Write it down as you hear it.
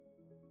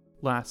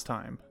Last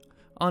time,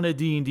 on a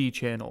D&D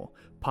channel,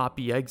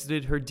 Poppy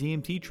exited her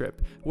DMT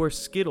trip, where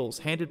Skittles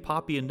handed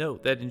Poppy a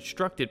note that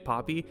instructed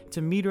Poppy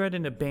to meet her at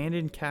an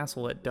abandoned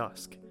castle at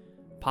dusk.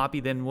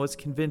 Poppy then was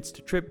convinced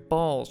to trip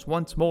balls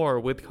once more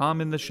with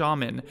Common the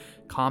Shaman.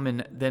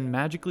 Common then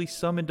magically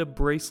summoned a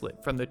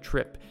bracelet from the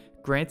trip,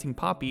 granting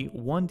Poppy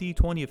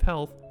 1d20 of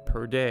health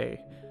per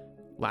day.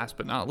 Last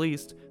but not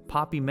least,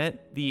 Poppy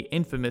met the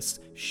infamous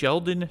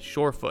Sheldon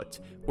Shorefoot,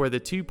 where the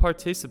two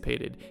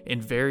participated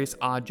in various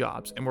odd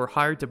jobs and were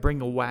hired to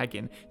bring a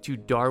wagon to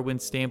Darwin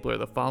Stampler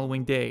the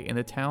following day in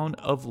the town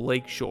of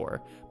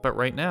Lakeshore. But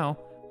right now,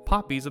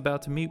 Poppy's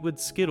about to meet with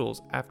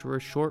Skittles after a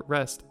short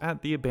rest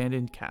at the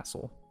abandoned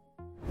castle.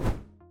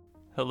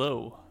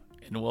 Hello,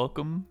 and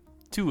welcome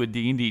to a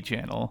D&D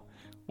channel,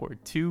 where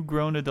two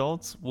grown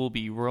adults will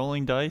be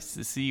rolling dice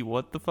to see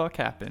what the fuck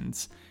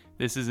happens.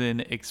 This is an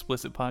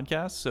explicit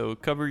podcast, so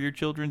cover your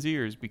children's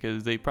ears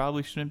because they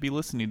probably shouldn't be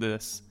listening to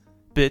this.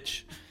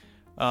 Bitch.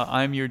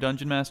 I'm your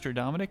Dungeon Master,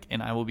 Dominic,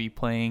 and I will be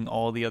playing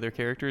all the other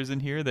characters in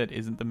here that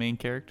isn't the main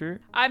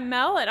character. I'm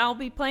Mel, and I'll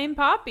be playing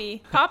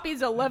Poppy.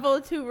 Poppy's a level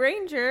 2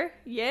 ranger.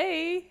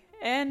 Yay.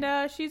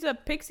 And she's a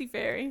pixie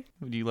fairy.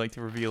 Would you like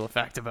to reveal a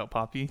fact about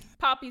Poppy?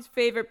 Poppy's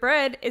favorite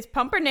bread is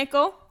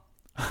pumpernickel.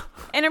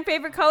 And her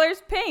favorite color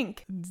is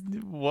pink.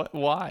 What?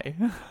 Why?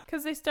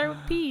 Because they start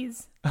with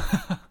P's.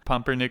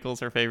 Pumpernickel's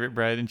her favorite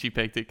bread, and she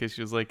picked it because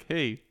she was like,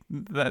 hey,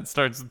 that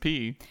starts with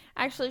P.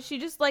 Actually, she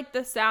just liked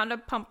the sound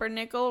of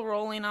pumpernickel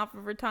rolling off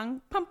of her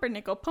tongue.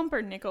 Pumpernickel,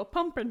 pumpernickel,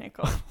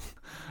 pumpernickel.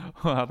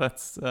 Wow,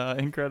 that's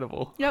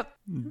incredible. Yep.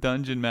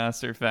 Dungeon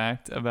Master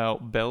fact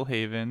about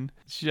Bellhaven.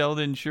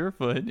 Sheldon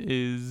Surefoot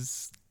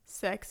is...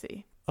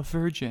 sexy. a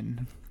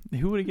virgin.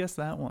 Who would have guessed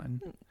that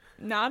one?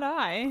 Not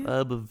I.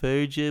 I'm a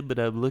virgin, but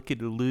I'm looking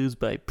to lose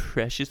my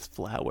precious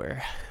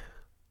flower.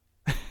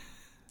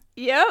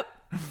 Yep.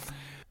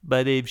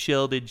 My name's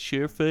Sheldon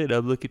Surefoot.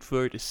 I'm looking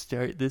forward to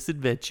start this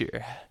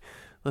adventure.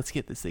 Let's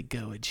get this thing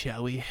going,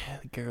 shall we,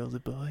 girls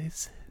and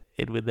boys?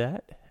 And with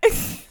that,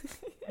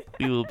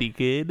 we will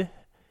begin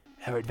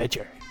our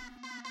adventure.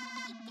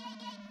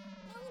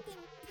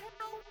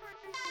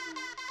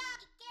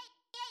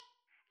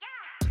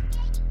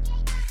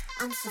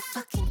 I'm so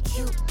fucking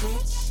cute,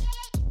 bitch.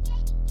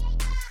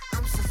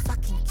 I'm so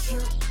fucking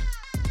cute.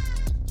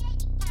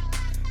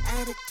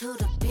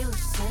 Attitude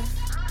abusive,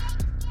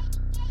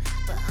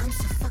 but I'm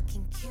so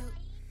fucking cute.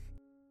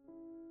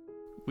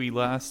 We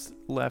last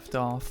left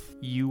off.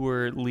 You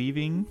were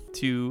leaving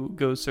to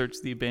go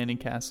search the abandoned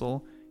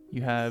castle.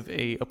 You have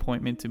a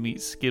appointment to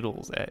meet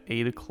Skittles at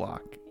 8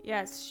 o'clock.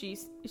 Yes,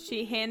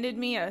 she handed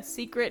me a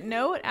secret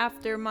note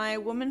after my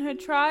womanhood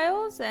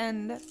trials,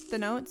 and the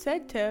note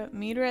said to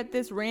meet her at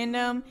this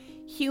random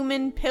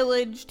human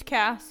pillaged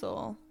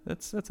castle.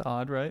 That's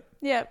odd, right?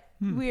 Yep,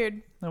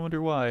 weird. I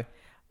wonder why.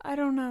 I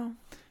don't know.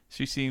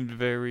 She seemed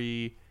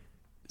very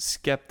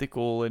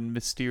skeptical and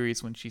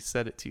mysterious when she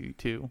said it to you,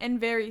 too. And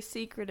very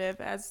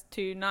secretive as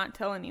to not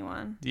tell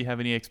anyone. Do you have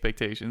any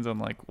expectations on,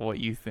 like, what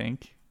you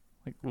think?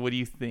 Like, what do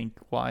you think?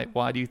 Why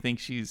do you think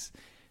she's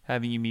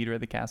having you meet her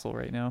at the castle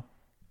right now?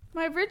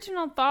 My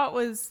original thought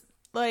was,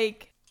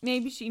 like,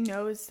 maybe she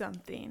knows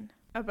something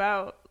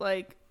about,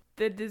 like,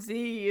 the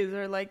disease,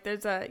 or, like,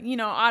 there's a,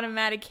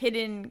 automatic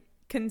hidden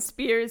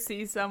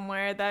conspiracy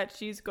somewhere that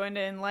she's going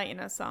to enlighten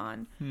us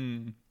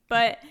on.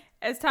 But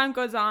as time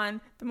goes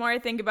on, the more I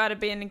think about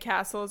abandoned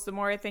castles, the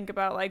more I think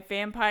about, like,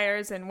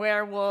 vampires and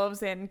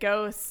werewolves and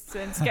ghosts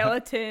and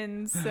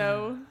skeletons.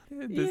 So,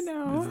 This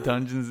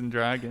Dungeons and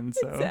Dragons.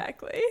 So.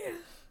 Exactly.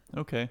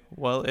 Okay.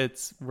 Well,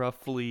 it's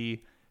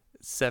roughly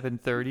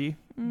 7:30.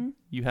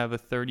 You have a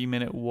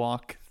 30-minute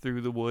walk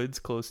through the woods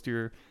close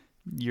to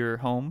your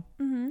home.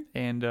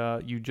 And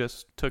you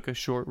just took a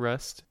short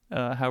rest.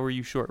 How were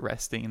you short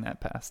resting in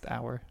that past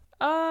hour?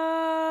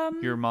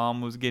 Your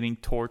mom was getting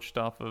torched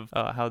off of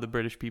how the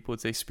British people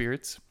would say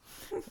spirits.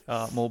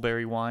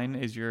 Mulberry wine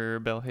is your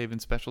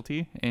Bellhaven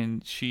specialty,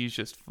 and she's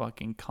just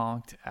fucking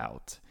conked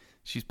out.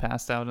 She's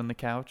passed out on the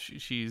couch.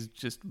 She's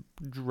just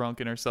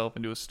drunken herself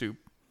into a stoop.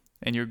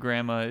 And your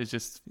grandma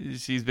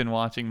she's been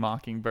watching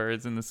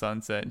Mockingbirds in the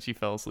sunset, and she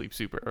fell asleep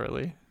super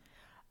early.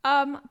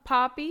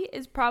 Poppy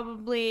is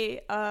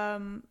probably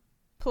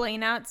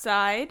playing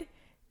outside,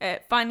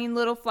 finding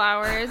little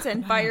flowers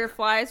and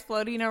fireflies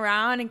floating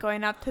around and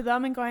going up to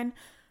them and going,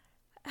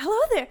 hello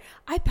there,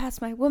 I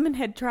passed my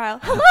womanhood trial.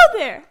 Hello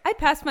there, I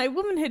passed my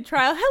womanhood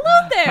trial.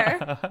 Hello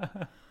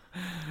there.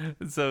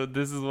 So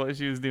this is what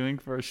she was doing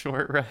for a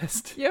short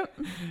rest. Yep.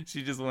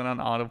 She just went on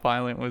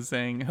autopilot and was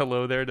saying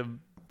hello there to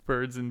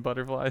birds and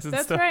butterflies and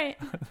That's stuff. right.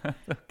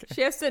 Okay.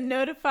 She has to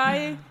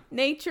notify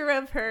nature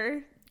of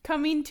her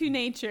coming to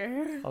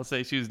nature. I'll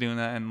say she was doing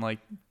that in, like,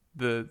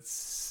 the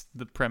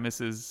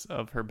premises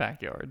of her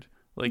backyard.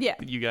 Like, yeah.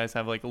 You guys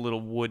have, like, a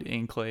little wood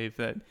enclave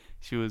that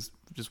she was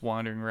just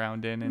wandering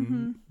around in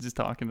and just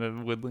talking to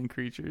woodland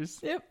creatures.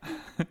 Yep.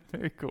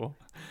 Very cool.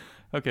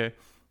 Okay.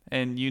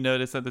 And you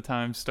notice at the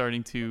time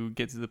starting to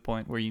get to the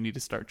point where you need to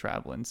start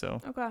traveling. So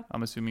Okay.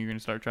 I'm assuming you're going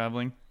to start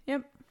traveling.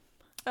 Yep.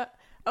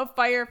 a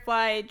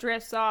firefly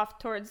drifts off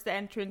towards the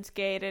entrance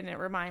gate, and it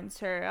reminds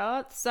her,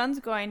 oh, the sun's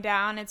going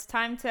down. It's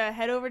time to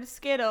head over to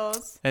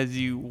Skittles. As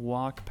you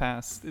walk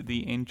past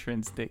the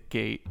entrance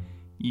gate,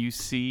 you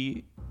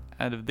see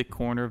out of the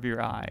corner of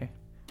your eye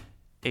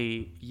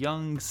a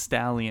young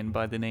stallion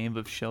by the name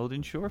of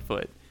Sheldon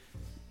Shorefoot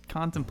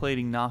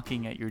contemplating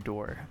knocking at your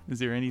door. Is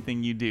there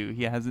anything you do?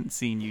 He hasn't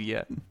seen you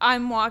yet.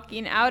 I'm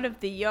walking out of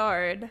the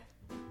yard.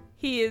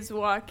 He is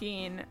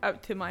walking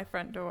up to my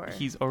front door.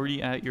 He's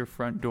already at your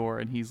front door,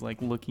 and he's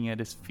like looking at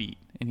his feet,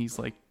 and he's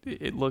like,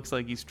 it looks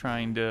like he's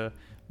trying to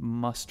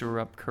muster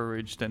up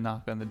courage to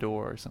knock on the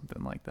door or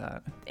something like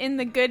that. In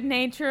the good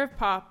nature of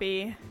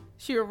Poppy,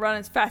 she will run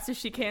as fast as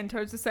she can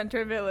towards the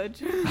center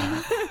village.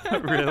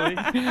 Really?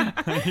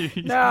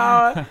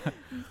 No,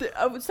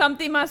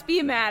 something must be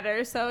a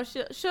matter. So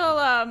she'll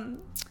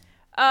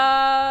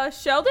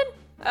Sheldon,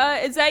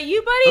 is that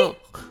you, buddy?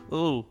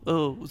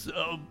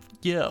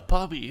 Yeah,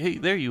 Poppy. Hey,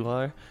 there you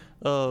are.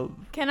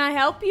 Can I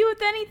help you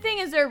with anything?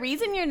 Is there a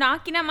reason you're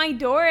knocking at my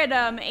door at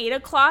 8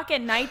 o'clock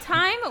at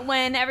nighttime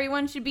when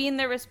everyone should be in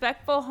their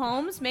respectful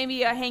homes, maybe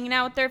hanging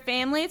out with their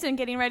families and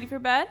getting ready for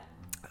bed?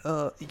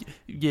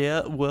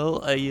 Yeah.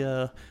 Well,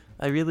 I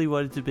really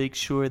wanted to make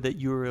sure that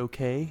you were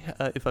okay.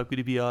 If I'm going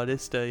to be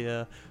honest,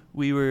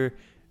 we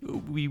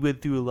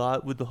went through a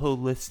lot with the whole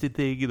listed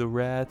thing and the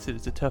rats, and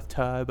it's a tough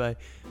time.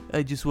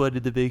 I just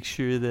wanted to make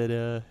sure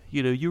that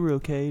you were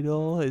okay and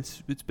all.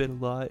 It's been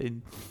a lot,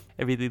 and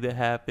everything that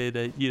happened,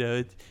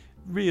 it's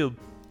real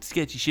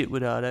sketchy shit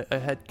went on. I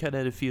had kind of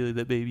had a feeling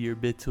that maybe your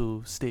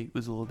mental state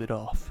was a little bit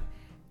off.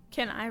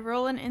 Can I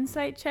roll an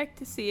insight check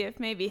to see if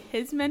maybe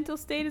his mental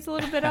state is a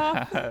little bit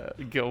off?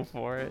 Go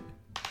for it.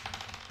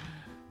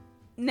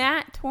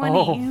 Nat 20.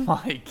 Oh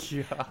my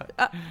god.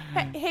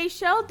 Hey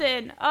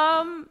Sheldon,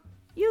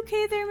 you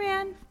okay there,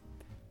 man?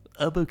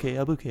 I'm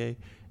okay.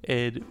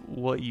 And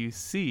what you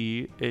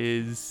see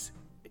is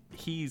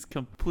he's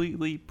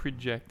completely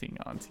projecting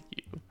onto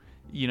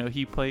you.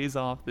 He plays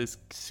off this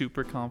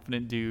super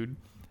confident dude,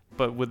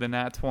 but with a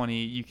nat 20,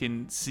 you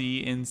can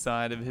see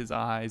inside of his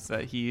eyes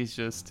that he is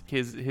just,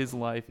 his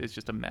life is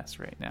just a mess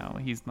right now.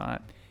 He's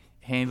not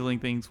handling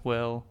things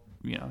well.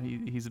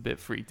 He's a bit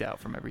freaked out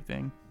from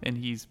everything, and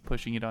he's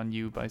pushing it on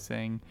you by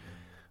saying,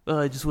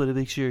 I just want to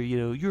make sure,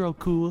 you're all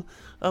cool.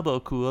 I'm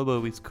all cool. I'm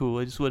always cool.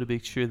 I just want to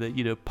make sure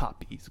that,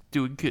 Poppy's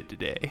doing good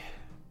today.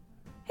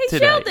 Hey,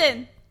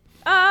 Sheldon!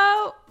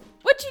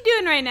 What you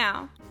doing right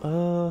now?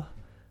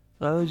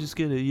 I was just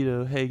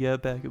gonna, hang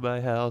out back at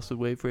my house and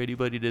wait for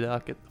anybody to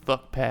knock at the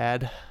fuck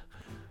pad.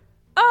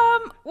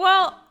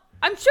 Well,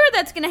 I'm sure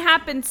that's gonna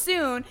happen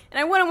soon, and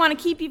I wouldn't want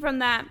to keep you from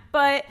that,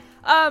 but,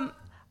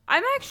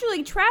 I'm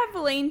actually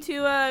traveling to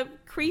a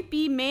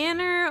creepy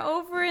manor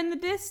over in the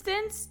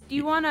distance. Do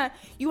you wanna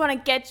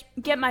get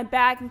my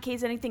back in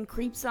case anything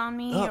creeps on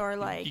me, or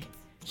like?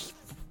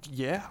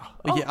 Yeah.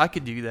 Oh. Yeah, I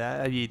could do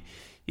that. I mean,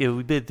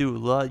 we've been through a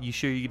lot. You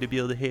sure you're gonna be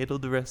able to handle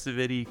the rest of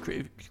any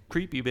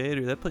creepy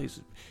manor? That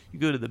place, you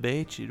go to the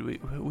mansion.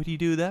 What do you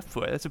do that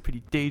for? That's a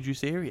pretty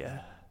dangerous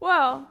area.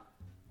 Well,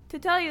 to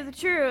tell you the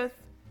truth,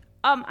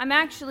 I'm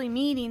actually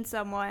meeting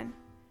someone.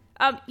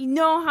 You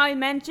know how I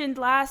mentioned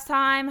last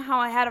time how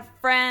I had a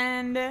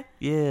friend?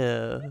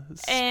 Yeah,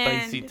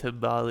 spicy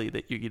tamale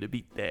that you're gonna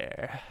meet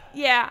there.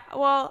 Yeah,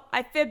 well,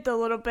 I fibbed a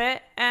little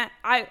bit, and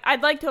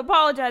I'd like to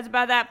apologize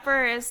about that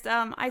first.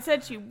 I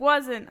said she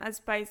wasn't a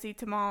spicy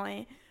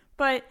tamale,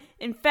 but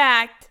in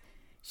fact,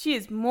 she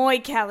is muy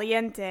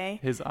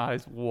caliente. His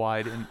eyes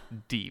widen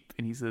deep,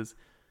 and he says,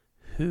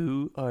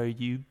 "Who are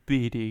you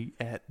beating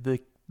at the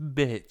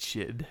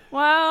mansion?"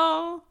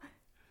 Well,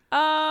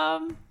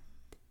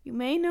 you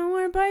may know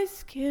her by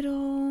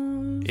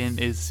Skittles.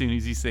 And as soon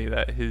as you say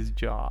that, his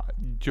jaw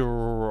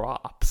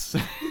drops.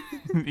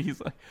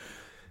 He's like...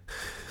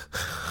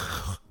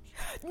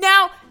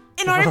 Now,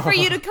 in order for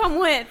you to come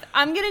with,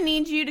 I'm going to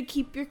need you to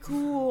keep your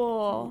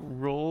cool.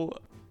 Roll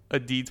a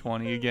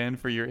d20 again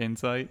for your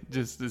insight,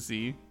 just to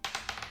see.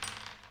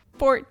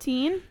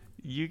 14.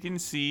 You can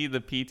see the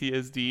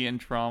PTSD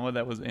and trauma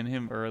that was in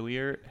him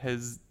earlier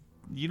has...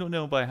 You don't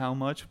know by how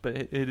much, but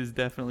it is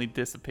definitely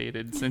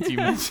dissipated since you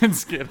mentioned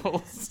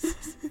Skittles.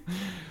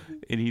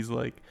 And he's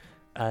like,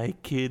 I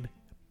can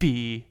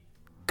be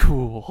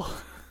cool.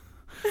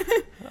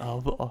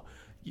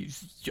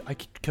 I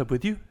can come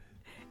with you?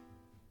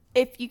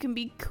 If you can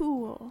be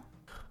cool.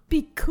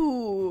 Be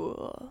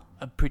cool.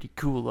 I'm pretty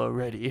cool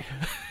already.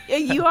 Yeah,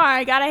 you are.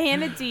 I gotta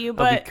hand it to you,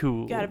 but I'll be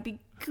cool. You gotta be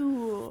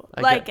cool.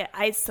 Like an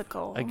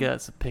icicle. I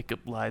got some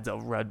pickup lines I'll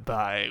run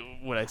by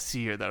when I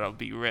see her that I'll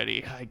be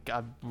ready.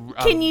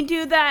 Can you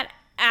do that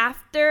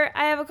after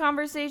I have a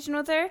conversation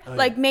with her?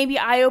 Like maybe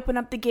I open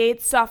up the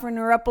gates, soften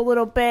her up a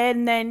little bit,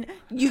 and then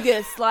you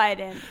get a slide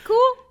in.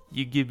 Cool?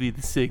 You give me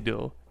the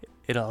signal,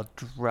 and I'll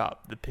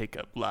drop the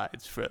pickup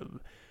lines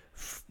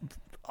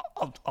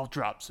I'll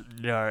drop some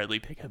gnarly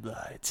pickup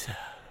lines.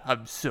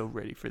 I'm so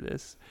ready for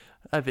this.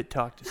 I haven't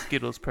talked to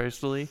Skittles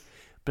personally,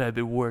 but I've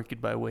been working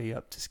my way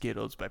up to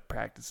Skittles by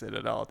practicing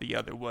at all the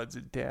other ones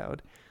in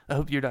town. I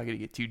hope you're not going to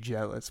get too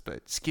jealous,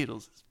 but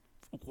Skittles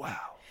is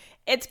wow.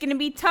 It's gonna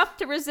be tough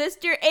to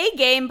resist your A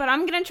game, but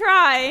I'm gonna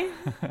try.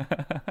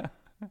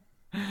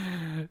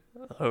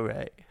 All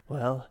right.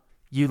 Well,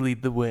 you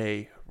lead the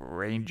way,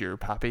 Ranger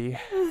Poppy.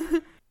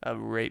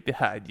 I'm right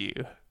behind you.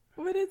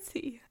 What is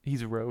he?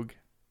 He's a rogue.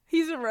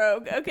 He's a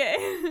rogue,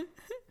 okay.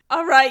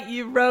 All right,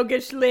 you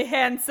roguishly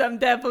handsome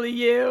devil,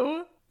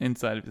 you.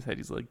 Inside of his head,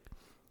 he's like,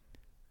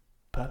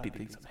 Poppy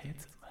thinks I'm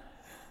handsome.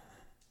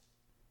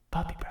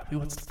 Poppy probably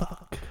wants to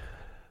fuck.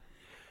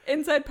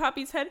 Inside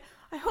Poppy's head,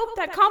 I hope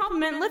that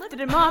compliment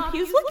lifted him up. He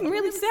was looking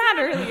really sad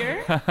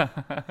earlier.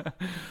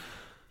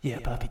 Yeah,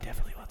 Poppy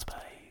definitely wants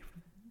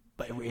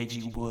my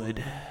raging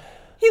wood.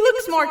 He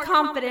looks more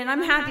confident.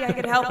 I'm happy I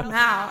could help him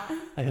out.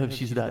 I hope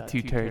she's not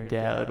too turned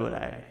down when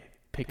I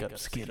pick up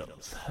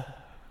Skittles.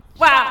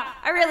 Wow,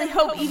 I really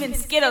hope even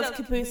Skittles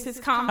could boost his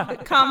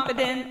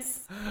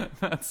confidence.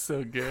 That's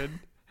so good.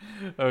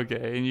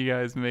 Okay, and you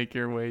guys make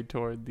your way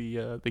toward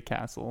the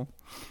castle.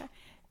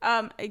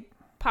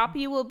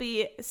 Poppy will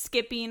be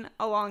skipping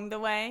along the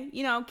way,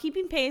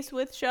 keeping pace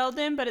with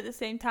Sheldon, but at the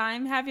same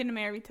time having him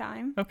every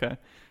time. Okay,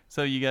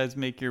 so you guys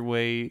make your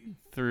way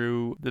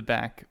through the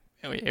back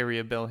area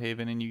of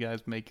Bellhaven, and you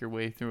guys make your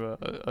way through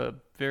a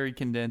very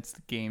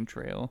condensed game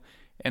trail,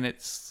 and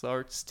it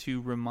starts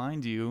to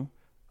remind you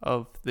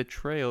of the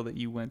trail that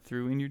you went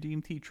through in your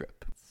DMT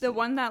trip. The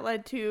one that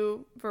led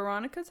to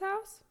Veronica's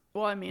house?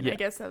 Well, I mean, yeah. I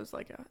guess that was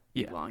like a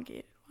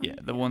elongated one. Yeah,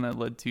 the one that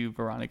led to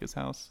Veronica's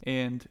house.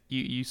 And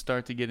you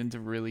start to get into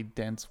really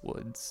dense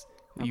woods.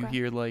 Okay. You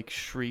hear like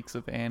shrieks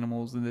of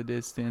animals in the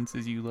distance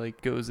as you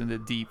like goes into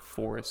deep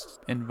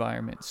forest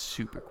environment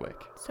super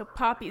quick. So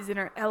Poppy's in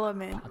her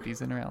element.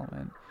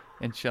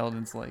 And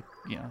Sheldon's like,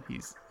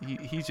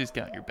 he's just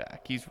got your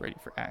back. He's ready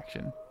for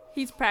action.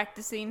 He's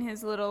practicing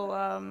his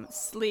little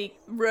sleek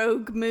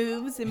rogue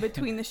moves in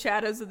between the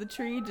shadows of the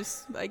tree,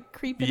 just like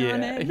creeping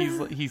on it.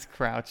 Yeah, he's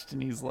crouched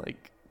and he's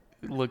like,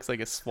 looks like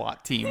a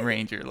SWAT team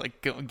ranger,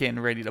 like getting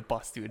ready to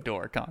bust through a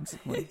door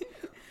constantly.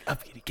 I'm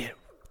gonna get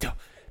him.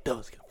 No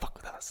one's gonna fuck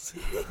with us.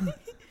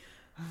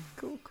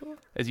 Cool.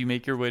 As you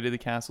make your way to the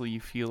castle, you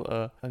feel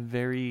a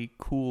very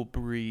cool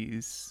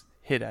breeze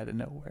hit out of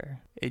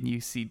nowhere, and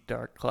you see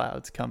dark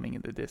clouds coming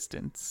in the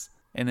distance.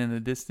 And in the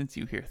distance,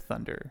 you hear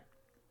thunder.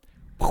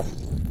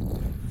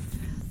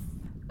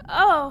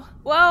 Oh,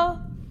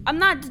 well, I'm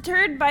not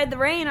deterred by the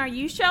rain. Are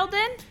you,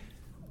 Sheldon?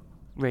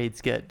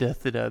 Rain's got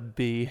nothing on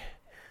me.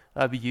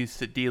 I'm used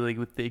to dealing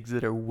with things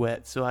that are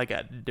wet, so I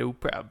got no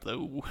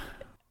problem.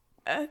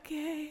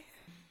 Okay.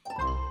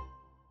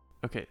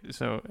 Okay,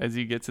 so as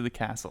you get to the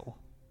castle,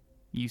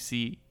 you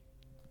see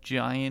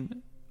giant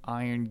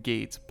iron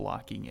gates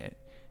blocking it.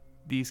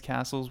 These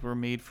castles were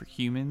made for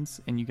humans,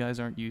 and you guys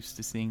aren't used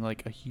to seeing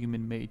like a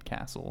human-made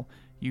castle.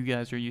 You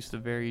guys are used to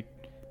very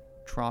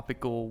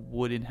tropical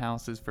wooden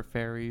houses for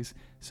fairies,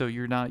 so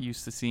you're not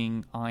used to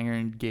seeing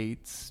iron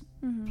gates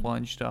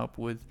plunged up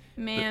with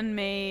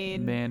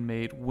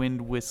man-made wind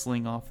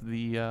whistling off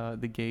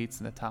the gates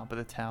and the top of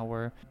the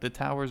tower. The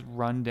tower's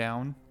run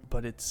down,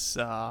 but it's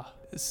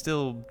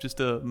still just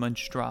a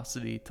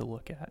monstrosity to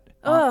look at.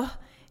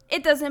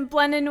 It doesn't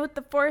blend in with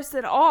the forest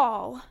at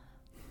all.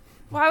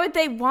 Why would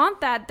they want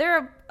that?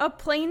 They're a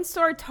plain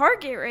store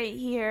Target right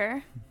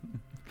here.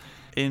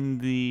 In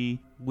the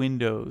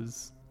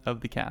windows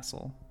of the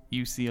castle,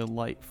 you see a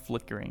light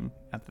flickering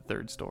at the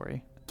third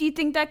story. Do you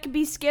think that could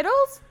be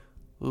Skittles?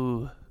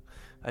 Ooh,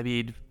 I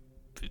mean,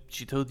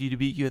 she told you to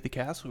meet you at the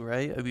castle,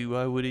 right? I mean,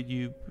 why wouldn't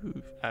you?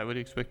 I would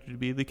expect her to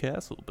be in the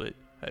castle, but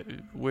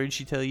where did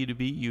she tell you to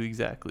meet you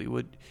exactly?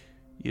 What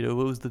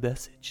was the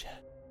message?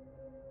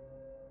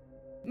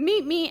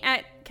 Meet me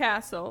at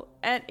castle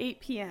at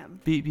 8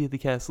 p.m. Meet me at the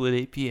castle at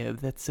 8 p.m.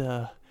 That's,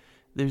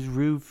 there's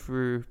room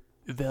for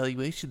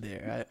evaluation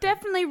there.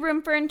 Definitely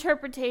room for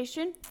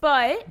interpretation,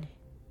 but,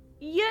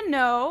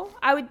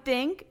 I would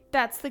think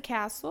that's the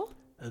castle.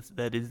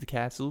 That is the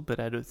castle, but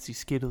I don't see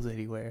Skittles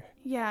anywhere.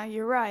 Yeah,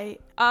 you're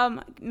right.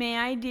 May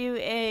I do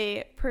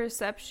a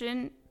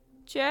perception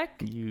check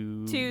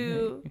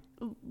to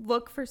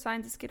look for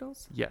signs of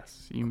Skittles?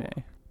 Yes, you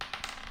may.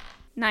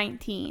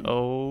 19.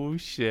 Oh,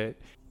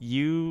 shit.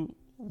 You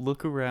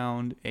look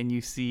around and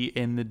you see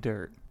in the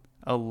dirt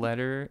a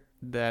letter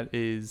that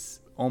is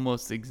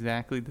almost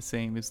exactly the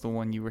same as the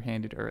one you were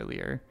handed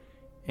earlier.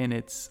 And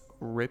it's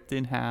ripped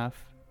in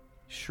half,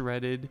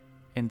 shredded,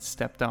 and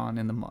stepped on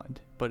in the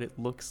mud. But it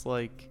looks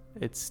like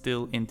it's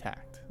still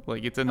intact.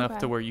 Like it's enough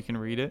to where you can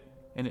read it.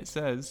 And it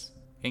says,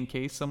 in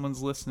case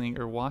someone's listening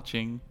or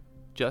watching,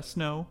 just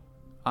know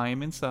I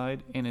am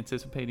inside and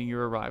anticipating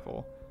your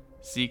arrival.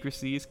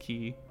 Secrecy is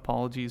key.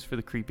 Apologies for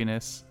the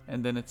creepiness.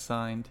 And then it's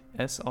signed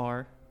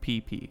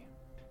SRPP.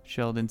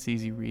 Sheldon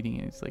sees you reading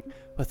it. He's like,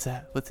 what's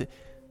that? What's it?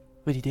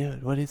 What are you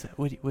doing? What is it?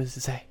 What does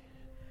it say?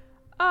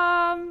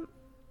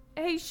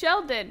 Hey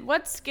Sheldon,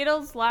 what's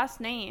Skittles' last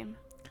name?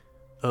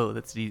 Oh,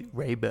 that's the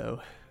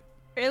Rainbow.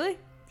 Really?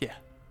 Yeah.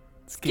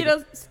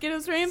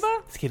 Skittles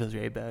Rainbow? Skittles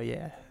Rainbow,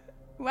 yeah.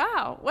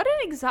 Wow, what an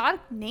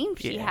exotic name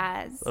she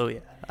has. Oh yeah,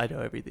 I know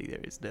everything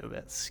there is to know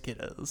about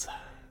Skittles.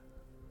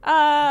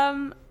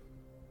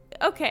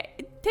 Okay,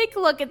 take a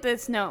look at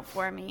this note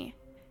for me.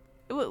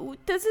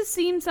 Does it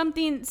seem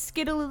something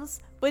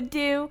Skittles would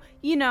do?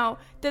 You know,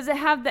 does it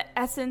have the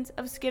essence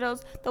of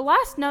Skittles? The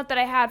last note that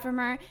I had from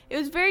her, it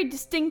was very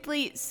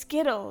distinctly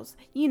Skittles.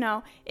 You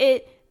know,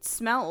 it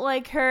smelled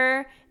like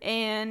her,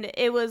 and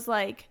it was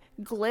like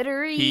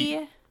glittery.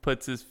 He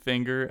puts his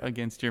finger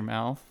against your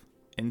mouth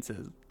and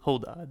says,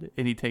 hold on.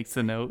 And he takes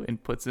the note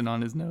and puts it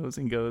on his nose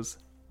and goes,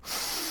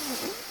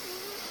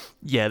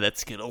 yeah,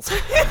 that's Skittles.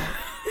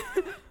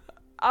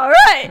 All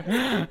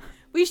right.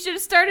 We should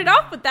have started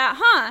off with that,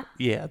 huh?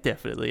 Yeah,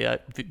 definitely.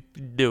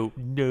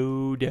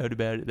 No doubt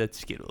about it. That's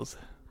Skittles.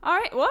 All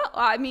right. Well,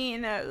 I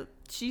mean,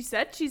 she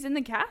said she's in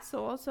the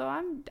castle, so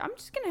I'm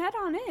just gonna head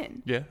on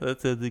in. Yeah,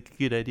 that's a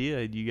good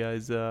idea. You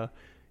guys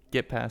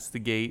get past the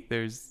gate.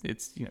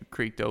 It's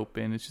creaked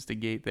open. It's just a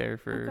gate there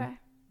for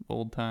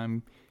old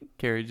time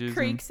carriages.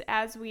 Creaks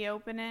as we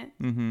open it.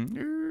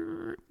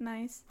 Mm-hmm.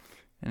 Nice.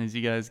 And as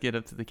you guys get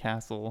up to the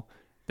castle,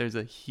 there's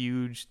a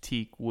huge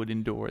teak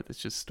wooden door that's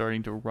just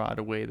starting to rot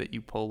away that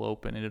you pull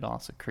open, and it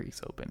also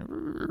creaks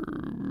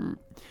open.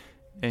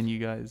 And you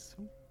guys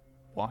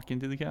walk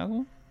into the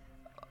castle?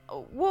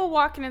 We'll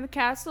walk into the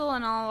castle,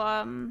 and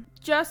I'll,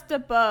 just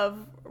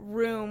above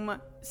room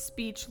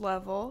speech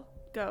level,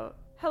 go,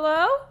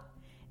 hello?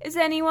 Is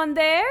anyone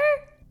there?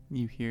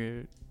 You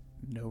hear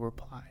no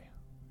reply.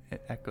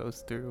 It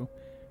echoes through,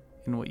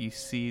 and what you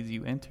see as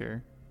you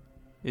enter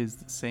is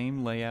the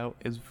same layout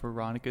as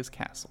Veronica's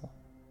castle.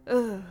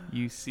 Ugh.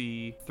 You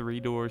see 3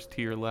 doors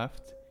to your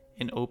left,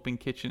 an open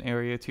kitchen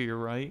area to your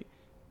right,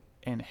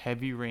 and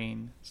heavy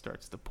rain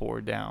starts to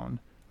pour down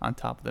on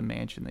top of the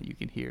mansion that you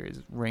can hear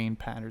as rain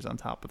patters on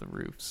top of the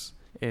roofs,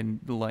 and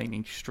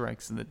lightning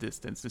strikes in the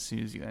distance as soon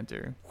as you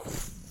enter,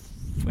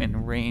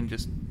 and rain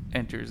just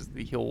enters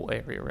the whole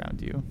area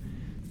around you.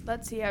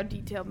 Let's see how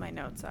detailed my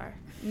notes are.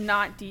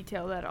 Not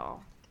detailed at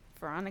all.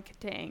 Veronica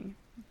Tang,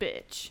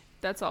 bitch.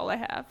 That's all I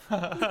have.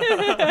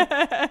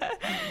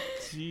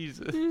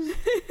 Jesus.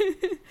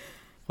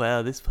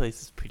 Wow, this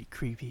place is pretty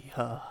creepy,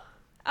 huh?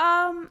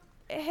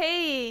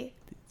 Hey,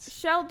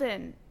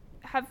 Sheldon,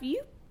 do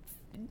you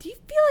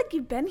feel like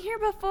you've been here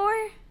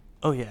before?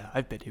 Oh yeah,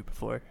 I've been here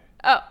before.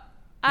 Oh,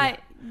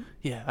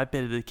 Yeah, I've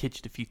been in the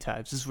kitchen a few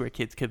times. This is where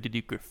kids come to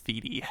do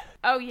graffiti.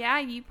 Oh yeah,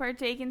 you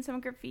partake in some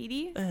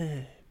graffiti?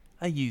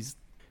 I use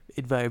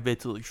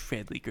environmentally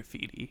friendly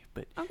graffiti,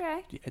 but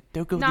okay. Yeah,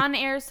 don't go.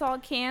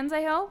 Non-aerosol cans,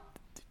 I hope.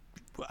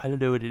 I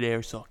don't know what an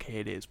aerosol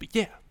can is, but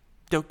yeah,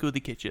 don't go to the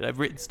kitchen. I've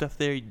written stuff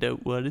there you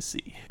don't want to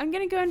see. I'm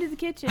gonna go into the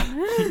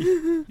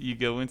kitchen. You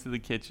go into the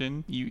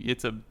kitchen.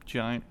 It's a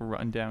giant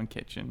rundown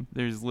kitchen.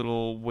 There's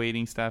little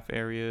waiting staff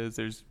areas.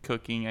 There's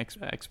cooking,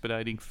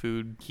 expediting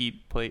food,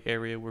 heat plate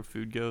area where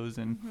food goes,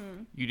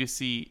 and you just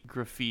see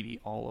graffiti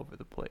all over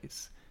the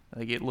place.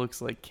 Like, it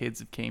looks like kids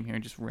have came here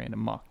and just ran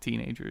amok,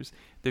 teenagers.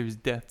 There's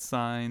death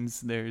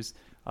signs. There's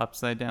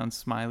upside down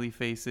smiley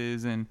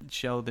faces, and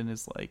Sheldon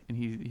is like, and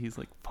he's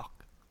like, fuck.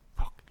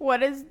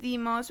 What is the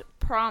most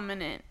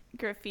prominent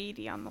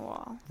graffiti on the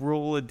wall?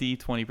 Roll a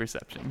D20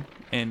 perception,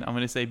 and I'm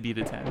gonna say beat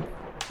a 10.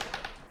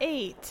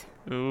 8.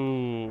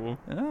 Ooh.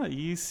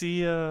 You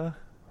see a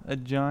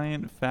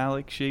giant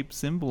phallic-shaped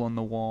symbol on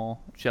the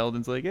wall.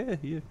 Sheldon's like,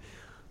 yeah.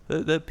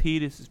 That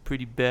penis is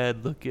pretty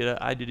bad looking.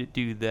 I didn't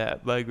do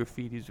that. My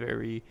graffiti is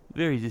very,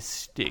 very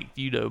distinct.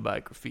 You know my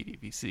graffiti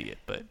if you see it,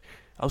 but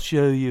I'll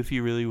show you if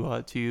you really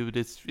want to. But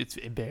it's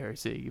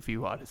embarrassing if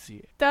you want to see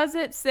it. Does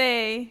it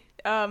say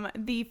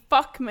the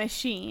fuck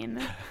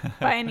machine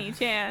by any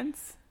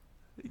chance?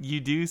 You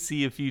do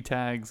see a few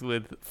tags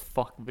with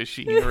fuck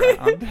machine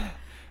around.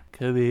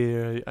 Come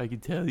here, I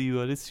can tell you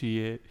want to see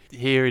it.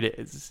 Here it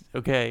is.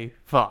 Okay,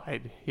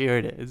 fine. Here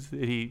it is.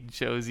 And he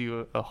shows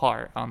you a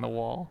heart on the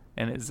wall.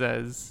 And it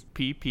says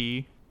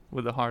PP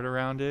with a heart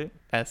around it,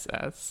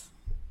 SS.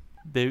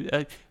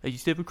 I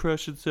used to have a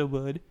crush on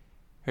someone.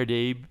 Her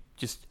name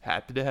just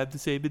happened to have the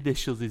same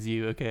initials as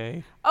you,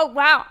 okay? Oh,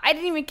 wow. I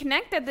didn't even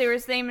connect that they were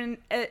the same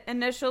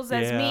initials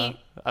as me.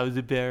 I was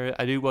embarrassed.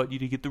 I didn't want you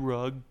to get the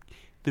wrong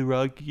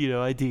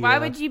idea. Why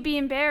would you be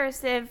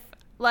embarrassed if,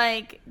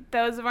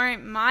 those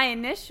weren't my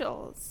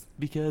initials?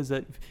 Because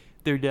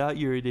they're not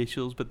your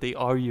initials, but they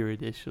are your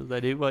initials.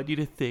 I didn't want you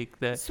to think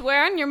that.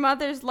 Swear on your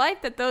mother's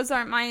life that those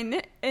aren't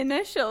my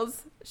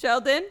initials,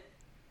 Sheldon.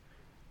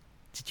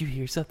 Did you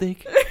hear something?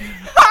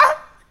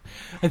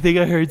 I think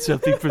I heard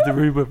something from the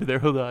room over there.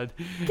 Hold on.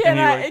 Can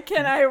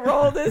I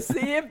roll to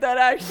see if that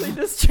actually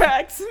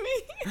distracts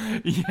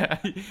me? Yeah.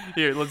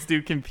 Here, let's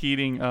do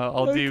competing.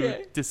 I'll do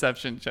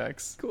deception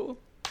checks. Cool.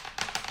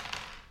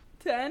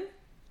 10?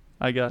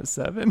 I got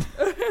 7.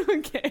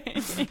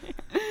 Okay.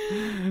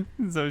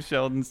 So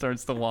Sheldon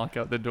starts to walk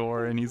out the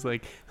door, and he's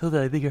like, hold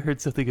on, I think I heard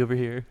something over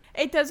here.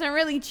 It doesn't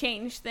really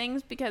change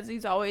things because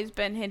he's always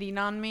been hitting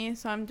on me,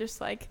 so I'm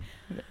just like,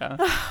 yeah.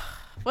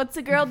 What's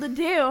a girl to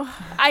do?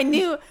 I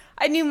knew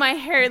my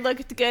hair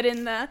looked good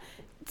in the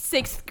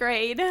 6th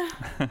grade.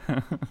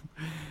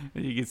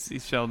 You can see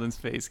Sheldon's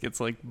face gets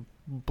like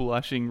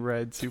blushing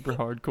red super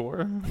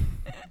hardcore.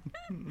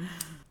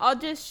 I'll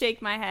just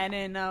shake my head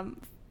and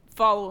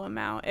follow him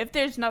out. If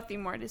there's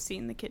nothing more to see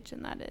in the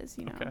kitchen, that is,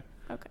 Okay.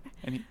 Okay.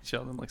 And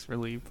Sheldon looks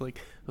relieved,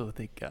 like, oh,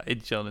 thank God.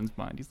 In Sheldon's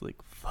mind, he's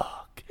like,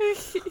 fuck.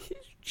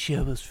 She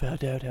almost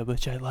found out how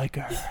much I like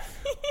her.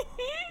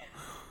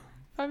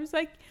 I was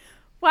like,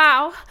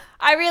 wow,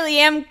 I really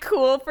am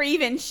cool for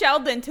even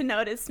Sheldon to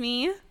notice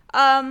me.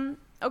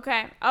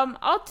 Okay.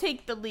 I'll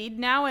take the lead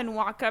now and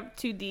walk up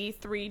to the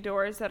 3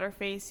 doors that are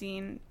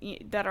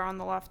that are on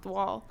the left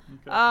wall.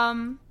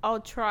 Okay.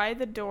 I'll try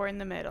the door in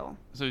the middle.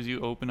 So as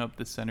you open up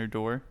the center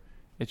door,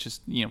 it's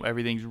just,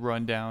 everything's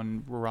run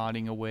down,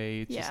 rotting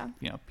away. It's just,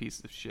 piece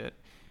of shit.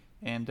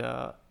 And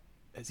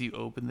as you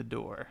open the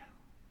door,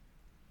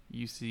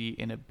 you see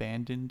an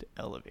abandoned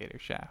elevator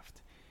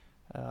shaft.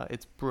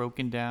 It's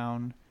broken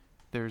down.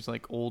 There's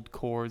like old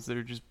cords that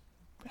are just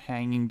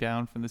hanging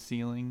down from the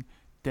ceiling.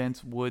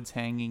 Dense woods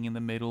hanging in the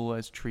middle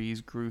as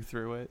trees grew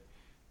through it.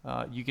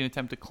 You can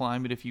attempt to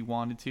climb it if you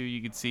wanted to.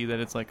 You can see that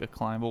it's like a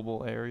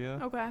climbable area.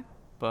 Okay.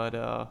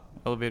 But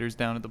elevator's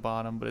down at the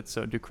bottom, but it's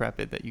so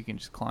decrepit that you can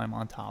just climb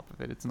on top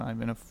of it. It's not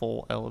even a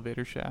full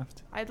elevator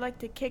shaft. I'd like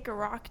to kick a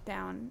rock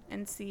down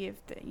and see if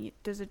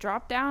does it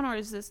drop down, or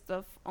is this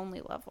the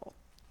only level?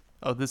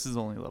 Oh, this is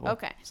only level.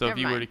 Okay. So if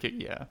you were to kick,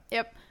 yeah.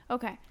 Yep.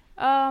 Okay.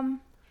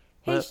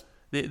 Hey,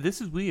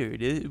 this is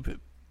weird.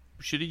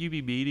 Shouldn't you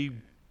be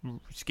meeting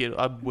Skittles?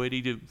 I'm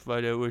waiting to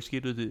find out where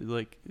Skittles is.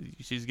 Like,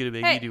 she's gonna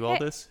make me do all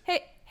this.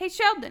 Hey,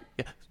 Sheldon.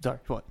 Yeah. Sorry.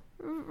 What?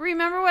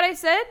 Remember what I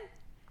said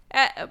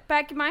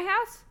back in my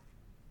house?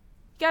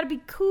 You gotta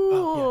be cool.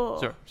 Oh,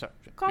 yeah. Sorry.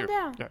 Calm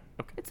down.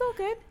 Okay. It's all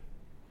good.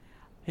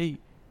 Hey.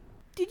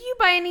 Did you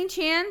by any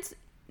chance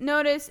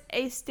notice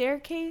a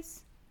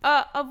staircase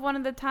of one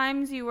of the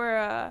times you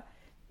were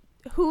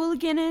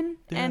hooliganing?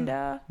 And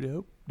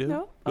Nope.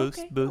 No? Most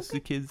of the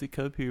kids that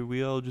come here,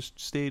 we all just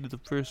stay to the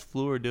first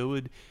floor.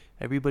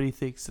 Everybody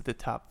thinks that the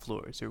top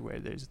floors are where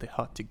there's the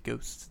haunted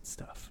ghosts and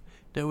stuff.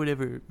 No one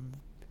ever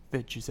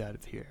ventures out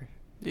of here.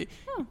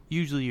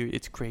 Usually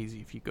it's crazy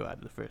if you go out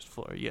of the first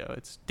floor.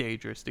 It's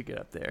dangerous to get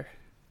up there.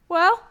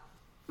 Well,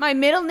 my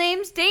middle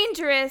name's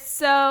Dangerous,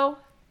 so...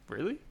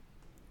 Really?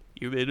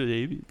 Your middle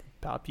name is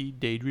Poppy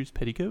Dangerous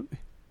Petticoat?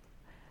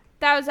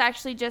 That was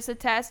actually just a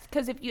test,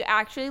 because if you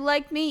actually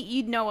liked me,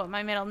 you'd know what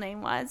my middle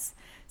name was.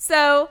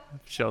 So...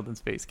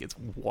 Sheldon's face gets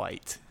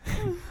white.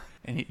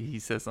 And he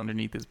says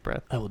underneath his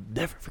breath, I will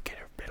never forget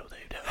her middle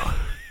name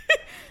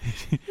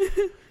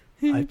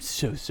now. I'm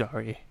so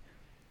sorry.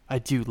 I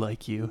do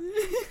like you.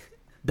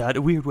 Not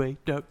a weird way.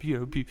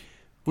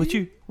 What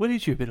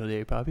is your middle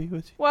name, Poppy?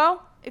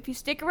 Well, if you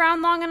stick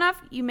around long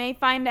enough, you may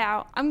find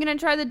out. I'm going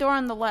to try the door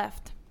on the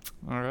left.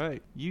 All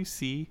right. You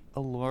see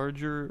a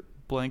larger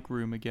blank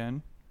room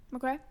again.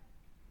 Okay.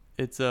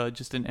 It's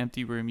just an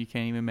empty room. You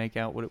can't even make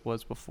out what it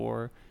was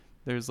before.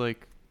 There's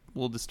like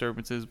little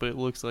disturbances, but it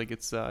looks like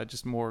it's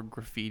just more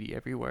graffiti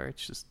everywhere.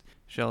 It's just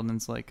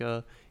Sheldon's like,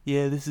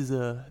 this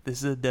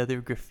is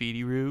another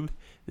graffiti room.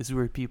 This is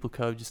where people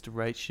come just to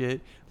write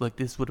shit. Like,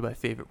 this is one of my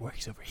favorite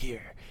works over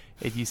here.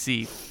 And you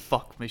see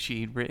 "fuck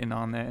machine" written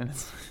on there, and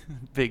it's a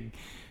big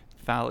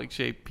phallic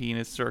shaped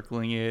penis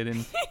circling it,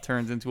 and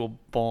turns into a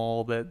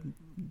ball that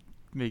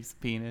makes the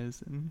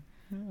penis. And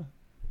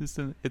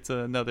it's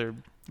another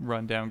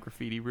rundown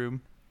graffiti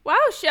room. Wow,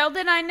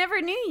 Sheldon, I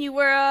never knew you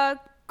were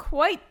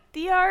quite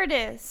the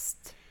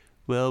artist.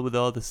 Well, with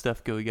all the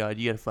stuff going on,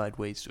 you gotta find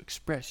ways to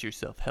express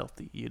yourself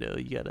healthy. You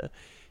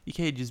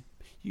can't just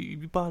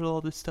you bottle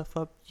all this stuff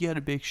up. You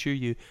gotta make sure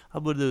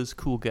I'm one of those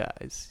cool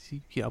guys.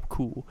 I'm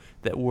cool,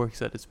 that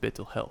works on his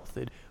mental health.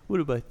 And one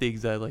of my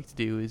things I like to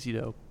do is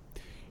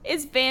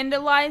is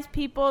vandalize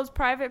people's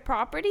private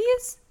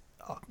properties.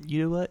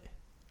 You know what?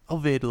 I'll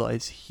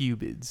vandalize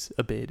humans'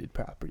 abandoned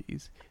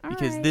properties.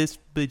 Because right. This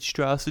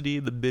monstrosity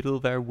in the middle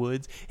of our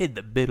woods, in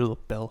the middle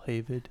of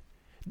Bellhaven,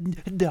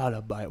 not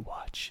on my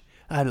watch.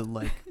 I don't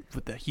like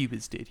what the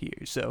humans did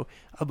here, so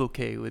I'm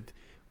okay with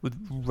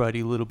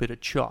writing a little bit of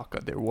chalk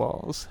on their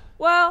walls.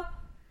 Well,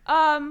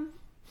 I'm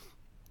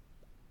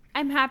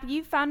happy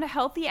you found a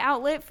healthy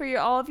outlet for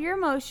all of your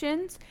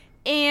emotions,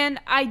 and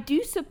I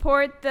do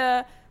support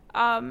the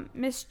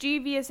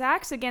mischievous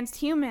acts against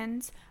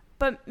humans.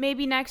 But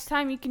maybe next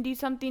time you can do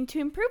something to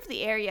improve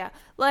the area,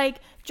 like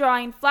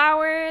drawing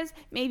flowers,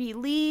 maybe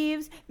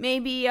leaves,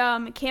 maybe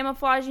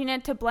camouflaging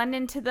it to blend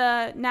into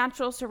the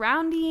natural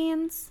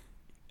surroundings.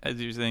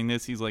 As you're saying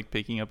this, he's like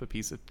picking up a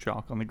piece of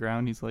chalk on the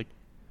ground. He's like,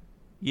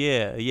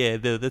 yeah,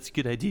 that's a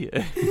good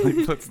idea. He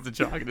like puts the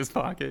chalk in his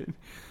pocket.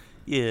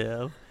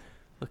 Yeah,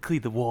 I'll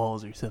clean the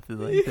walls or something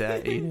like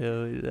that,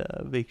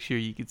 and, make sure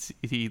you can see.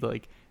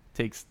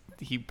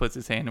 He puts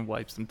his hand and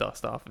wipes some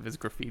dust off of his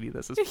graffiti.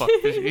 That's his fuck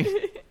machine.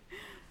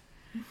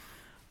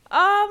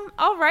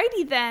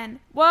 Alrighty then.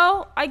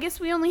 Well, I guess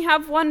we only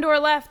have one door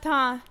left,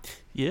 huh?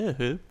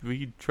 Yeah, we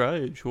could try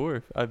it,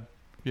 sure.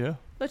 Yeah.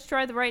 Let's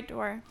try the right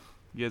door.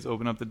 You guys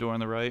open up the door on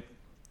the right.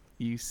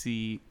 You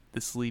see the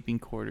sleeping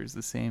quarters,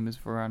 the same as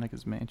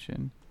Veronica's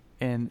mansion.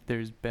 And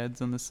there's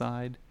beds on the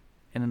side.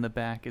 And in the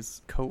back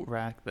is a coat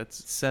rack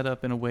that's set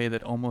up in a way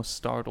that almost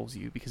startles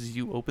you. Because as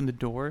you open the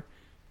door,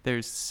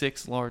 there's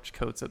 6 large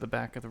coats at the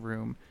back of the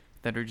room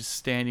that are just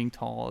standing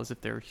tall as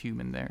if there were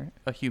humans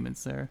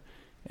there.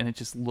 and it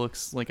just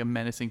looks like a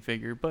menacing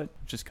figure, but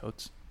just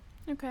coats.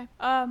 Okay.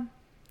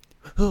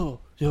 Oh,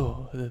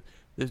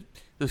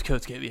 those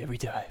coats get me every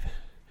time.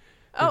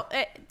 Oh,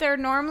 they're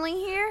normally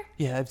here?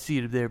 Yeah, I've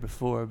seen them there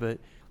before, but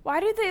Why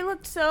do they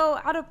look so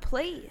out of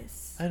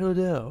place? I don't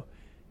know.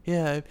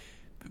 Yeah,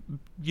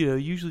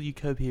 usually you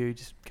come here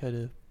just kind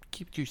of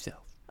keep it to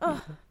yourself.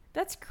 Oh,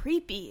 that's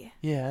creepy.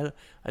 Yeah,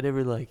 I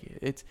never like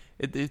it.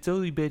 It's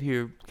only been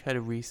here kind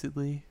of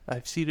recently.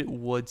 I've seen it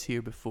once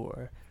here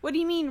before. What do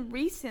you mean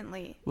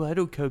recently? Well, I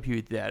don't come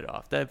here that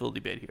often. I've only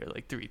been here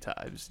like 3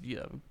 times.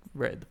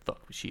 Ran the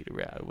fuck machine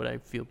around when I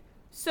feel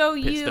So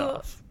pissed you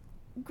off.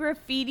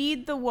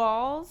 graffitied the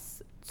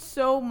walls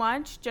so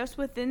much just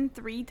within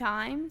 3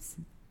 times?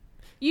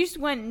 You just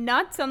went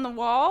nuts on the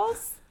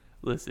walls?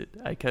 Listen,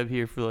 I come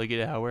here for like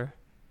an hour,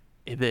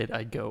 and then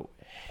I go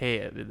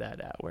ham in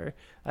that hour.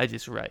 I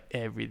just write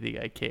everything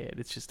I can.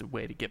 It's just a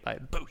way to get my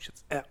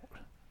emotions out.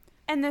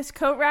 And this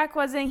coat rack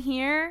wasn't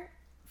here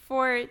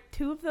for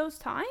 2 of those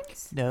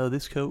times? No,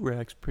 this coat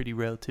rack's pretty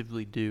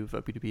relatively new, if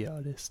I'm going to be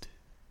honest.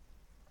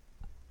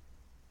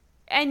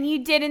 And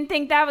you didn't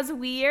think that was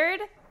weird?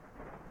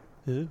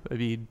 I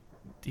mean,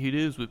 who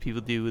knows what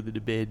people do with an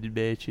abandoned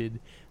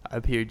mansion?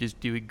 I'm here just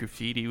doing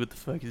graffiti. What the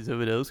fuck is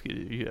someone else going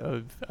to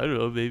do? I don't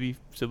know. Maybe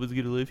someone's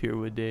going to live here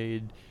one day,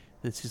 and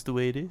that's just the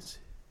way it is.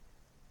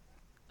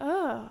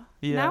 Oh.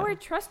 Yeah. Now we're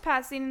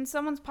trespassing in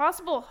someone's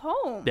possible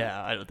home.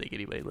 Nah, I don't think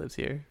anybody lives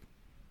here.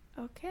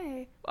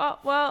 Okay.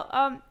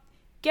 Well,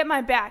 get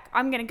my back.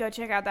 I'm going to go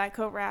check out that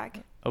coat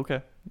rack.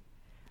 Okay.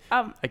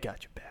 I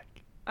got your back.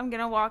 I'm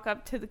going to walk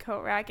up to the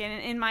coat rack,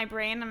 and in my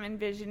brain, I'm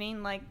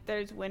envisioning, like,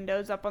 there's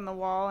windows up on the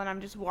wall, and I'm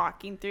just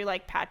walking through,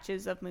 like,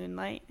 patches of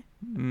moonlight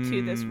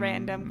to this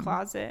random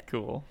closet.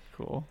 Cool.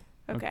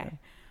 Okay.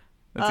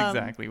 That's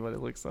exactly what it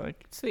looks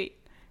like. Sweet.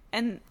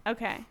 And,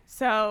 okay,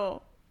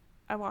 so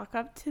I walk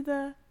up to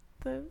the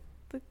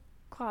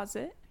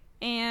closet,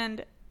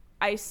 and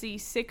I see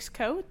 6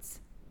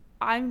 coats.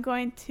 I'm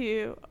going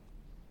to...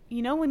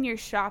 when you're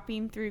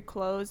shopping through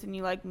clothes and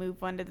you like move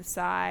one to the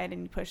side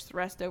and you push the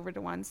rest over to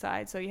one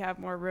side so you have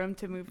more room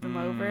to move them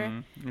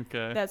over?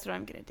 Okay. That's what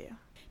I'm going to do.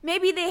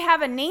 Maybe they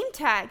have a name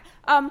tag.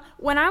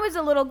 When I was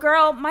a little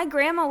girl, my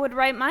grandma would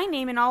write my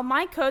name in all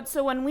my coats,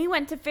 so when we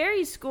went to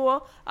fairy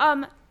school,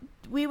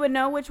 we would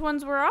know which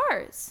ones were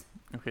ours.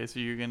 Okay, so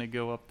you're going to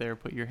go up there,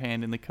 put your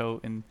hand in the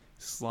coat, and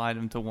slide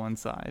them to one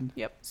side.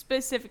 Yep.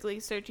 Specifically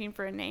searching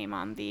for a name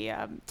on the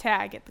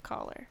tag at the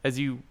collar. As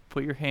you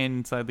put your hand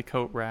inside the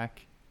coat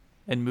rack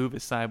and move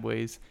it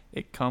sideways,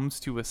 it comes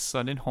to a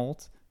sudden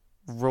halt.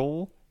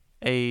 Roll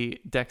a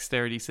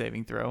dexterity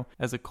saving throw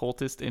as a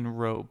cultist in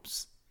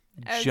robes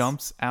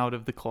jumps out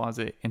of the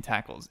closet and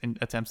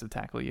attempts to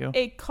tackle you.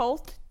 A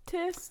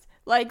cultist?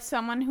 Like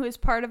someone who is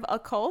part of a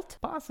cult?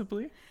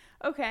 Possibly.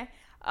 Okay.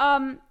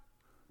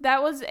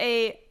 That was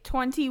a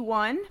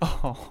 21.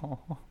 Oh,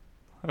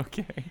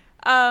 okay.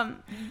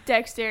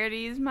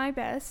 Dexterity is my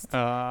best.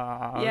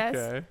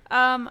 Yes.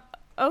 Okay.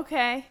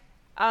 Okay.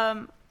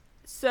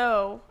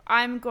 So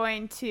I'm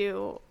going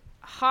to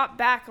hop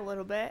back a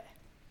little bit.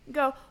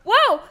 Go,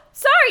 whoa!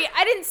 Sorry,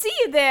 I didn't see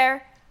you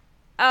there.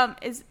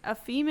 Is a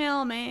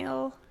female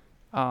male?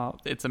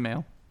 It's a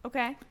male.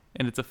 Okay.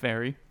 And it's a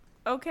fairy.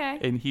 Okay.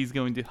 And he's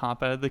going to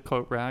hop out of the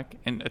coat rack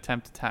and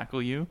attempt to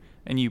tackle you.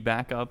 And you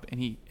back up, and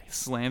he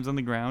slams on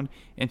the ground.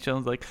 And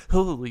Sheldon's like,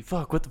 "Holy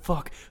fuck! What the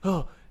fuck?"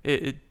 Oh,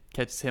 it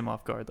catches him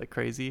off guard like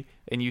crazy.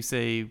 And you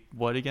say,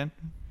 "What again?"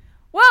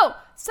 Whoa!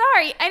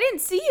 Sorry, I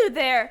didn't see you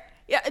there.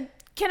 Yeah.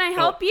 Can I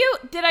help you?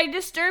 Did I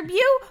disturb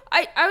you?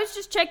 I was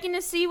just checking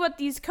to see what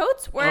these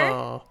coats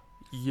were.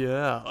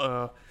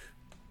 Yeah.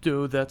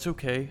 Dude, that's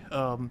okay.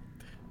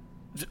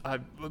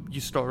 You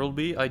startled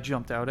me. I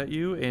jumped out at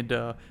you, and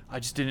I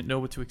just didn't know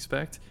what to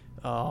expect.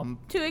 To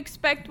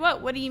expect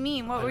what? What do you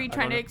mean? What were you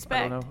trying to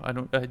expect? I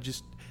don't know.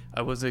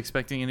 I wasn't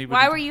expecting anybody.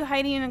 Why were you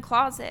hiding in a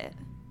closet?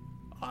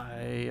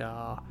 I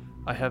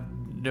have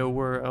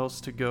nowhere else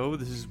to go.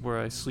 This is where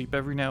I sleep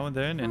every now and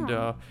then,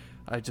 and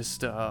I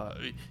just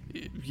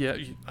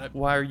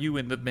why are you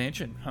in the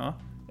mansion, huh?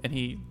 And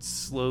he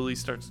slowly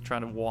starts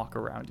trying to walk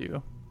around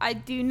you. I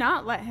do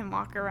not let him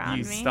walk around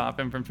You me. stop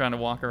him from trying to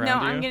walk around No,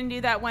 you? I'm going to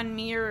do that one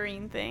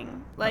mirroring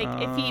thing. Like,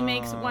 if he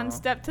makes one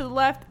step to the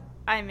left,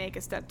 I make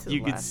a step to the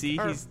You left. could see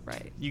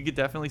right. You could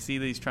definitely see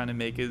that he's trying to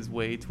make his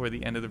way toward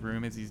the end of the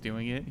room as he's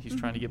doing it. He's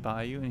trying to get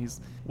by you, and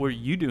what are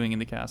you doing in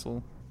the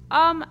castle?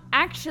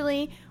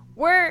 Actually,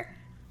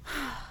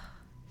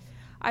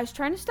 I was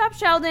trying to stop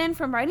Sheldon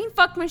from writing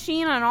fuck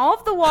machine on all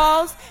of the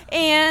walls,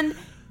 and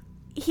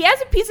he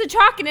has a piece of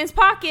chalk in his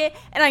pocket,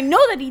 and I know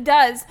that he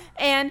does,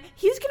 and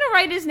he's going to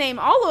write his name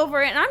all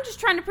over it, and I'm just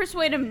trying to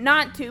persuade him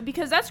not to,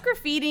 because that's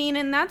graffitiing,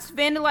 and that's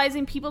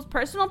vandalizing people's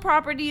personal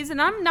properties, and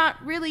I'm not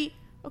really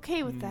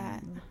okay with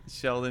that.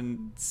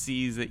 Sheldon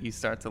sees that you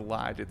start to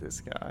lie to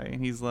this guy,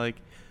 and he's like,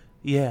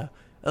 yeah,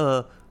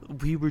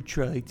 we were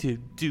trying to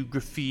do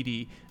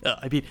graffiti.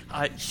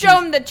 Show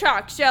him the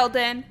chalk,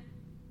 Sheldon.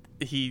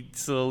 He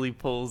slowly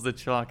pulls the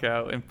chalk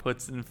out and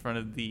puts it in front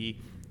of the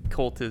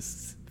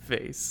cultist's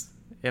face.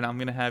 And I'm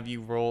going to have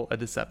you roll a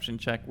deception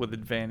check with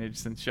advantage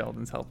since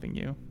Sheldon's helping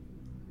you.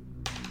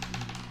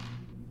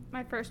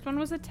 My first one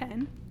was a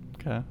 10.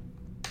 Okay.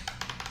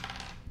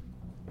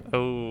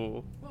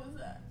 Oh. What was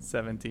that?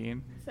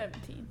 17.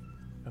 17.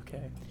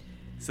 Okay.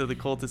 So the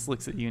cultist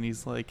looks at you and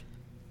he's like,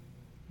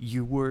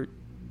 you're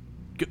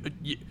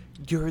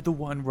the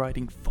one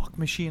writing fuck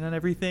machine on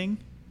everything?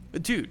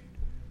 Dude.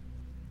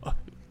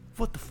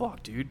 What the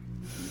fuck, dude?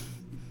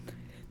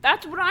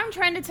 That's what I'm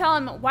trying to tell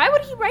him. Why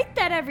would he write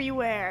that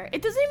everywhere?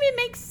 It doesn't even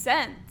make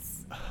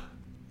sense.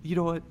 You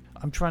know what?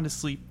 I'm trying to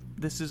sleep.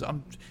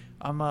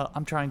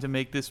 I'm trying to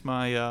make this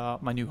my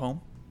my new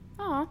home.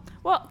 Oh,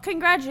 well,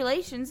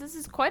 congratulations. This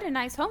is quite a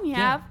nice home you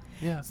have.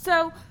 Yeah.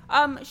 So,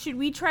 should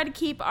we try to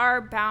keep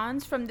our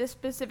bounds from this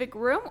specific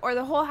room or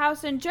the whole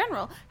house in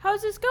general?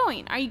 How's this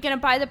going? Are you going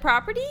to buy the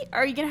property?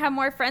 Are you going to have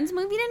more friends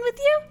moving in with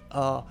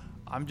you?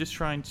 I'm just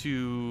trying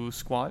to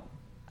squat.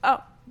 Oh,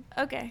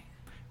 okay.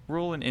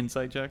 Roll an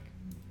insight check.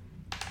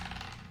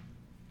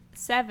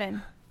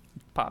 7.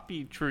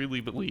 Poppy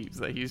truly believes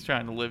that he's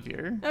trying to live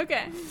here.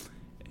 Okay.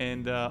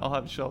 And I'll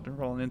have Sheldon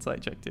roll an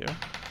insight check too.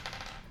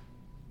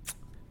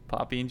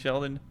 Poppy and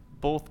Sheldon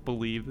both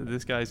believe that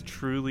this guy's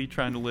truly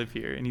trying to live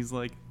here. And he's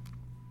like,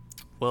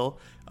 well,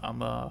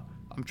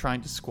 I'm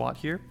trying to squat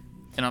here.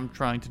 And I'm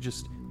trying to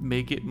just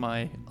make it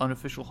my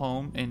unofficial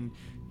home. And,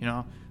 you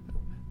know,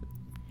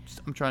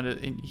 I'm trying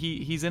to... And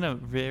he's in a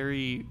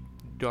very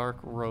dark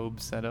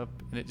robe setup,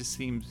 and it just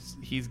seems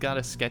he's got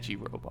a sketchy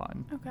robe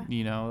on. Okay.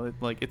 You know,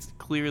 like it's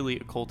clearly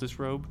a cultist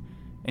robe,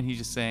 and he's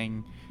just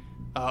saying,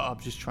 I'm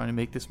just trying to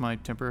make this my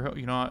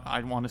temporary. You know,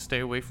 I want to stay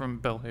away from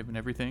Bellhaven and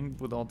everything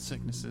with all the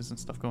sicknesses and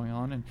stuff going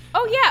on. And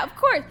oh yeah, of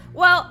course.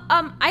 Well,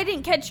 I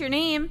didn't catch your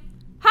name.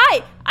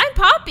 Hi, I'm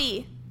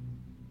Poppy.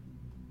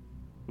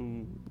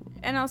 Ooh.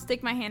 And I'll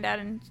stick my hand out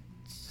and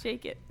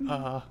shake it.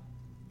 I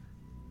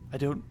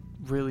don't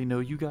really know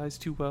you guys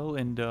too well,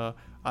 and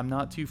I'm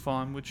not too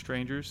fond with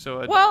strangers,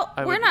 so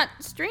we're not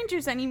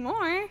strangers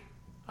anymore.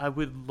 I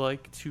would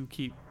like to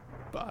keep...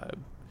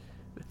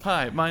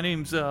 Hi, my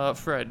name's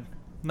Fred.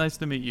 Nice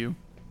to meet you.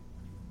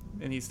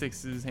 And he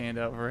sticks his hand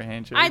out for a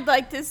handshake. I'd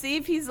like to see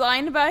if he's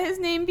lying about his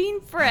name being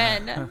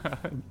Fred.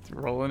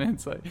 Roll an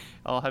insight.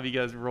 I'll have you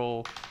guys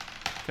roll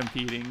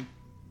competing.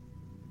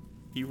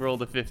 He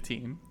rolled a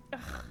 15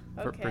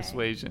 for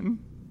persuasion.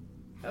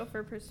 Oh,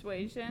 for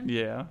persuasion?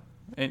 Yeah.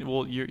 And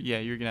well, you're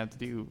gonna have to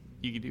do.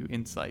 You can do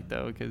insight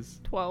though, because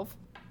 12.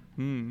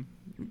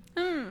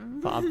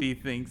 Poppy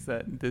thinks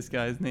that this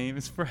guy's name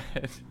is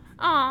Fred.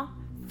 Aw,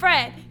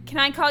 Fred. Can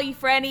I call you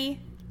Freddy?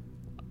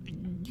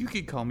 You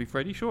could call me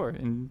Freddy, sure.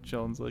 And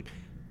Sheldon's like,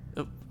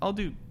 I'll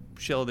do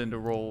Sheldon to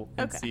roll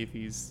and see if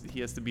he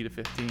has to beat a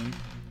 15.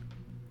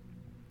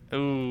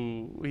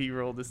 Oh, he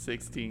rolled a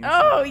 16.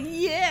 Oh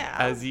yeah.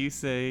 As you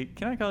say,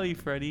 can I call you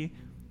Freddy?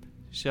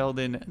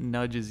 Sheldon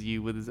nudges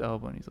you with his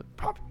elbow, and he's like,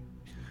 Poppy.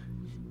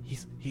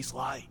 He's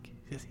lying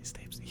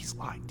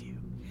to you.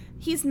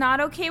 He's not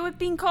okay with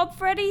being called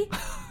Freddy?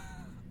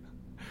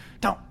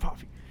 Don't,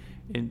 Poppy.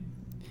 And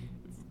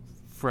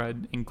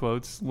Fred, in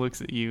quotes,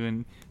 looks at you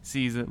and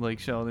sees that like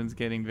Sheldon's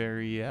getting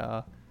very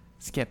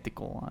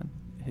skeptical on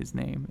his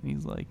name, and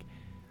he's like,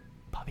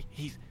 Poppy,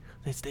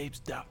 his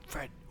name's not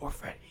Fred or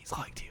Freddy. He's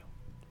lying to you.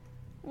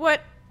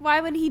 What? Why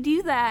would he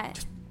do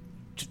that?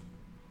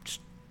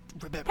 Just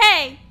remember.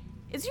 Hey,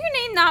 is your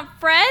name not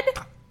Fred?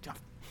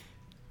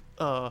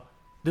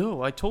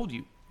 No, I told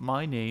you.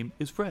 My name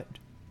is Fred.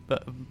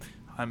 But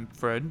I'm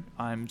Fred.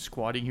 I'm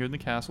squatting here in the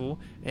castle,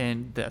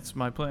 and that's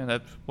my plan.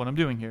 That's what I'm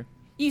doing here.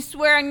 You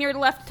swear on your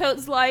left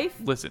toe's life?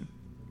 Listen,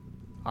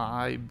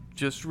 I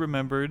just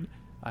remembered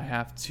I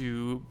have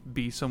to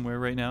be somewhere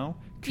right now.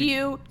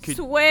 You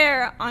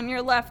swear on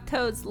your left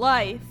toe's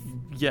life?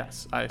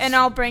 Yes. And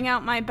I'll bring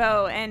out my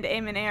bow and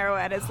aim an arrow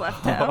at his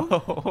left toe.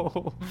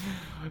 Oh,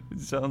 it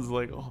sounds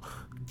like, oh,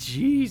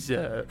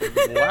 Jesus.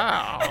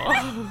 Wow.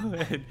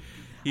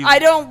 I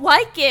don't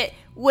like it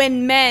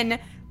when men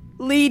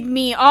lead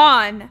me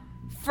on,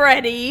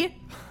 Freddy.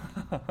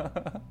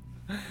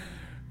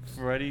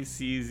 Freddy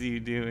sees you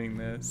doing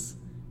this,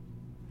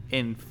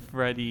 and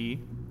Freddy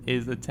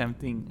is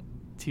attempting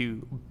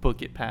to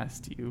book it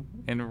past you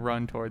and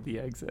run toward the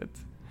exit.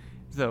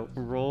 So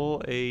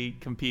roll a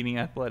competing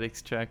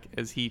athletics check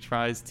as he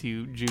tries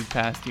to juke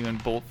past you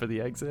and bolt for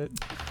the exit.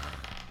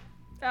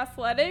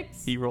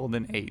 Athletics? He rolled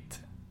an 8.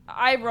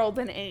 I rolled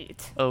an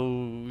 8.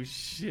 Oh,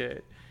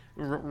 shit.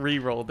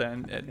 Re-roll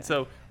then. Okay.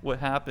 So what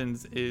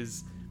happens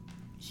is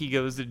he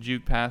goes to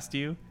juke past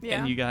you,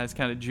 and you guys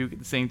kind of juke at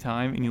the same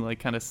time, and you like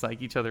kind of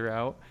psych each other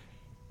out.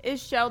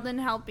 Is Sheldon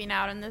helping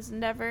out in this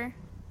endeavor?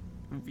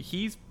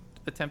 He's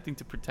attempting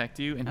to protect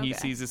you, and he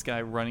sees this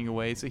guy running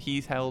away, so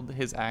he's held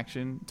his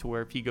action to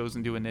where if he goes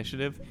into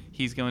initiative,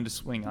 he's going to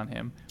swing on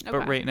him. Okay.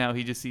 But right now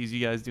he just sees you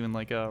guys doing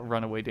like a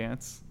runaway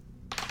dance.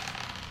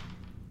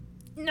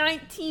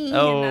 19.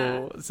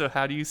 Oh, so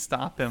how do you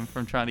stop him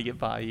from trying to get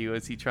by you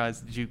as he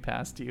tries to juke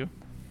past you?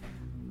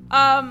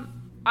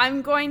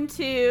 I'm going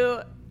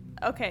to,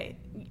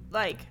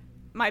 like,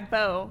 my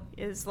bow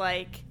is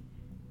like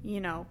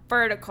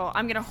vertical.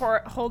 I'm going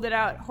to hold it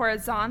out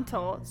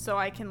horizontal so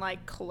I can,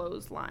 like,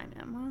 clothesline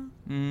him.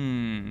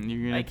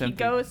 You're going to Like, he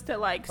goes to,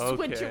 like,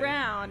 switch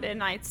around,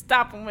 and I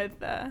stop him with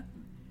the...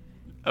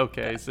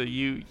 Okay, so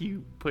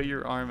you put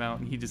your arm out,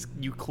 and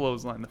you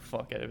clothesline the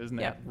fuck out of his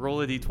neck. Yep.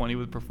 Roll a d20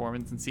 with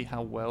performance and see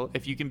how well.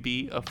 If you can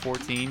beat a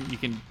 14, you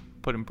can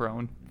put him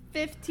prone.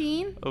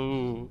 15.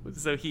 Oh,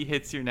 so he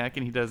hits your neck,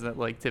 and he does that,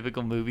 like,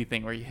 typical movie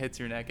thing where he hits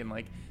your neck, and,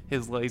 like,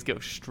 his legs go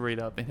straight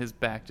up, and his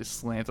back just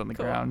slants on the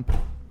ground.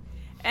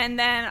 And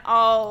then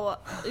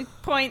I'll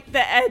point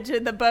the edge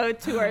of the bow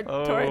towards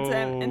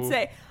him and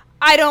say,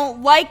 I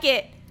don't like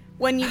it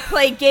when you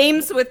play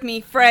games with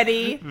me,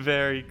 Freddy.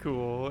 Very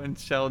cool. And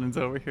Sheldon's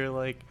over here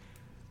like,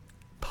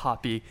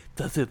 Poppy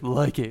doesn't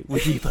like it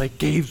when you play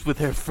games with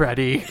her,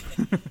 Freddy.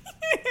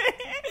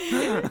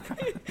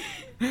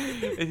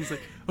 And he's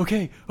like,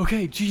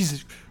 okay,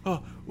 Jesus.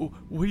 What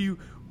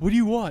do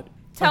you want?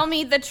 Tell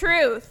me the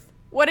truth.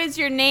 What is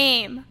your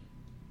name?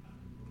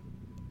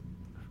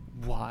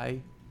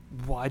 Why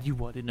do you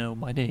want to know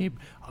my name?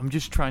 I'm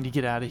just trying to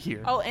get out of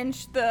here. I'll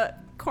inch the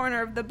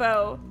corner of the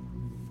bow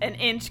an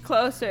inch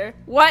closer.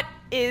 What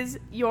is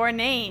your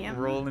name?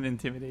 Roll an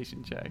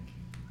intimidation check.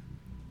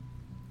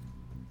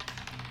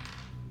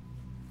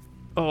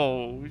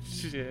 Oh,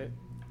 shit.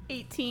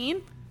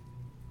 18.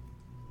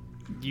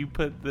 You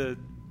put the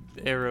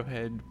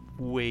arrowhead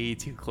way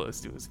too close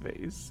to his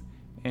face.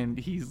 And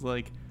he's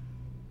like,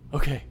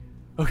 okay,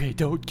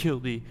 don't kill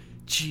me.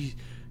 Jeez,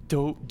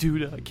 do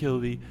not kill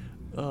me.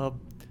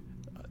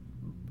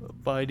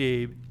 My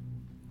name.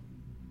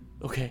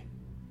 Okay.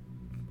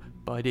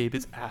 My name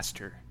is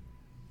Aster.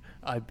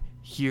 I'm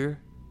here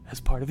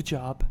as part of a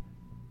job.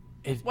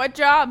 What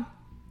job?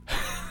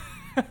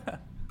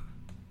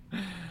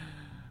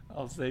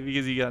 I'll say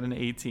because you got an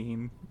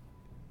 18,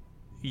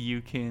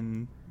 you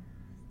can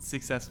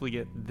successfully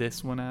get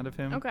this one out of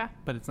him. Okay.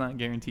 But it's not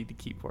guaranteed to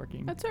keep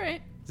working. That's all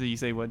right. So you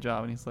say what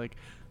job, and he's like,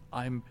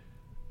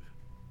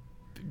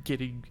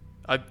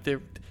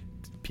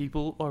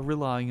 people are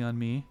relying on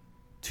me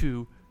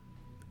to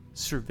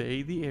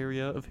survey the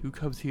area of who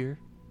comes here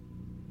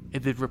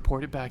and then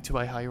report it back to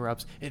my higher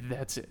ups, and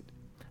that's it.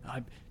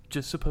 I'm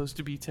just supposed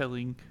to be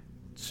telling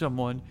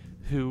someone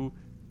who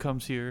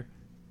comes here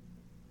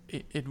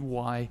and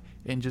why,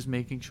 and just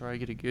making sure I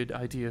get a good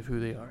idea of who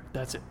they are.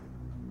 That's it.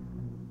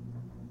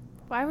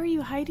 Why were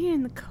you hiding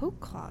in the coat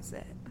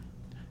closet?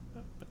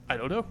 I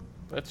don't know.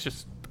 That's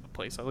just a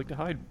place I like to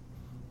hide.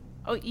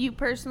 Oh, you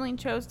personally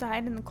chose to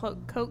hide in the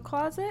coat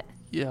closet?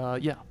 Yeah,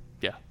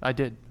 I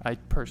did. I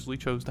personally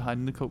chose to hide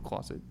in the coat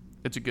closet.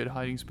 It's a good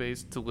hiding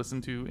space to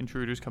listen to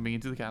intruders coming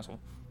into the castle.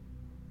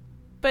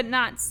 But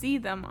not see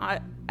them,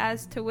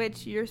 as to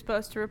which you're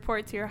supposed to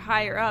report to your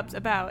higher-ups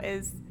about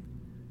is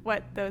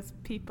what those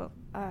people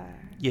are.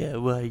 Yeah,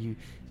 well, you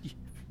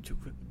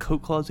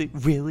coat closet?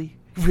 Really?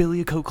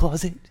 Really a coat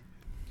closet?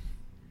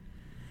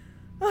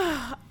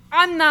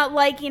 I'm not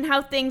liking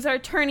how things are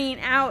turning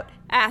out,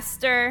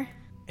 Aster.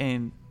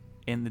 And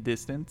in the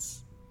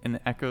distance, in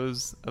the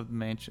echoes of the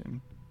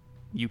mansion,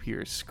 you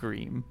hear a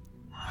scream.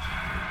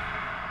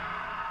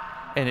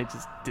 And it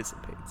just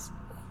dissipates.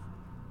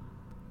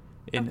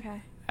 And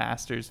Okay.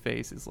 Aster's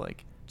face is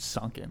like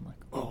sunken, like,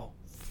 oh,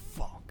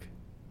 fuck.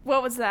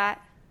 What was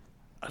that?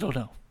 I don't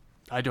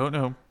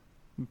know.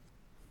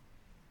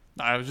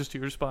 I was just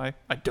here to spy.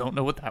 I don't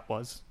know what that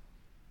was.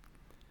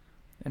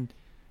 And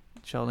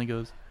Sheldon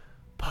goes,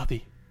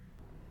 Poppy,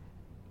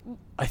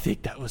 I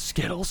think that was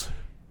Skittles.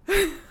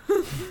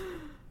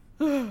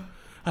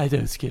 I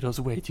know Skittles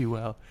way too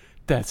well.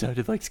 That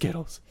sounded like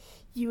Skittles.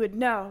 You would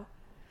know.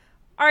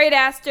 All right,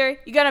 Aster,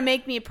 you gotta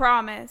make me a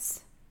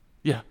promise.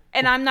 Yeah.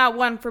 And I'm not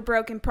one for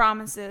broken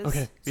promises.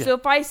 Okay, yeah. So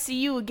if I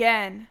see you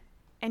again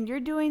and you're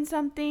doing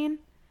something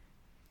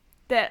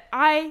that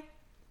I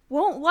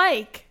won't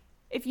like,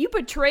 if you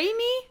betray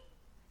me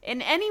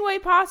in any way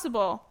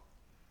possible,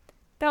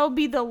 that will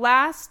be the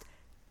last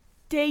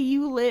day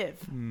you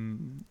live.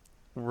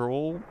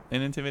 Roll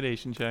an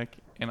intimidation check,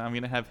 and I'm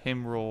going to have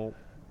him roll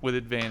with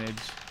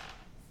advantage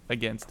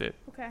against it.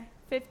 Okay,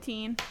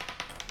 15.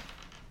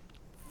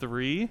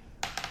 3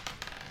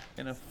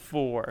 and a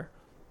 4.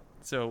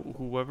 So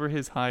whoever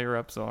his higher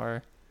ups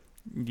are,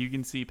 you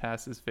can see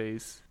past his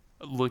face,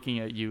 looking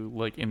at you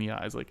like in the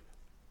eyes, like,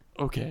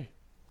 okay,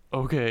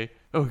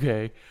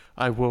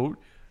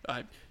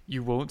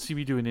 you won't see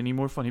me doing any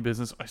more funny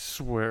business, I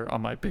swear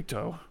on my big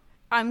toe.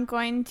 I'm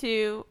going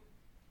to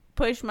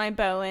push my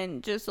bow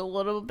in just a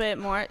little bit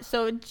more,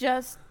 so it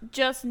just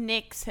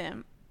nicks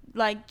him,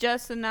 like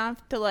just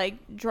enough to like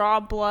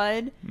draw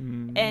blood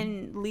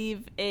and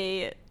leave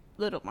a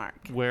little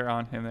mark. Where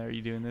on him are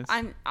you doing this?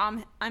 I'm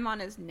on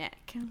his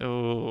neck.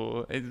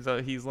 Oh, and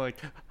so he's like,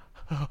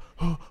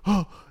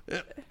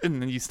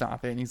 and then you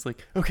stop it, and he's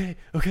like, okay,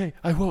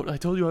 I won't. I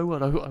told you I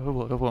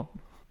won't.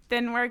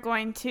 Then we're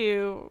going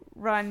to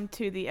run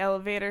to the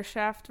elevator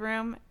shaft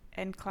room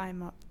and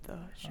climb up the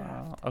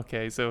shaft.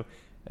 Okay, so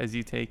as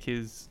you take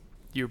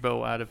your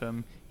bow out of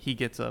him, he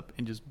gets up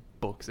and just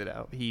books it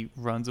out. He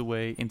runs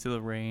away into the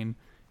rain,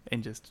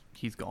 and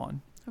he's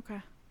gone.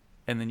 Okay.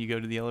 And then you go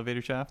to the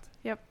elevator shaft?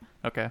 Yep.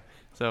 Okay.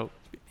 So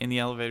in the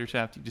elevator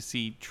shaft, you just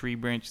see tree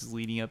branches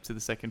leading up to the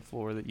second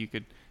floor that you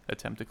could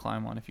attempt to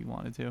climb on if you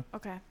wanted to.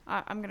 Okay.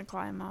 I'm going to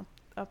climb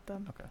up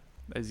them. Okay.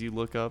 As you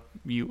look up,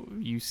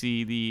 you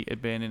see the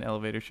abandoned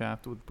elevator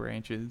shaft with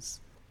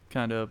branches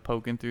kind of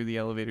poking through the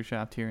elevator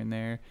shaft here and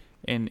there.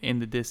 And in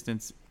the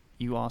distance,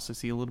 you also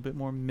see a little bit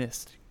more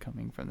mist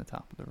coming from the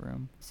top of the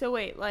room. So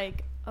wait,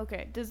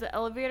 okay, does the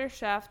elevator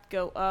shaft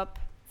go up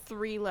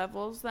 3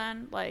 levels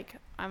then? Like,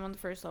 I'm on the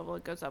first level,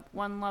 it goes up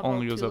 1 level,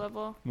 Only goes 2 up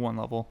level? 1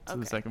 level to the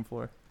Okay. second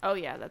floor. Oh,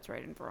 yeah, that's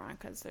right in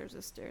Veronica's. There's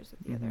a stairs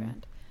at the other Mhm.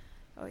 end.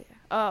 Oh, yeah.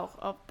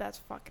 Oh, that's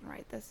fucking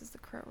right. This is the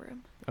crow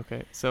room.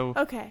 Okay, so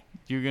Okay.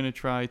 you're going to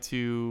try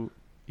to...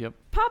 Yep.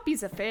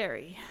 Poppy's a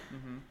fairy.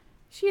 Mm-hmm.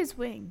 She has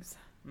wings.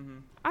 Mm-hmm.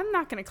 I'm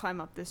not going to climb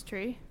up this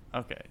tree.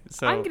 Okay,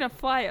 so... I'm going to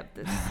fly up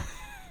this.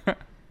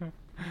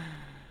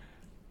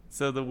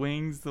 So the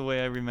wings, the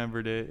way I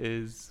remembered it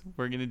is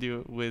we're going to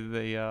do it with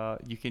a...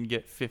 you can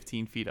get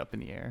 15 feet up in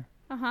the air.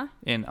 Uh-huh.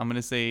 And I'm going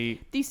to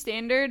say... The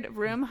standard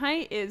room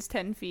height is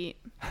 10 feet.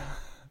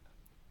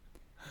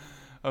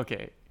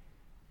 Okay.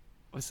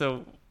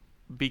 So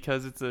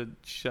because it's a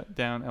shut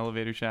down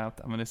elevator shaft,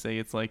 I'm going to say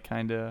it's like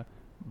kind of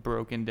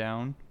broken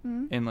down.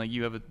 Mm-hmm. And like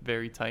you have a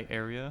very tight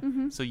area.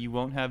 Mm-hmm. So you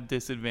won't have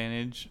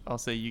disadvantage. I'll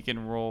say you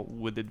can roll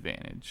with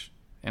advantage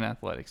an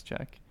athletics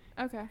check.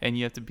 Okay. And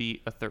you have to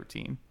beat a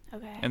 13.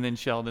 Okay. And then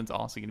Sheldon's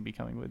also going to be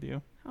coming with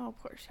you. Oh,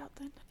 poor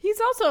Sheldon.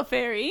 He's also a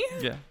fairy.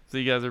 Yeah. So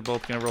you guys are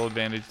both going to roll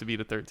advantage to beat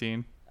a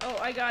 13. Oh,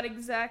 I got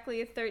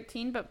exactly a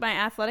 13, but my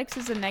athletics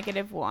is a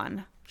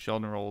 -1.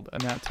 Sheldon rolled a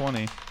nat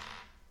 20.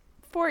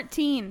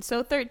 14,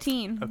 so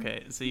 13.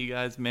 Okay. So you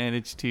guys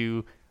managed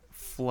to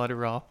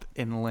flutter up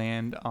and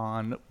land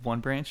on one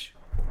branch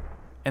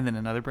and then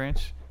another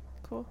branch.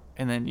 Cool.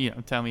 And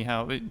then, tell me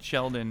how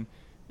Sheldon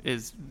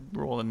is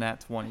rolling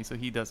nat 20, so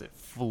he does it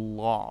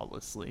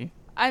flawlessly.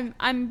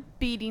 I'm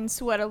beating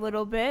sweat a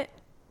little bit.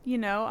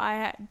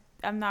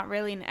 I'm not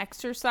really an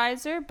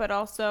exerciser, but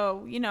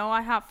also,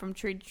 I hop from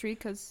tree to tree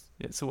because...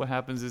 Yeah, so what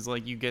happens is,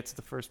 like, you get to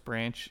the first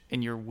branch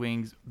and your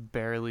wings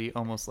barely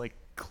almost, like,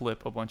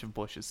 clip a bunch of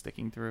bushes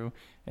sticking through.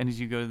 And as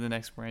you go to the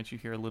next branch, you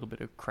hear a little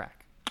bit of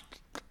crack.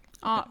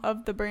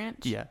 Of the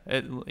branch? Yeah,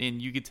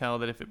 and you could tell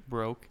that if it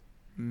broke,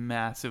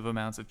 massive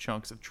amounts of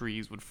chunks of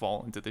trees would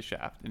fall into the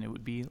shaft, and it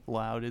would be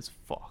loud as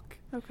fuck.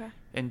 Okay.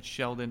 And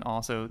Sheldon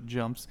also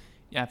jumps.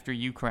 After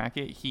you crack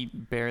it, he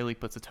barely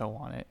puts a toe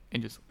on it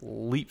and just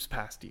leaps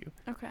past you.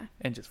 Okay.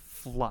 And just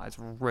flies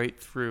right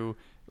through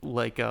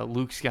like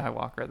Luke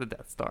Skywalker at the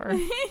Death Star.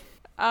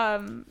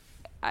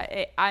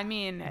 I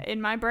mean,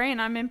 in my brain,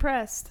 I'm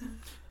impressed.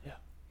 Yeah.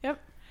 Yep.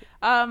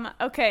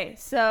 Okay,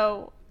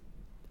 so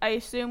I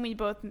assume we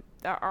both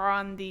are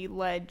on the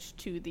ledge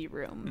to the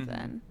room Mm-hmm.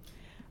 then.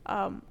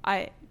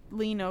 I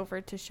lean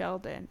over to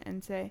Sheldon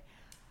and say,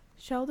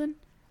 Sheldon,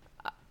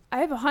 I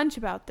have a hunch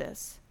about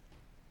this.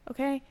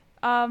 Okay?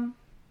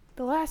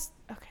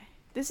 Okay,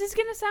 this is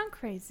gonna sound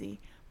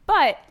crazy,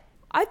 but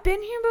I've been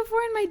here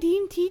before in my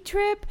DMT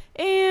trip,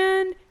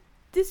 and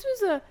this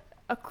was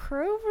a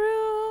crow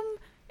room,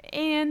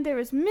 and there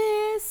was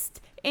mist,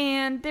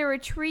 and there were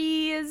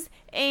trees,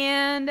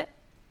 and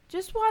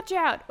just watch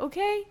out,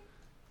 okay?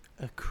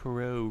 A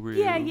crow room.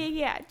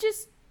 Yeah.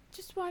 Just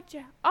watch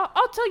out.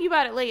 I'll tell you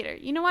about it later.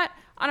 You know what?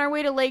 On our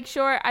way to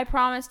Lakeshore, I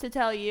promise to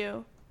tell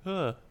you.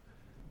 Huh.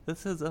 That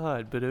sounds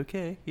odd, but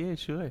okay. Yeah,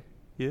 sure.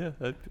 Yeah,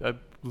 I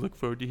look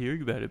forward to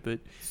hearing about it,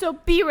 but... So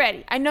be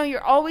ready. I know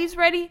you're always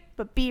ready,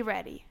 but be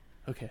ready.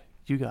 Okay,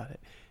 you got it.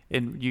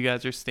 And you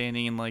guys are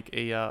standing in like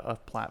a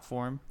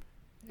platform,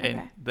 and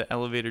Okay. the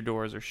elevator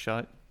doors are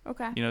shut.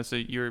 Okay. So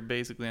you're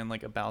basically on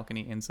like a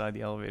balcony inside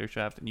the elevator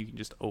shaft, and you can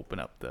just open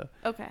up the...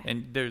 Okay.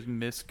 And there's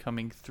mist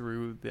coming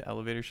through the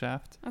elevator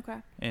shaft.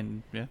 Okay.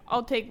 And yeah,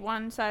 I'll take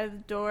one side of the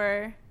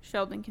door.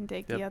 Sheldon can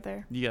take the Yep.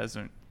 other. you guys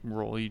don't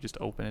roll, you just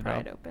open it Pry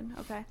up. it open.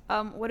 Okay.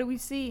 What do we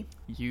see?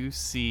 You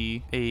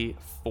see a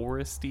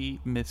foresty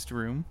mist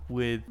room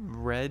with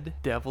red,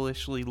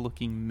 devilishly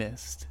looking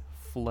mist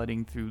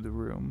flooding through the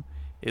room.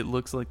 It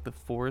looks like the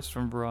forest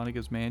from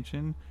Veronica's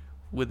mansion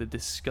with a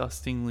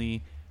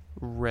disgustingly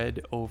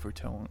red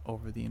overtone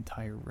over the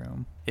entire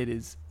room. It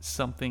is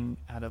something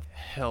out of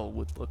hell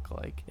would look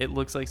like. It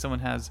looks like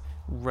someone has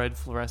red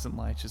fluorescent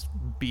lights just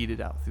beat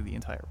it out through the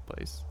entire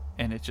place.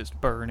 And it's just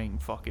burning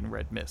fucking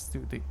red mist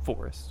through the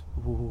forest.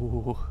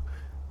 Ooh,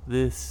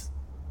 this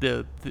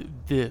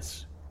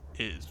is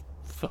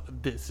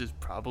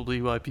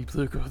probably why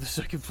people are going to the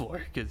second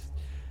floor, because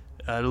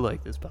I don't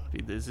like this,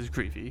 Poppy. This is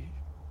creepy.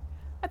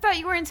 I thought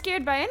you weren't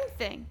scared by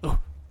anything. Oh,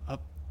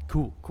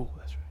 cool.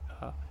 That's right.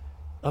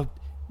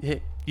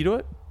 Hey, you know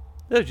what?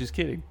 I was just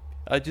kidding.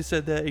 I just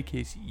said that in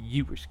case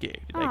you were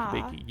scared, and I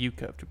could make you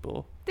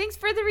comfortable. Thanks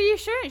for the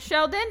reassurance,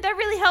 Sheldon. That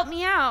really helped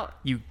me out.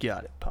 You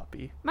got it,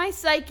 Poppy. My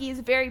psyche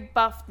is very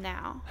buffed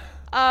now.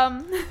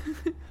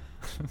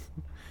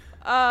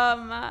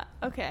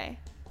 Okay.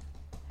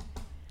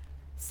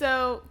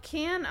 So,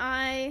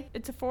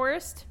 it's a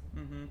forest?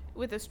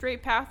 with a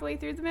straight pathway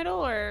through the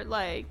middle, or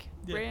like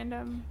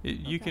random?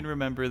 You can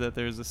remember that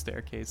there's a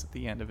staircase at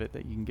the end of it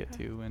that you can get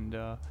to, and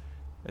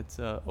it's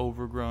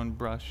overgrown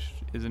brush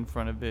is in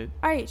front of it.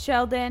 All right,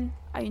 Sheldon,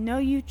 I know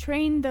you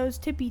trained those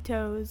tippy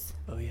toes.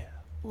 Oh yeah.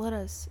 Let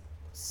us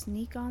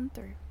sneak on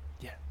through.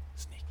 Yeah,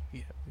 sneaky.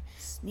 Yeah.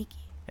 Sneaky.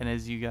 And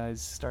as you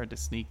guys start to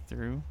sneak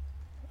through,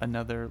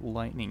 another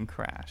lightning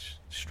crash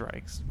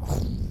strikes.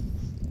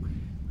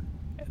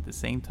 At the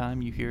same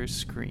time, you hear a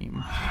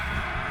scream.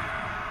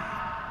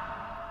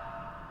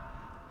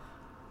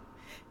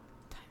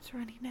 Time's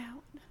running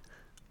out.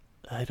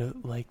 I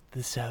don't like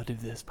the sound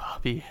of this,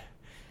 Poppy.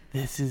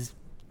 This is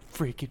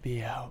freaking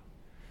me out.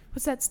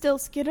 Was that still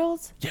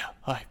Skittles? Yeah,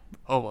 I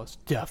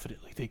almost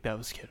definitely think that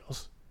was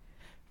Skittles.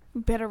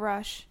 We better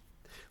rush.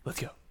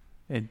 Let's go.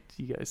 And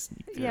you guys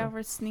sneak through. Yeah,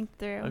 we're sneak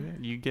through. Okay,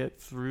 you get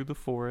through the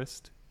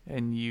forest,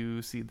 and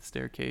you see the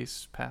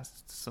staircase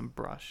past some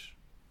brush.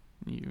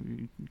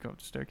 You go up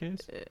the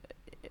staircase?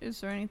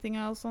 Is there anything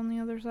else on the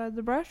other side of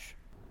the brush?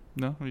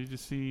 No, you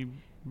just see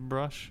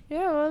brush.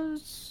 Yeah,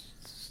 let's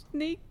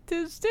sneak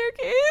to the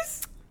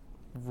staircase.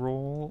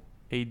 Roll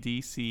a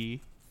DC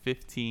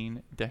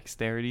 15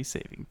 dexterity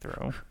saving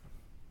throw.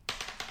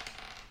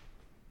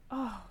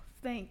 Oh,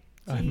 thank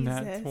A Jesus.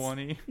 nat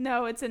 20.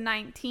 No, it's a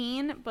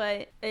 19,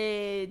 but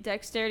a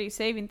dexterity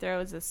saving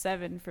throw is a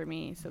 7 for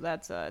me, so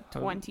that's a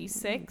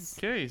 26.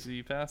 Okay, so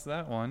you pass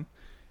that one.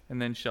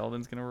 And then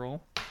Sheldon's going to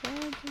roll.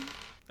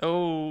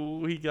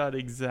 Oh, he got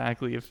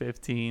exactly a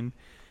 15.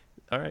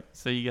 All right,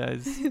 so you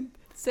guys...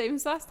 Same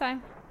as last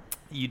time.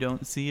 You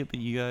don't see it, but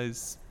you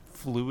guys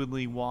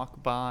fluidly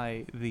walk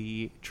by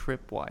the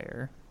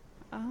tripwire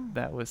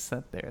that was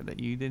set there that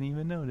you didn't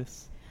even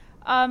notice.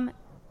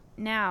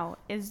 Now,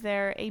 is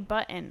there a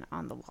button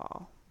on the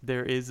wall?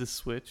 There is a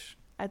switch.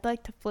 I'd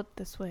like to flip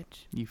the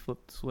switch. You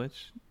flip the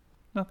switch.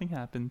 Nothing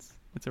happens.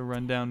 It's a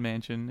rundown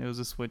mansion. It was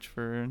a switch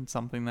for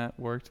something that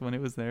worked when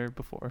it was there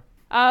before.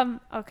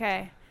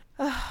 Okay.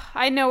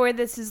 I know where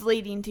this is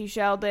leading to,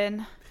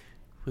 Sheldon.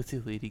 What's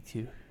it leading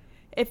to?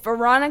 If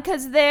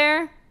Veronica's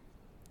there,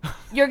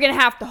 you're gonna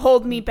have to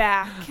hold me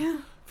back.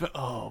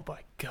 Oh my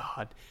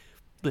god.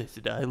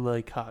 Listen, I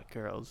like hot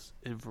girls,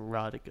 and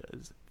Veronica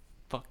is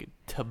fucking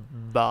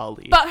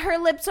tamale. But her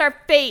lips are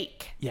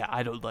fake. Yeah,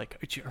 I don't like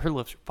her. Her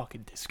lips are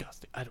fucking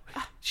disgusting.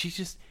 She's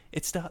just,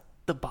 it's not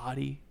the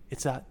body,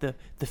 it's not the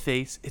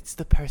face, it's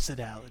the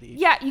personality.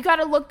 Yeah, you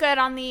gotta look good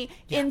on the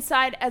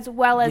inside as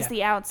well as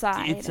the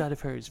outside. The inside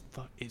of her is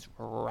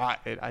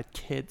rotten. I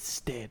can't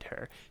stand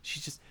her.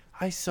 She's just,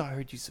 I saw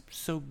her do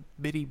so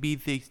many mean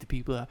things to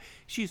people.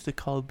 She used to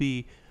call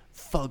me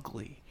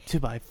fugly to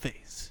my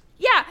face.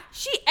 Yeah,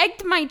 she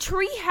egged my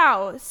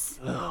treehouse.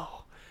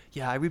 Oh,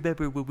 yeah, I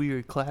remember when we were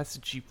in class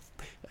and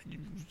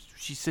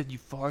she said you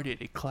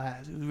farted in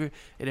class, and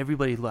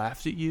everybody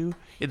laughed at you,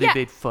 and they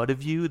made fun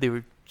of you. They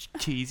were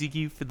teasing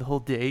you for the whole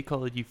day,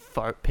 calling you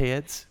fart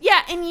pants.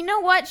 Yeah, and you know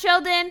what,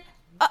 Sheldon?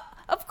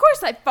 Of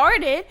course I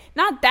farted.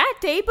 Not that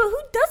day, but who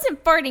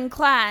doesn't fart in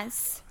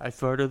class? I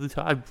fart all the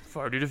time. I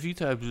farted a few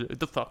times.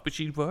 The fuck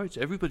machine farts.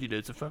 Everybody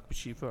knows the fuck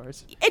machine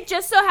farts. It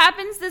just so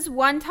happens this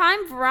one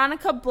time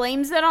Veronica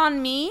blames it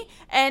on me,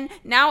 and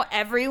now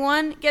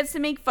everyone gets to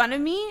make fun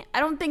of me.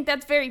 I don't think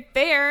that's very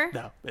fair.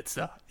 No, it's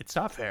not. It's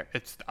not fair.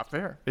 It's not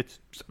fair.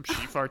 She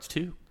farts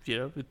too. You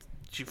know,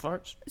 she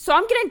farts. So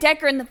I'm gonna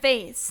deck her in the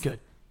face. Good.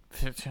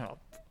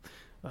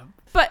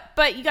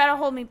 But you gotta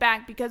hold me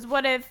back, because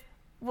what if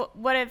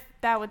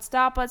that would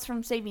stop us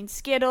from saving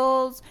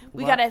Skittles?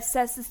 We gotta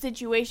assess the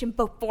situation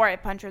before I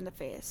punch her in the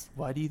face.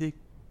 Why do you think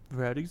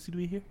Veronica's gonna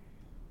be here?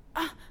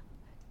 I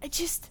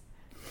just...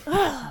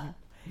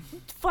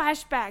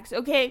 Flashbacks,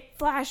 okay?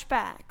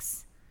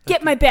 Flashbacks.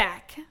 Get my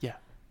back. Yeah.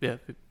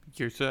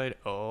 Your side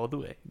all the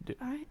way.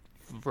 All right.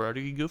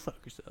 Veronica can go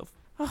fuck herself.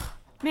 Oh,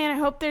 man, I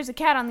hope there's a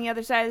cat on the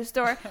other side of the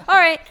store. All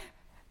right.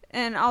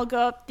 And I'll go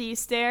up these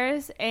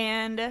stairs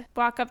and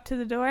walk up to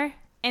the door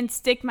and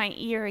stick my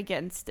ear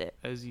against it.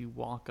 As you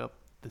walk up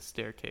the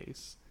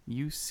staircase,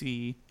 you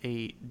see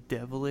a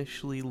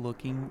devilishly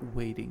looking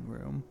waiting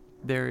room.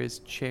 There is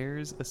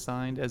chairs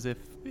assigned as if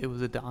it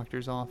was a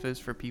doctor's office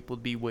for people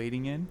to be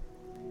waiting in.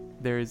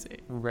 There's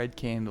red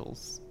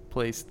candles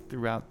placed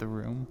throughout the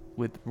room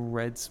with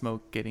red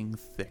smoke getting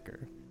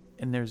thicker.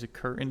 And there's a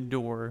curtained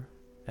door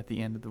at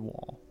the end of the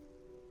wall.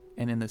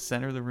 And in the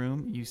center of the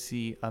room, you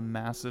see a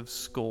massive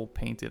skull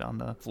painted on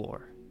the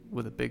floor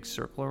with a big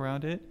circle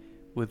around it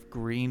with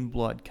green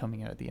blood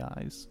coming out of the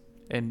eyes.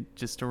 And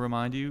just to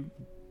remind you,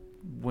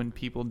 when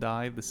people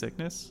die of the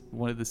sickness,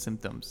 one of the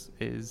symptoms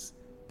is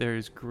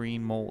there's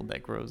green mold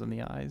that grows in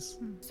the eyes.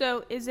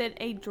 So is it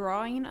a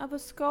drawing of a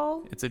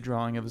skull? It's a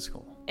drawing of a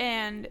skull.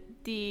 And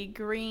the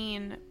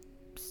green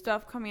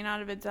stuff coming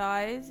out of its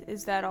eyes,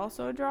 is that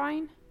also a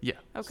drawing? Yeah.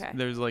 Okay. So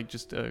there's like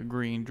just a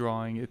green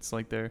drawing. It's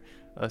like they're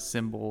a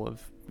symbol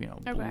of,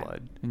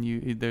 blood.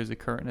 And there's a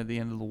curtain at the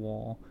end of the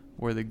wall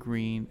where the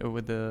green or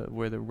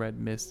where the red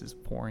mist is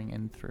pouring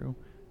in through,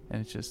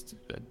 and it's just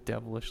a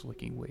devilish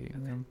looking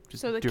waiting room.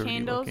 Just so the dirty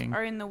candles looking.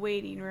 are in the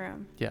waiting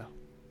room. Yeah.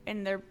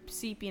 And they're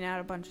seeping out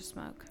a bunch of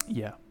smoke.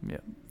 Yeah.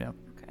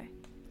 Okay.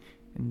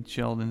 And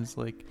Sheldon's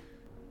like,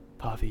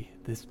 Poppy,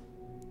 this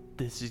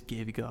is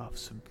giving off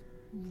some,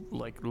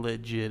 like,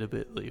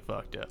 legitimately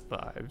fucked up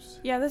vibes.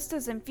 Yeah, this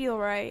doesn't feel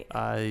right.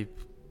 I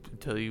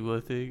tell you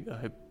one thing,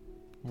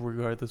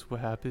 regardless of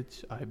what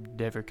happens, I'm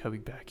never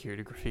coming back here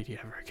to graffiti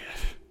ever again.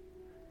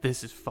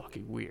 This is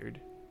fucking weird.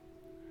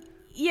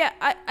 Yeah,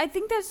 I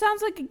think that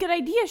sounds like a good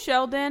idea,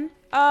 Sheldon.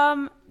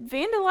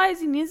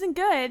 Vandalizing isn't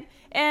good,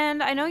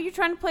 and I know you're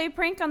trying to play a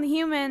prank on the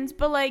humans,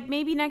 but, like,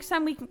 maybe next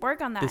time we can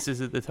work on that. This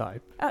isn't the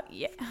type. Oh,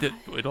 yeah.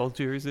 In all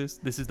seriousness,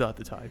 this is not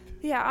the type.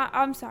 Yeah,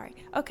 I'm sorry.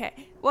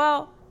 Okay,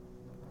 well,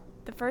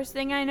 the first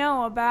thing I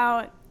know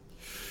about...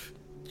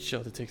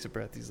 Sheldon takes a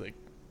breath. He's like,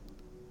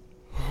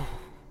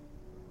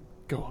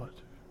 go on.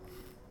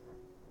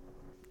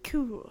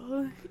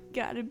 Cool.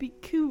 Gotta be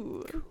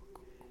cool.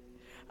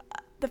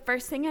 The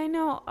first thing I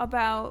know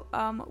about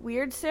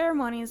weird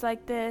ceremonies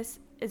like this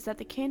is that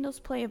the candles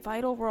play a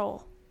vital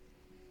role.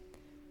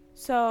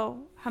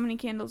 So, how many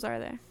candles are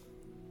there?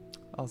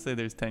 I'll say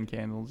there's 10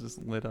 candles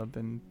just lit up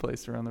and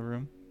placed around the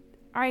room.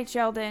 All right,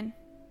 Sheldon.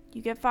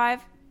 You get 5,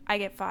 I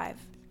get 5.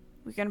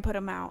 We're going to put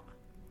them out.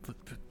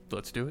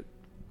 Let's do it.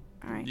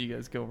 All right. You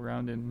guys go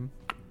around and...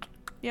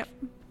 Yep.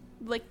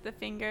 Lick the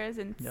fingers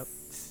and... Yep.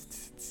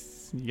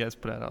 You guys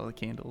put out all the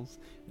candles,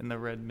 and the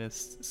red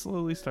mist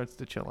slowly starts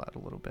to chill out a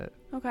little bit.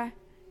 Okay.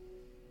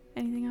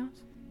 Anything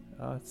else?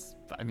 That's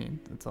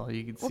all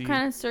you can see. What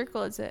kind of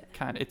circle is it?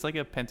 It's like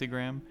a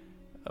pentagram,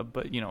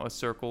 but, a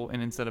circle,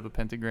 and instead of a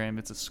pentagram,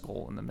 it's a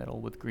skull in the middle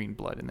with green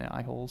blood in the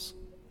eye holes.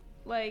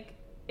 Like,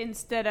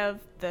 instead of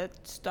the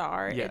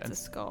star, it's a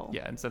skull.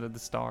 Yeah, instead of the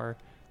star,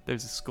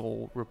 there's a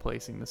skull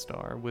replacing the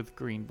star with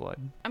green blood.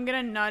 I'm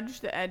going to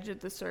nudge the edge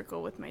of the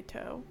circle with my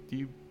toe. Do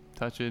you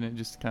touch it and it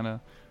just kind of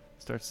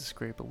starts to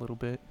scrape a little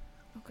bit?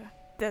 Okay.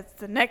 That's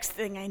the next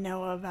thing I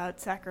know about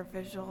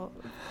sacrificial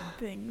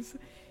things.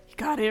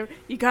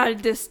 You gotta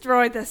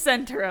destroy the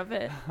center of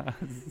it.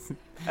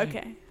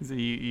 Okay. So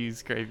you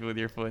scrape it with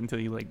your foot until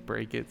you, like,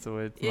 break it, so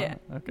it's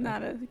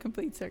not a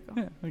complete circle.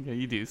 Yeah, okay,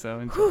 you do so.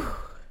 And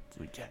it's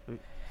like, yeah,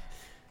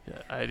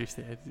 I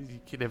understand. You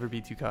can never be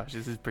too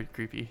cautious. It's pretty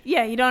creepy.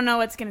 Yeah, you don't know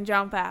what's gonna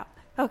jump out.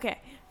 Okay.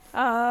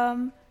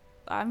 I'm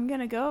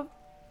gonna go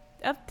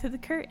up to the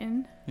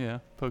curtain. Yeah,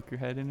 poke your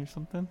head in or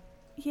something?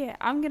 Yeah,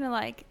 I'm gonna,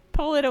 like,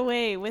 pull it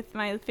away with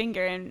my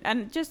finger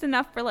and just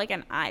enough for, like,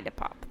 an eye to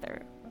pop through.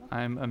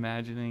 I'm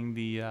imagining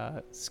the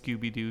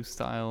Scooby-Doo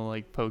style,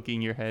 like,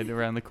 poking your head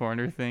around the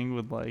corner thing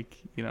with, like,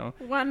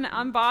 one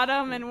on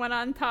bottom and one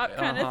on top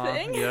kind of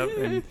thing. Yep,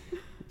 and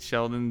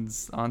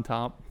Sheldon's on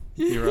top,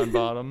 you're on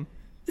bottom.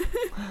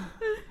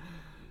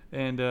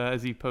 And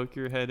as you poke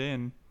your head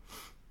in,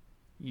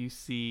 you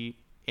see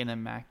an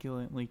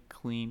immaculately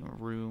clean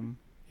room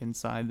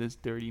inside this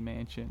dirty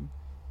mansion.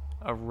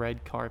 A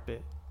red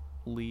carpet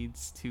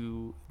leads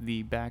to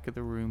the back of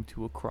the room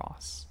to a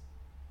cross.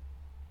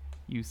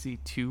 You see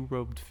 2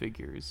 robed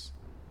figures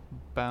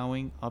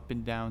bowing up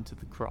and down to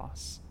the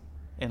cross,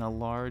 and a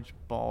large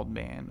bald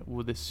man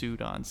with a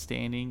suit on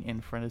standing in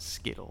front of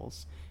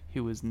Skittles,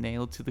 who is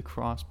nailed to the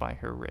cross by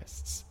her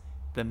wrists.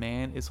 The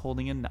man is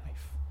holding a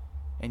knife,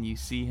 and you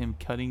see him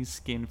cutting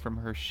skin from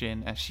her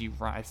shin as she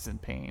writhes in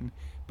pain,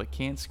 but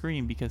can't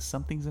scream because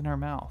something's in her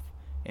mouth,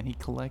 and he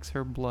collects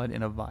her blood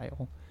in a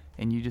vial,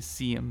 and you just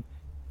see him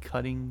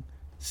cutting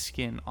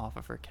skin off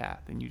of her calf,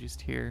 and you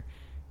just hear,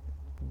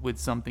 with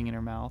something in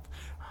her mouth,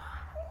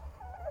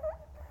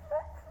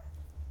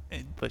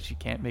 but she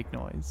can't make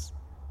noise.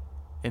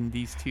 And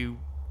these 2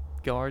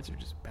 guards are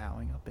just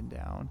bowing up and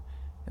down,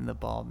 and the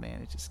bald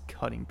man is just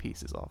cutting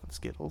pieces off of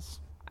Skittles.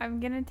 I'm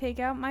gonna take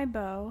out my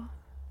bow.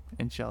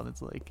 And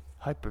Sheldon's like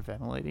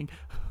hyperventilating.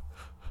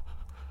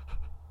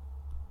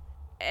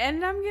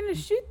 And I'm gonna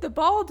shoot the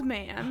bald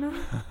man.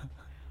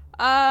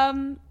 Are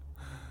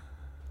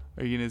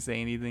you gonna say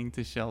anything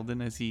to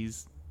Sheldon as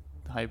he's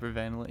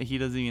hyperventilating? He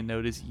doesn't even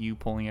notice you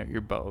pulling out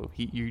your bow.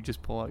 You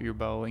just pull out your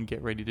bow and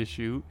get ready to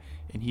shoot,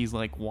 and he's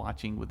like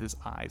watching with his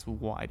eyes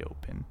wide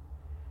open.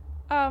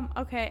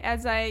 Okay,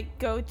 as I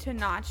go to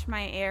notch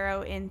my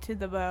arrow into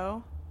the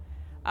bow,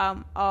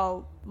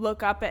 I'll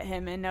look up at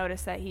him and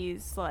notice that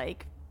he's,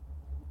 like,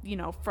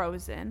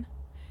 frozen,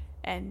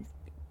 and,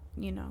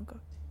 go,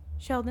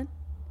 Sheldon?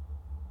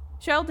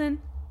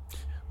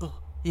 Oh,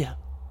 yeah.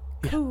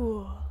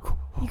 Cool.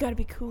 You gotta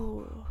be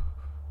cool.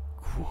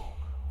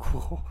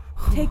 Cool.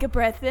 Take a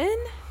breath in,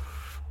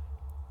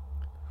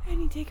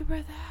 and you take a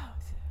breath out.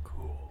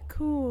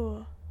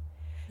 Cool.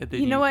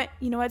 You know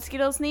what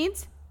Skittles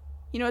needs?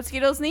 What's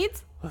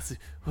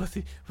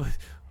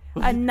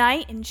A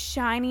knight in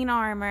shining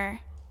armor.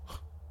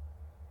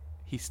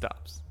 He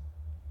stops.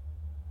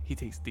 He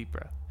takes a deep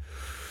breath.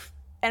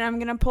 And I'm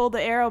gonna pull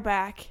the arrow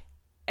back,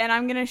 and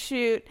I'm gonna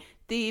shoot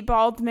the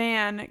bald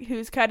man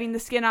who's cutting the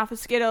skin off of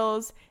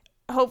Skittles,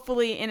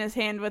 hopefully in his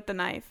hand with the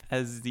knife.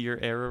 As your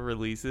arrow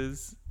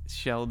releases,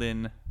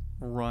 Sheldon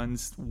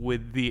runs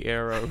with the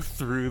arrow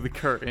through the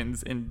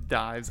curtains and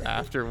dives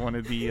after one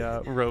of the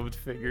robed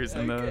figures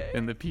in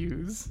the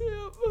pews.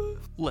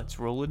 Let's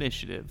roll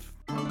initiative.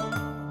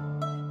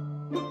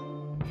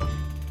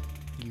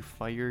 You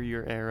fire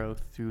your arrow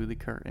through the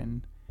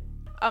curtain.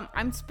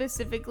 I'm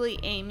specifically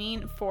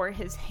aiming for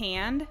his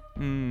hand.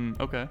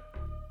 Okay.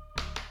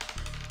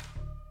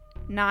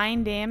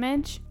 9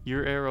 damage.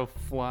 Your arrow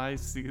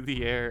flies through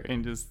the air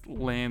and just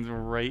lands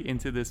right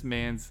into this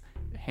man's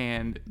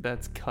hand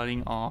that's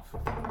cutting off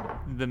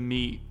the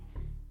meat.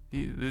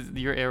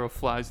 Your arrow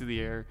flies through the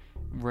air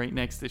right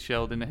next to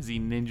Sheldon as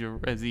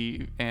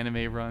he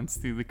anime runs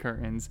through the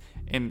curtains,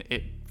 and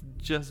it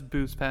just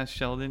boosts past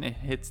Sheldon and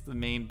hits the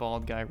main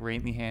bald guy right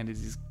in the hand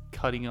as he's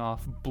cutting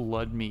off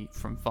blood meat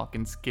from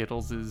fucking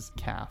Skittles'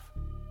 calf.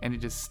 And it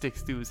just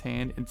sticks through his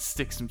hand and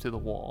sticks him to the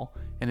wall.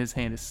 And his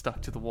hand is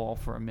stuck to the wall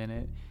for a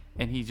minute.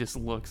 And he just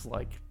looks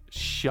like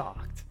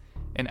shocked.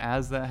 And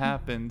as that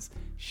happens,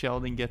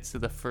 Sheldon gets to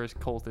the first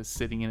cultist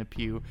sitting in a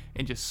pew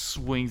and just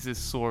swings his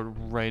sword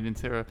right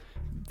into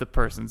the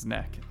person's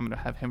neck. I'm going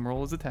to have him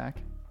roll his attack.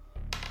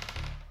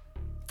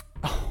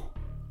 Oh,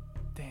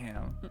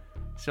 damn.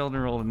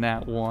 Sheldon rolled a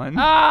nat 1.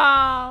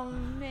 Oh,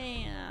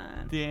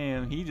 man.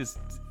 Damn,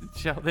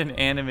 Sheldon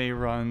anime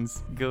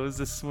runs, goes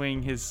to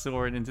swing his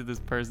sword into this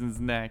person's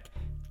neck,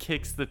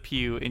 kicks the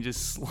pew, and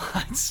just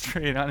slides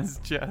straight on his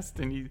chest.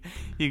 And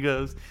he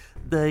goes,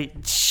 "The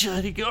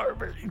shitty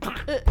garbage,"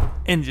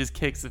 and just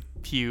kicks the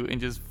pew and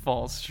just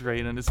falls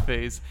straight on his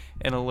face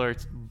and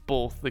alerts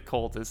both the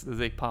cultists as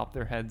they pop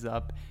their heads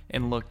up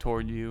and look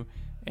toward you.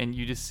 And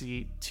you just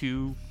see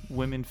 2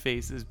 women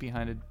faces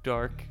behind a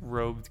dark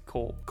robed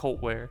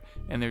cult wear,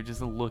 and they're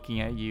just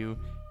looking at you.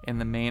 And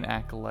the main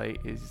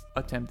acolyte is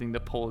attempting to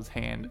pull his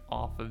hand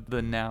off of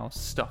the now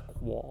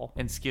stuck wall.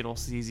 And Skittle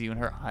sees you, and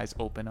her eyes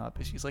open up,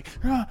 and she's like,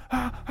 "Ah,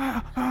 ah,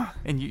 ah, ah."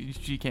 And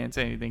she can't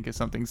say anything because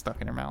something's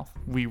stuck in her mouth.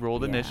 We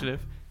rolled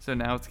initiative, so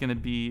now it's going to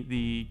be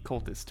the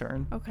cultist's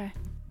turn. Okay.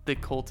 The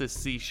cultists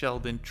see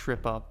Sheldon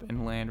trip up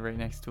and land right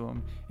next to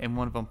him, and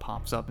one of them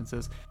pops up and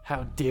says,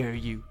 "How dare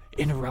you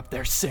interrupt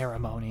their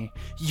ceremony?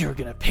 You're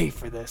going to pay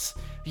for this.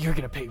 You're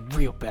going to pay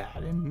real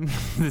bad."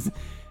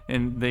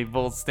 And they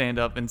both stand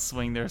up and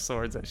swing their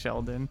swords at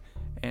Sheldon.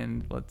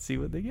 And let's see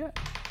what they get.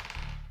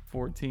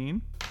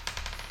 14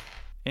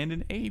 and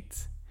an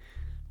 8.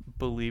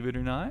 Believe it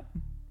or not,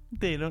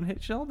 they don't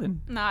hit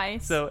Sheldon.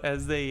 Nice. So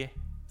as they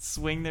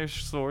swing their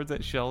swords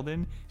at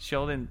Sheldon,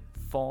 Sheldon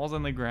falls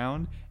on the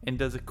ground and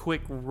does a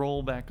quick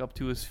roll back up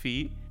to his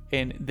feet.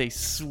 And they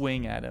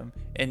swing at him.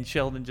 And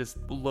Sheldon just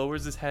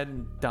lowers his head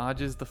and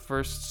dodges the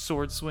first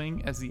sword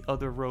swing as the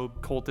other rogue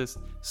cultist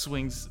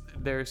swings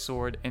their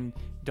sword. And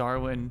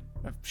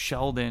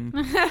Sheldon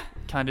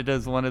kind of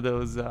does one of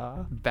those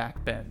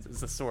back bends as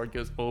the sword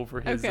goes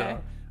over his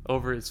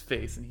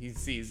face. And he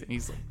sees it. And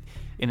he's like,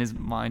 in his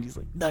mind, he's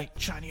like, "Knight,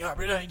 shiny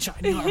armor, knight,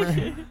 shiny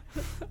armor."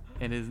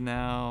 It is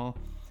now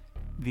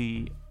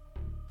the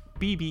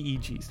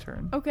BBEG's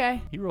turn.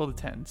 Okay. He rolled a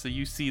 10, so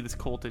you see this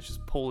cultist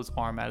just pull his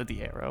arm out of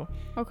the arrow.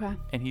 Okay.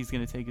 And he's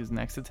going to take his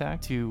next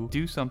attack to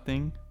do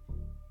something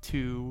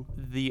to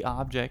the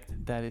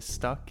object that is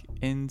stuck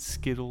in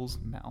Skittles'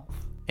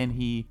 mouth. And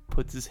he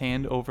puts his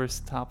hand over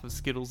the top of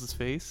Skittles'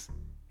 face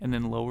and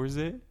then lowers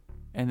it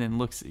and then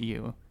looks at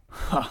you.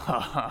 "Ha ha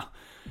ha.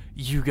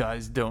 You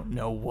guys don't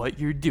know what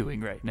you're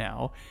doing right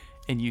now."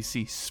 And you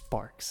see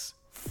sparks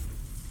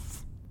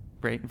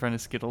right in front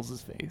of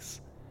Skittles' face.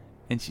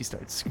 And she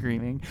starts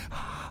screaming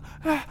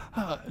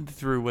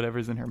through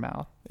whatever's in her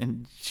mouth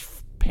and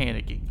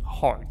panicking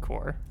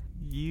hardcore.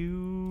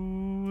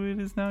 It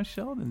is now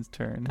Sheldon's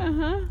turn.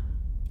 Uh-huh.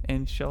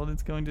 And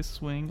Sheldon's going to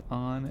swing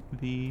on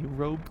the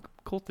rogue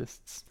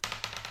cultists.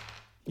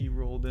 He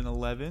rolled an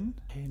 11,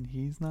 and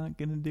he's not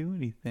going to do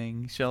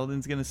anything.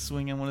 Sheldon's going to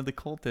swing on one of the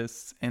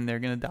cultists, and they're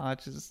going to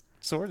dodge his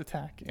sword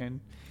attack.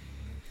 And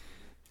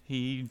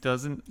he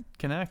doesn't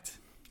connect.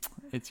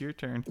 It's your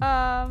turn.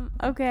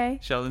 Okay.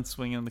 Sheldon's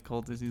swinging on the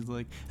cultist. He's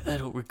like, "I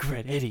don't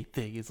regret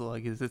anything as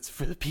long as it's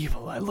for the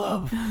people I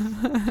love."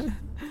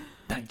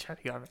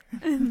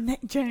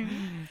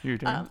 Your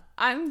turn.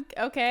 I'm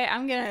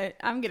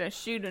gonna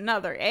shoot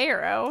another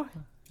arrow.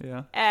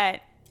 Yeah.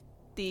 At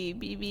the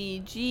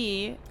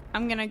BBG.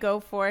 I'm gonna go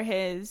for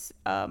his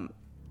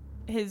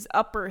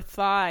upper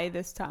thigh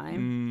this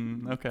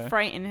time. Okay.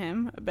 Frighten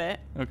him a bit.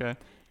 Okay.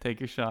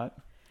 Take your shot.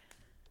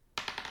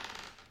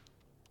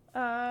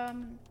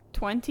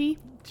 20.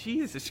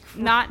 Jesus Christ.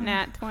 Not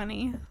nat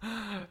 20.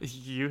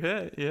 You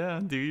hit. Yeah.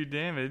 Do your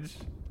damage.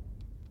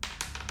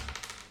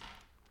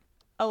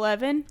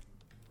 11.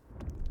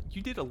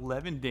 You did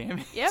 11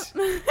 damage? Yep.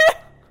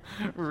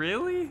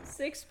 Really?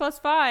 6 plus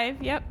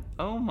 5. Yep.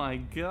 Oh my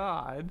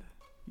god.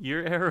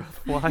 Your arrow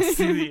flies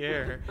through the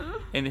air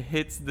and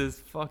hits this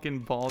fucking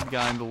bald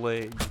guy in the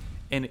leg.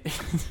 And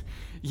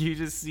you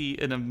just see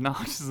an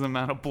obnoxious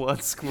amount of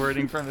blood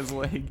squirting from his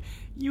leg.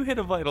 You hit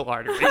a vital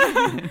artery.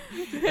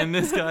 And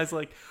this guy's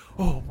like,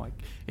 "Oh my."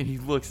 And he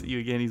looks at you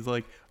again. He's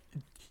like,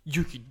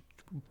 "You can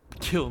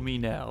kill me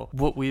now.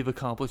 What we've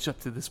accomplished up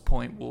to this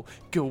point will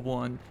go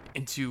on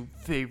into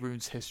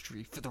Faerun's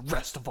history for the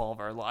rest of all of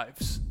our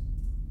lives."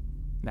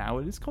 Now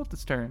it is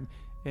Cultist's turn.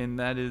 And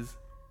that is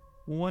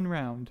one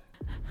round.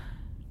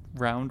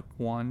 Round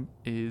 1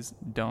 is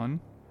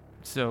done.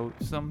 So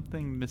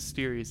something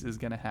mysterious is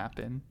going to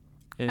happen.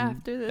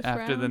 After this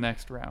after the round?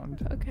 next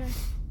round. Okay.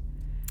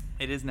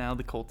 It is now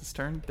the cultist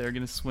turn. They're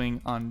gonna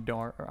swing on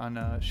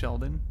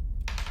Sheldon.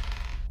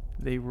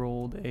 They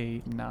rolled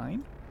a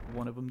 9.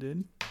 One of them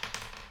did,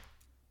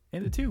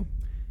 and a 2.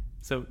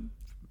 So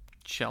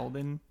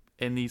Sheldon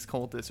and these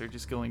cultists are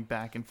just going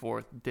back and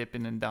forth,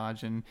 dipping and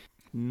dodging.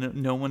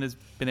 No one has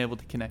been able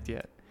to connect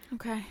yet.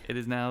 Okay. It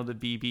is now the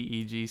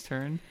BBEG's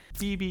turn.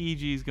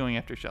 BBEG is going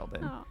after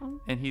Sheldon,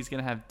 and he's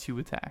gonna have 2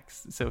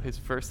 attacks. So his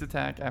first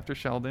attack after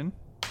Sheldon.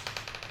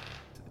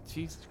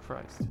 Jesus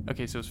Christ.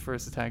 Okay, so his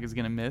first attack is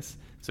going to miss.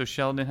 So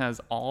Sheldon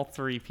has all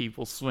 3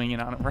 people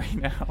swinging on him right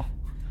now.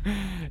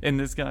 And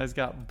this guy's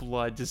got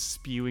blood just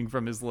spewing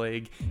from his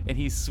leg. And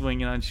he's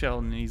swinging on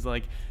Sheldon. And he's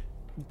like,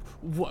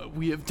 what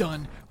we have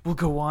done will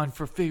go on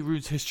for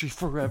Faerun's history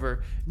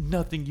forever.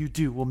 Nothing you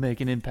do will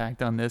make an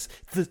impact on this.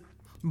 The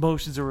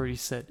motion's already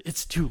set.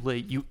 It's too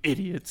late, you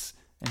idiots.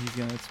 And he's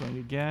going to swing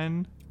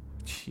again.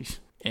 Jeez.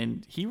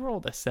 And he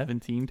rolled a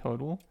 17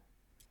 total.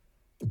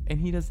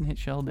 And he doesn't hit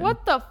Sheldon.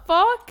 What the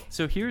fuck?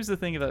 So here's the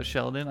thing about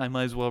Sheldon. I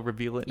might as well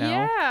reveal it now.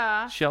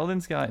 Yeah.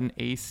 Sheldon's got an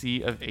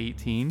AC of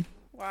 18,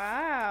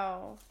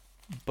 Wow.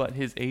 but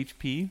his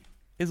HP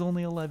is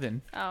only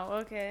 11. Oh,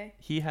 okay.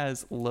 He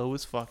has low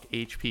as fuck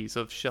HP.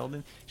 So if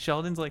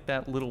Sheldon's like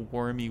that little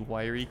wormy,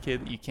 wiry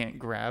kid that you can't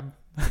grab.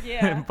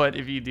 Yeah. But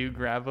if you do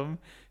grab him,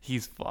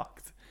 he's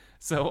fucked.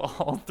 So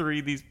all 3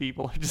 of these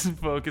people are just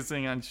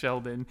focusing on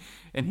Sheldon,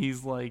 and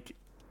he's like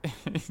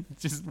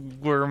just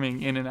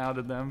worming in and out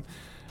of them,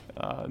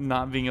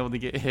 not being able to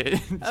get hit.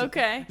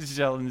 Okay.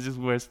 Sheldon's just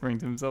whispering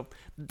to himself,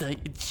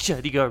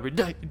 "Shutty garbage,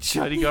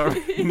 shutty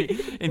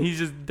garbage," and he's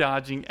just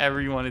dodging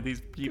every one of these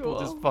people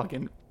just Cool.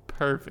 fucking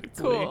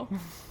perfectly. Cool.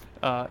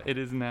 It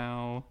is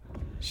now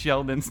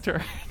Sheldon's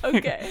turn.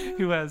 Okay.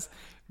 Who has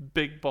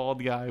big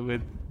bald guy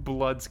with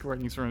blood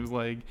squirting from his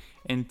leg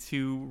and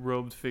 2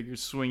 robed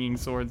figures swinging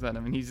swords at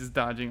him, and he's just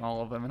dodging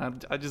all of them.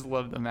 And I just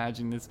loved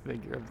imagining this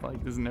figure of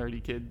like this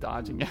nerdy kid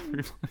dodging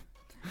everyone.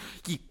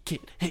 You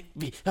can't hit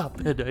me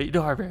up in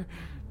the harbor.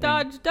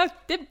 Dodge,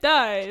 duck, dip,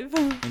 dive.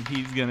 And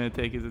he's gonna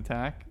take his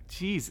attack.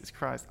 Jesus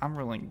Christ, I'm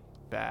rolling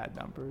bad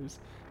numbers.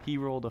 He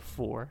rolled a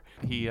 4.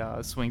 He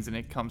swings and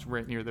it comes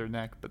right near their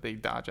neck, but they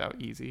dodge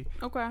out easy.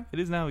 Okay. It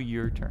is now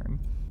your turn.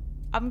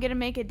 I'm gonna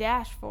make a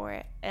dash for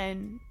it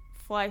and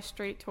fly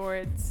straight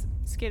towards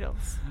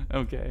Skittles.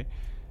 Okay.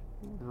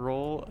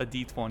 Roll a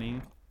d20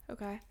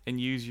 Okay.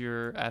 and use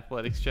your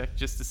athletics check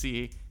just to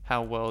see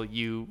how well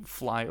you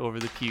fly over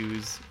the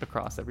pews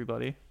across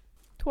everybody.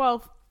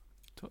 12.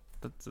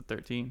 That's a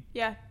 13.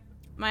 Yeah.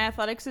 My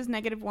athletics is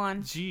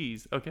 -1.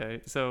 Jeez.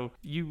 Okay. So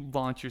you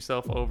launch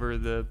yourself over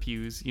the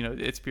pews. You know,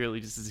 it's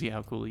purely just to see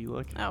how cool you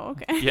look. Oh,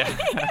 okay.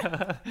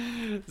 Yeah.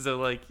 So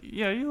like,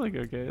 yeah, you look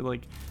okay.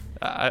 Like,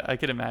 I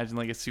could imagine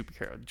like a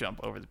superhero jump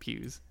over the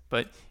pews.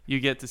 But you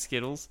get to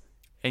Skittles,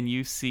 and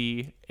you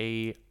see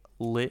a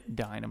lit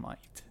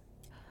dynamite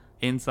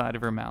inside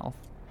of her mouth,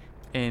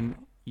 and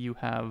you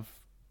have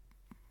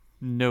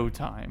no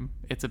time.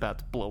 It's about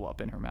to blow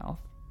up in her mouth,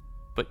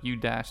 but you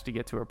dash to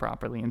get to her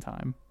properly in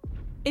time.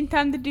 In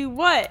time to do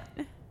what?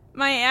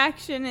 My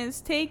action is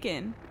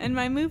taken, and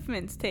my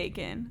movement's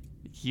taken.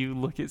 You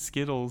look at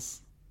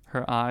Skittles.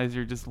 Her eyes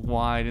are just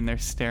wide, and they're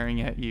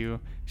staring at you.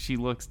 She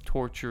looks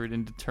tortured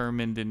and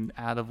determined and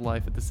out of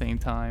life at the same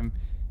time.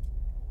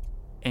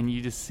 And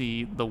you just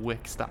see the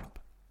wick stop.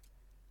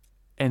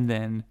 And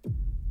then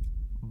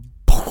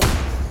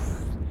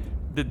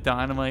the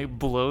dynamite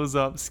blows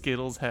up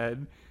Skittles'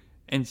 head.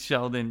 And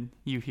Sheldon,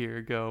 you hear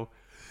her go,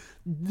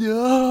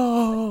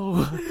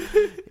 "No!"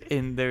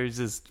 And there's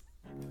just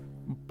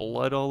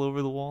blood all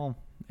over the wall.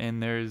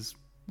 And there's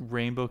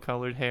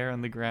rainbow-colored hair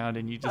on the ground.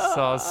 And you just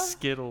saw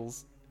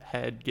Skittles'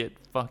 head get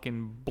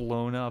fucking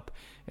blown up.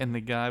 And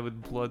the guy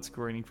with blood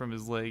squirting from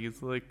his leg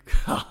is like,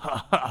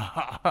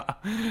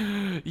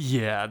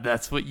 "Yeah,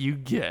 that's what you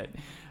get.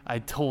 I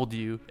told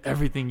you,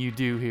 everything you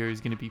do here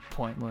is going to be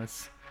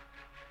pointless."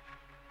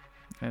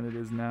 And it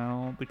is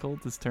now the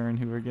cultist's turn,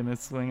 who are going to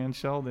swing on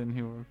Sheldon,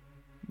 who are,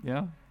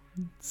 yeah,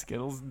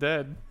 Skittles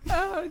dead.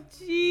 Oh,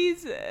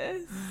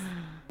 Jesus.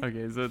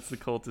 Okay, so it's the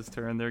cultist's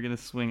turn. They're going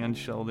to swing on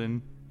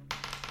Sheldon.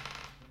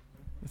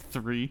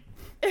 3.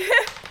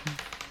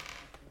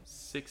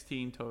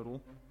 16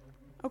 total.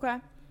 Okay.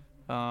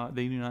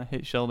 They do not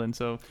hit Sheldon,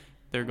 so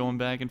they're going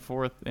back and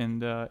forth,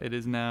 and it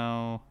is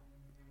now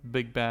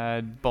big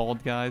bad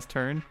bald guy's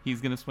turn. He's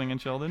going to swing on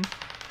Sheldon.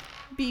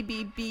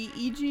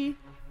 BBBEG.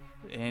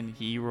 And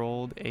he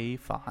rolled a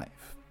 5.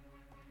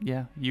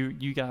 Yeah,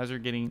 you guys are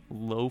getting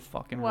low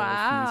fucking rolls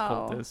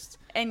Wow. from these cultists.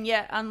 And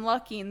yet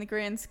unlucky in the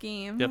grand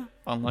scheme. Yep,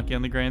 unlucky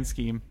on the grand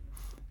scheme.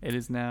 It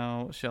is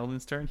now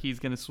Sheldon's turn. He's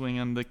going to swing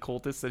on the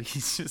cultist that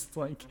he's just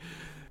like,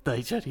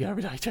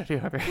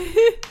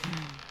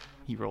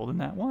 he rolled in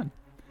that one.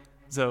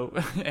 So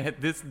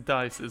this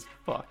dice is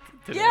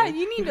fucked today. Yeah,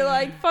 you need to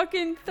like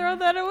fucking throw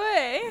that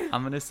away.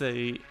 I'm going to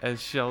say,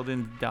 as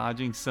Sheldon's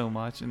dodging so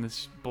much and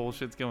this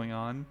bullshit's going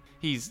on,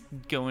 he's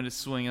going to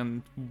swing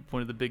on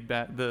one of the big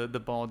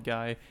the bald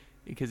guy,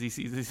 because he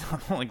sees he's on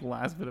like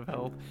last bit of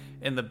health,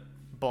 and the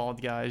bald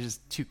guy is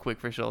just too quick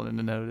for Sheldon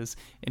to notice,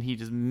 and he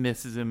just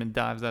misses him and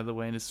dives out of the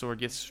way, and his sword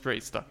gets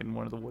straight stuck in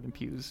one of the wooden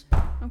pews.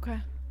 Okay.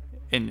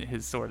 And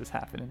his sword is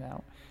half in and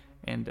out.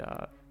 And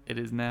it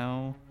is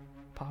now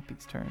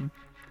Poppy's turn.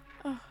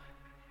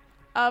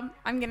 I'm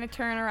gonna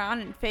turn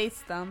around and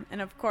face them,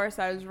 and of course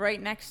I was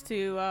right next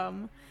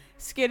to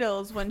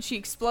Skittles when she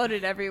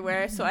exploded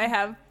everywhere, so I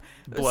have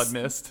Blood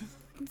mist.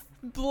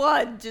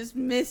 Blood just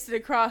misted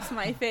across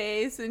my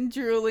face and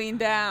drooling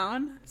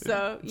down.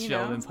 So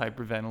Sheldon's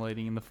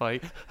hyperventilating in the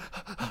fight.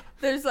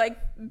 There's like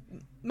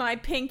my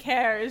pink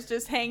hair is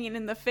just hanging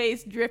in the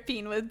face,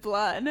 dripping with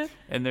blood.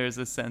 And there's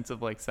a sense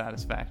of like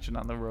satisfaction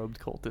on the robed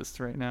cultist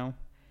right now.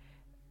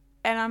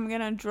 And I'm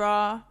gonna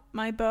draw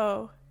my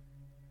bow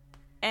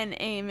and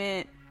aim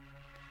it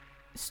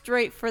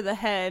straight for the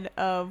head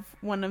of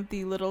one of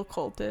the little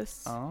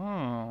cultists.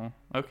 Oh,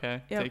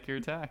 okay. Yep. Take your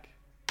attack.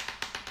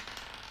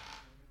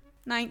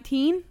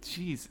 19?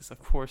 Jesus, of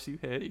course you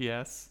hit.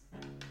 Yes.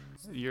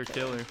 You're a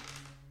killer.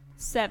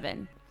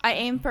 7. I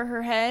aim for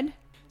her head.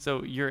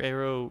 So your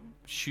arrow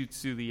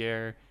shoots through the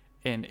air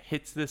and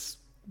hits this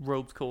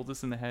robed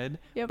cultist in the head,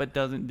 but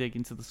doesn't dig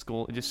into the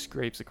skull. It just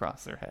scrapes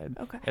across their head.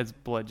 Okay. As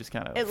blood just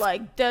kind of... It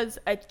like does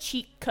a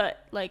cheek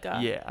cut, like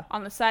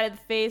on the side of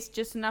the face,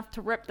 just enough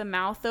to rip the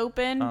mouth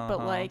open,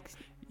 but like...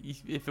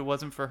 If it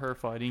wasn't for her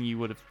fighting, you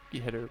would have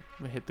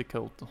hit the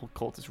whole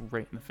cultist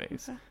right in the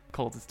face. Okay.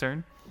 Cultist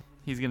turn.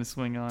 He's going to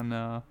swing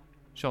on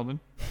Sheldon.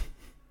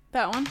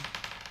 That one.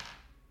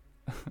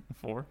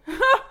 4.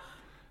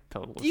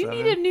 Total of Do you 7.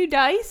 need a new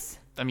dice?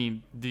 I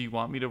mean, do you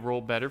want me to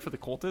roll better for the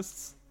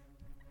cultists?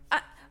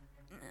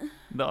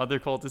 The other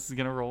cultist is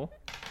going to roll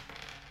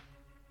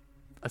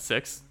a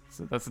 6.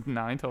 So that's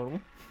 9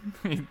 total.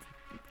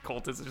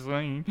 Cultists are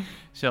swinging.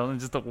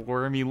 Sheldon's just a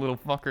wormy little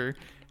fucker.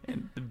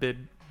 And the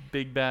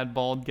big bad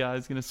bald guy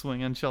is going to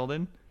swing on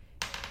Sheldon.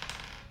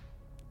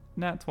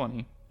 Nat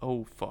 20.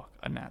 Oh, fuck.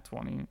 A nat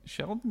 20.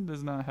 Sheldon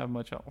does not have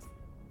much health.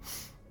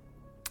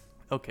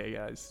 Okay,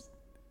 guys.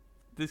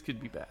 This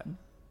could be bad.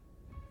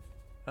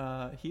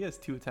 He has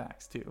 2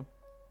 attacks, too.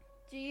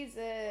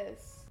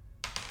 Jesus.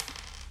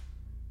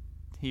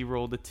 He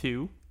rolled a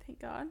 2. Thank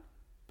God.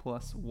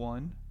 Plus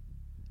 1.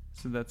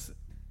 So that's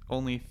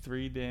only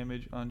 3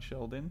 damage on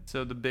Sheldon.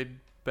 So the big,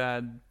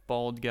 bad,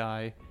 bald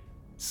guy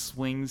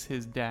swings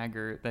his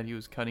dagger that he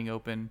was cutting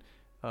open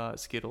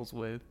Skittles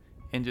with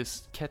and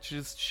just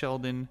catches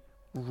Sheldon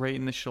right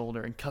in the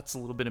shoulder and cuts a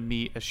little bit of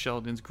meat as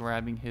Sheldon's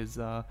grabbing his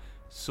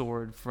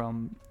sword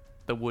from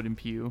the wooden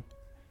pew.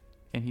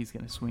 And he's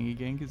going to swing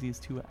again because he has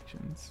 2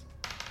 actions.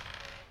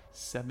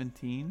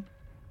 17,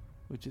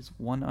 which is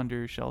 1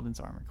 under Sheldon's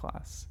armor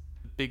class.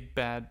 The big,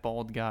 bad,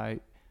 bald guy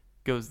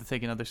goes to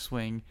take another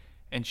swing,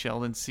 and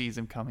Sheldon sees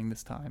him coming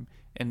this time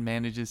and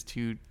manages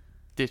to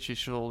ditch his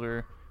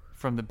shoulder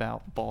from the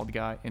bald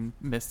guy and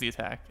miss the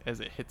attack as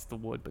it hits the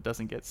wood but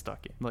doesn't get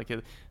stuck in. Like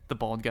the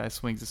bald guy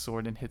swings his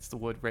sword and hits the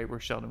wood right where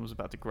Sheldon was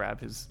about to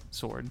grab his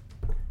sword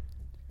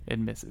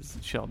and misses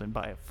Sheldon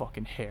by a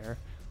fucking hair.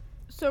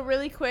 So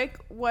really quick,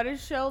 what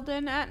is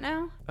Sheldon at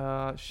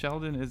now?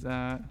 Sheldon is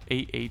at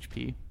 8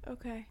 HP.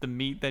 Okay. The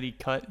meat that he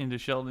cut into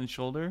Sheldon's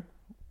shoulder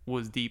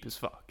was deep as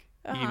fuck.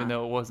 Even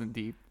though it wasn't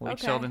deep. Like,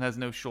 okay. Sheldon has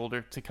no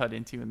shoulder to cut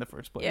into in the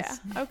first place.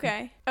 Yeah,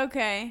 okay.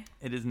 Okay.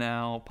 It is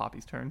now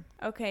Poppy's turn.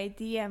 Okay,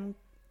 DM,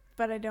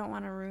 but I don't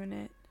want to ruin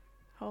it.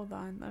 Hold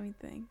on, let me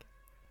think.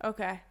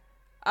 Okay.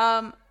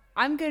 I'm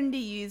going to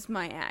use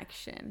my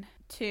action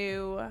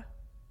to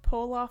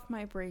pull off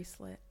my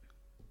bracelet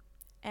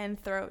and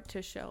throw it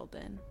to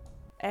Sheldon.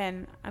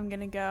 And I'm going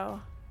to go,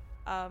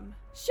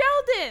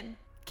 Sheldon,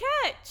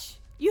 catch!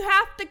 You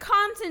have to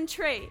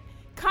concentrate.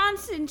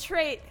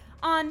 Concentrate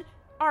on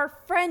our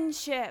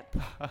friendship.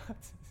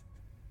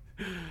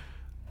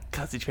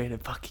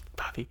 Concentrated fucking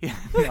Poppy.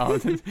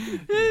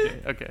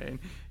 Okay.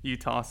 You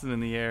toss it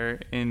in the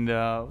air, and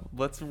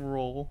let's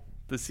roll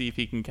to see if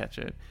he can catch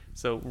it.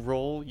 So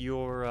roll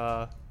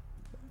your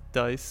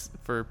dice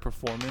for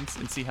performance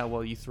and see how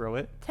well you throw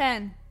it.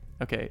 10.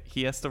 Okay,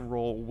 he has to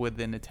roll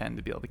within a 10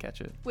 to be able to catch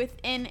it.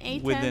 Within a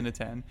 10? Within a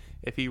 10.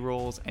 If he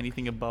rolls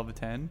anything above a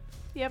 10,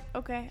 yep,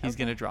 okay. He's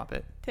going to drop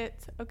it.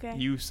 Tits, okay.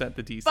 You set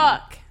the DC.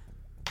 Fuck.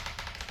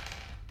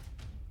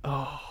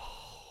 Oh.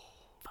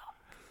 Fuck.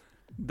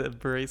 The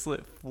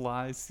bracelet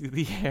flies through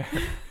the air,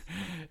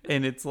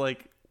 and it's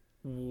like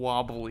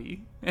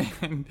wobbly,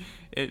 and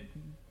it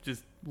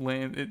just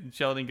lands.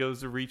 Sheldon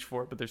goes to reach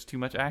for it, but there's too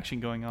much action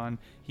going on.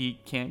 He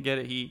can't get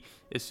it.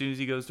 As soon as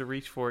he goes to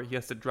reach for it, he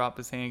has to drop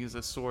his hand because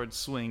the sword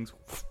swings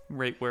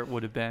right where it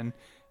would have been.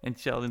 And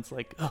Sheldon's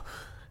like,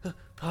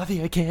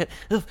 Poppy, I can't.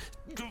 He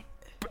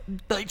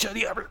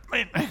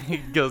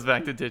goes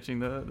back to ditching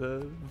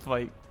the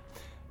fight.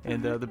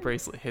 And the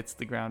bracelet hits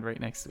the ground right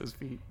next to his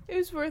feet. It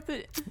was worth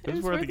it. It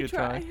was worth a good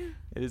try.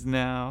 It is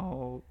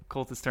now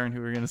Cult's turn,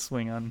 who are going to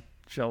swing on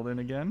Sheldon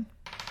again.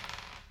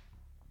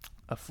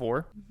 A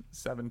 4.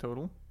 7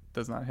 total.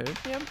 Does not hit.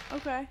 Yep,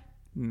 okay.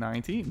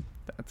 19.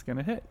 That's going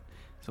to hit.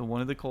 So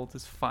one of the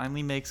cultists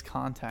finally makes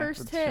contact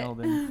with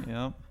Sheldon.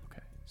 Yep.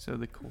 Okay. So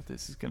the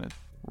cultist is going to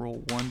roll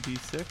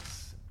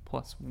 1d6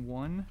 plus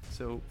 1,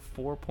 so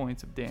 4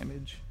 points of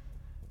damage.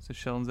 So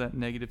Sheldon's at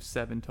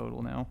 -7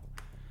 total now.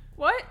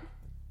 What?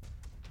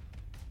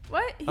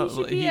 What? He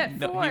should be at 4.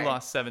 No, he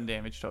lost 7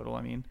 damage total.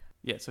 I mean,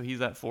 yeah. So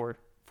he's at 4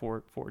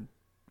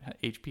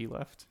 HP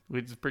left,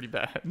 which is pretty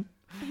bad.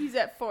 He's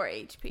at 4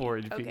 HP. 4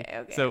 HP.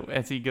 Okay. So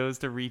as he goes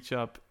to reach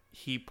up,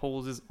 he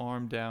pulls his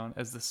arm down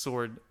as the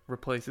sword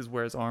replaces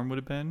where his arm would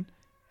have been,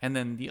 and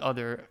then the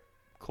other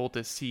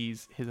cultist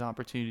sees his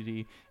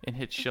opportunity and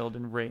hits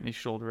Sheldon right in his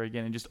shoulder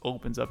again and just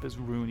opens up his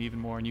wound even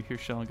more, and you hear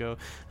Sheldon go,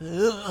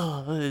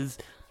 ugh, his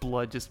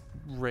blood just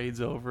raids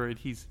over it.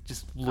 He's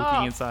just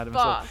looking inside of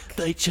himself.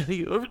 Night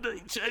shutting over.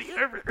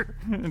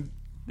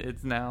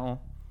 It's now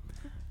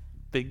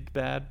big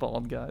bad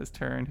bald guy's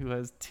turn, who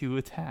has 2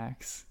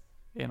 attacks,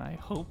 and I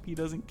hope he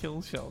doesn't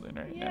kill Sheldon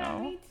now. Yeah,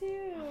 me too.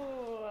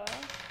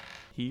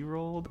 He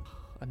rolled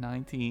a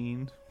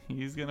 19.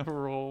 He's gonna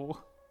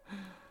roll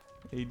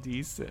a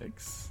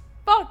d6.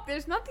 Fuck,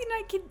 there's nothing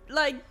I can,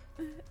 like...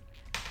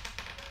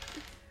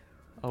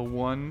 A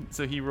 1,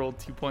 so he rolled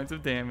 2 points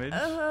of damage.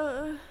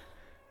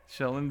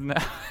 Sheldon's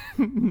now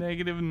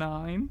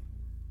 -9.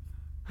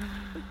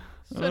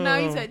 So now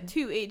he's at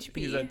 2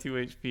 HP. He's at 2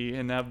 HP,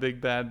 and now big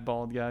bad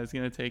bald guy is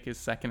gonna take his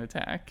second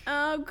attack.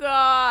 Oh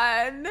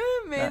god.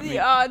 May the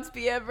odds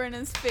be ever in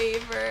his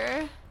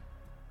favor.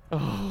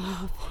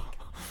 Oh.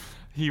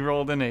 He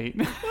rolled an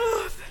 8.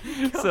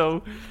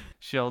 So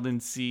Sheldon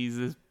sees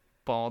this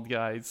bald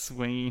guy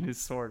swinging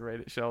his sword right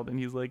at Sheldon.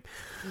 He's like,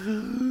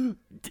 and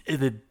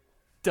then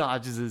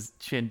dodges his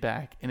chin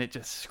back, and it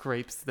just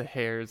scrapes the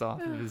hairs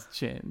off of his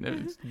chin.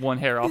 There's one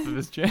hair off of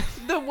his chin.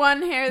 The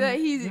one hair that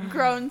he's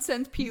grown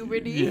since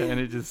puberty. Yeah, and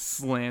it just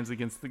slams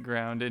against the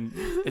ground, and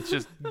it's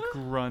just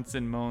grunts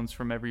and moans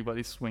from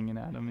everybody swinging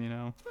at him, you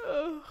know?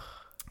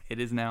 It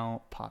is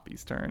now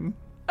Poppy's turn.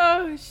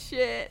 Oh,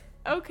 shit.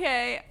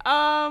 Okay,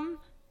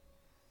 yeah,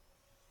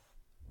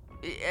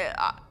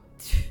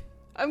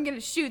 I'm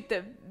gonna shoot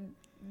the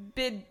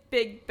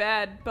big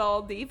bad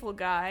bald evil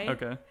guy.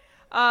 Okay.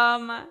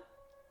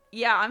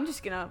 Yeah, I'm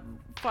just gonna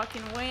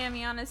fucking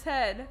whammy on his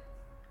head.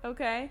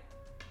 Okay.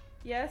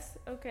 Yes.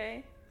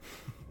 Okay.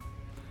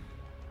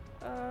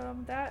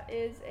 That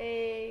is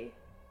a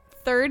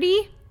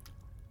 30.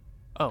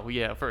 Oh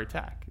yeah, for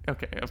attack.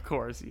 Okay, of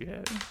course you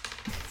hit.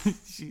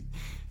 She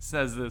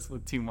says this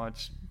with too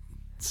much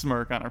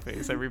smirk on her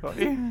face,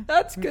 everybody.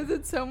 That's because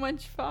it's so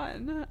much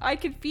fun. I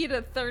could feed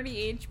a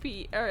 30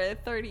 HP or a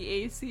 30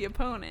 AC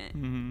opponent.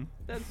 Mm-hmm.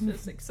 That's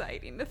just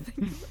exciting to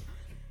think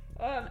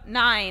about.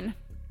 9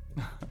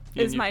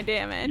 is my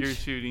damage. You're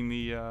shooting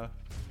the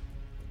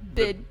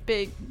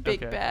big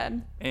okay.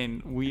 bad.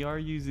 And we are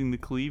using the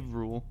cleave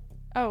rule.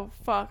 Oh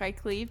fuck, I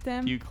cleaved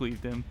him? You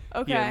cleaved him.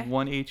 Okay. He had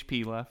 1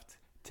 HP left.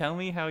 Tell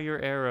me how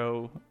your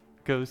arrow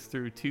goes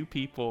through 2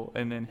 people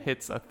and then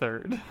hits a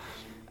third.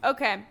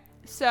 Okay.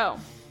 So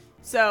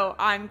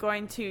I'm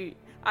going to,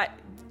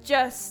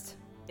 just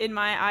in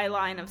my eye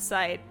line of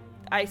sight,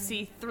 I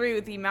see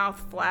through the mouth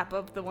flap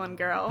of the one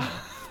girl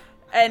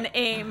and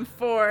aim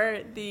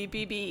for the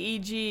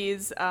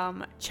BBEG's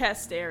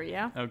chest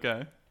area.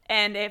 Okay.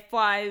 And it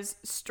flies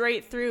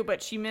straight through,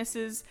 but she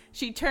misses.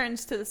 She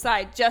turns to the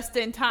side just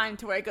in time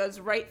to where it goes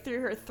right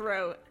through her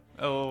throat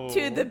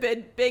to the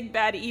big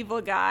bad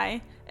evil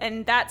guy.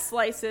 And that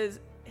slices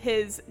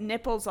his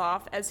nipples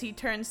off as he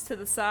turns to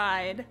the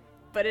side.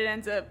 But it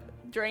ends up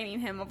draining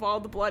him of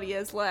all the blood he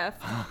has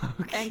left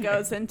and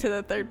goes into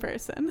the third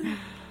person.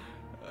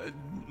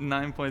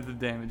 9 points of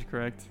damage,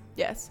 correct?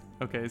 Yes.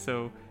 Okay,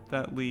 so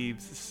that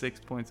leaves 6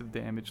 points of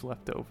damage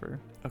left over.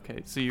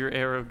 Okay, so your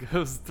arrow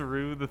goes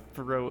through the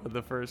throat of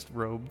the first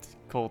robed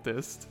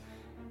cultist,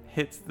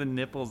 hits the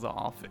nipples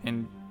off,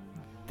 and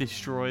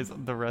destroys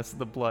the rest of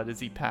the blood as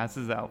he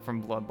passes out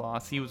from blood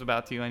loss. He was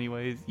about to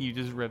anyways. You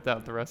just ripped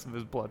out the rest of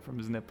his blood from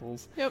his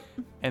nipples. Yep.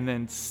 And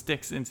then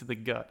sticks into the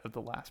gut of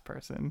the last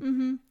person.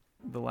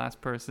 Mm-hmm. The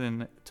last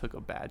person took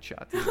a bad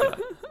shot to the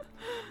gut.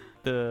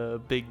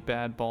 The big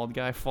bad bald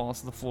guy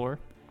falls to the floor.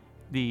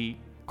 The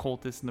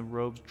cultist in the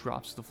robes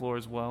drops to the floor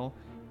as well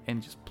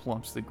and just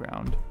plumps to the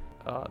ground.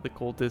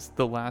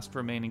 The last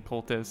remaining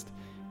cultist,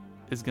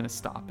 is going to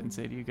stop and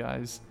say to you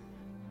guys,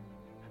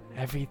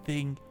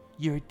 everything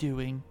you're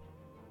doing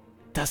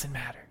doesn't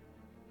matter.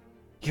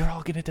 You're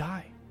all gonna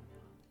die.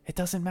 It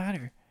doesn't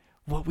matter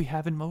what we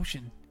have in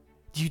motion.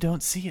 You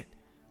don't see it,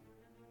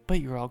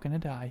 but you're all gonna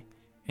die.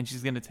 And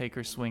she's gonna take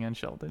her swing on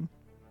Sheldon.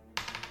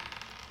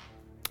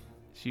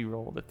 She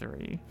rolled a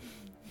 3,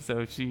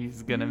 so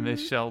she's gonna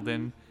miss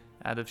Sheldon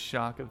out of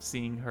shock of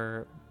seeing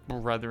her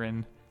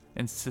brethren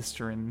and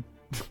sisterin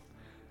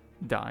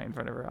die in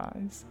front of her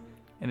eyes.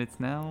 And it's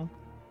now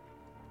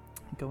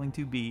going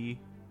to be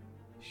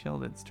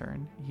Sheldon's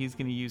turn. He's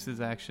going to use his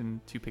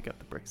action to pick up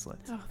the bracelet.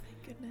 Oh,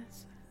 thank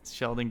goodness.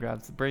 Sheldon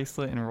grabs the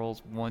bracelet and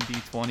rolls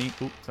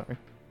 1d20. Oops, sorry.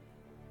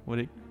 What?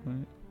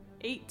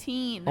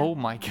 18. Oh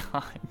my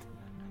god.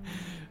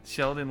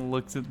 Sheldon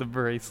looks at the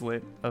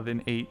bracelet of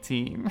an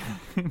 18.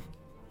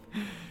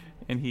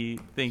 And he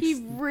thinks...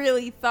 He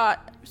really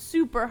thought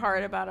super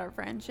hard about our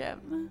friendship.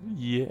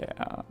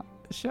 Yeah.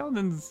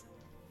 Sheldon's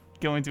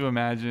going to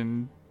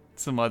imagine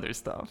some other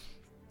stuff.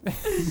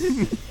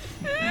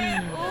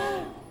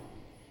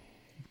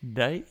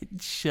 Night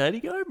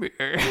shining armor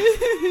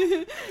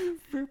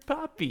for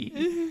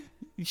Poppy.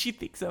 She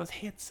thinks I was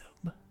handsome.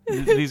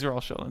 These are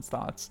all Sheldon's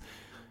thoughts.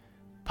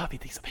 Poppy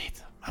thinks I'm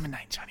handsome. I'm a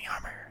knight in shining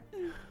armor.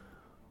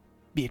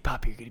 Me and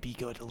Poppy are going to be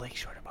going to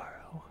Lakeshore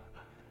tomorrow.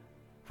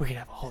 We're going to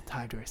have a whole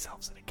time to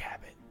ourselves in a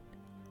cabin.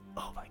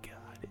 Oh my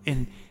god.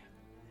 And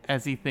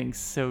as he thinks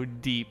so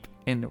deep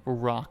and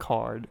rock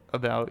hard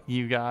about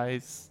you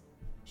guys,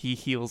 he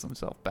heals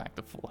himself back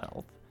to full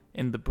health.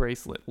 And the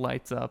bracelet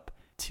lights up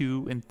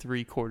 2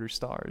 3/4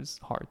 stars,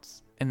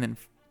 hearts. And then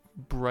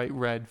bright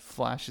red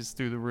flashes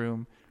through the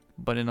room,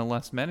 but in a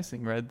less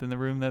menacing red than the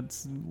room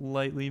that's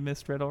lightly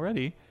mist red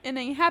already. In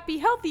a happy,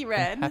 healthy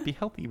red. Happy,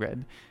 healthy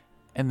red.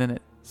 And then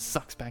it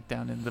sucks back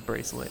down into the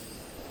bracelet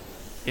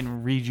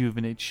and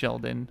rejuvenates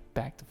Sheldon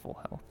back to full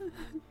health.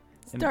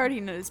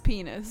 Starting at his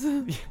penis.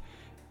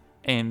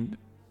 And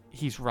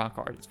he's rock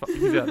hard as fuck.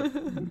 He's got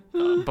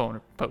a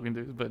boner poking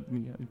through, but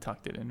he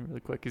tucked it in really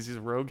quick because he's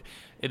a rogue.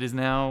 It is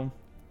now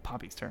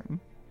Poppy's turn.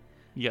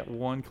 You got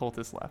 1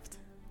 cultist left.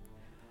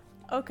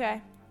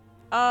 Okay.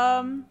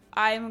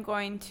 I'm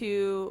going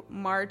to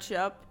march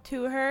up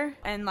to her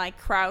and like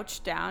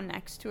crouch down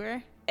next to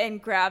her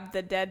and grab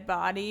the dead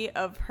body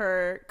of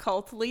her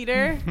cult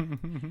leader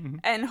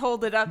and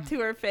hold it up to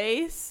her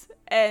face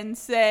and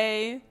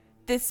say,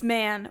 "This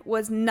man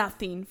was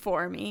nothing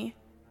for me.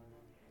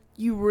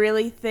 You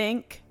really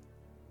think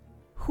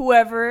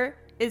whoever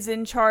is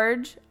in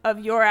charge of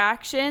your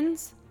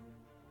actions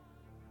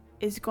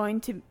is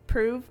going to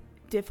prove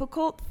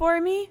difficult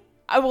for me?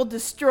 I will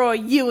destroy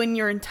you and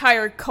your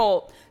entire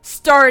cult,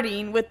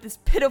 starting with this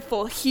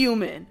pitiful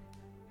human."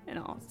 And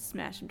I'll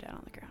smash him down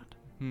on the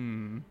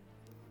ground.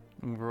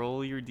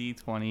 Roll your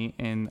d20,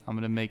 and I'm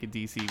going to make a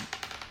DC.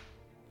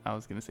 I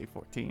was going to say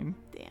 14.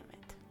 Damn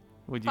it.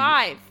 Would you?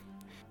 5.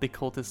 The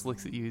cultist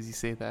looks at you as you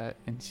say that,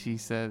 and she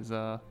says,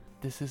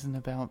 this isn't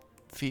about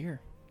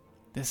fear.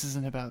 This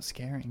isn't about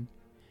scaring.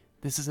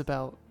 This is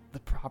about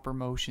the proper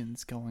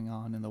motions going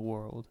on in the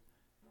world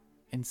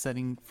and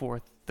setting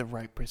forth the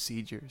right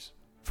procedures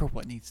for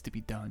what needs to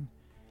be done.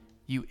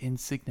 You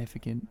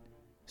insignificant,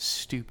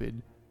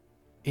 stupid,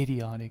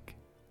 idiotic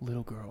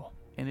little girl.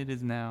 And it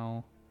is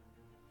now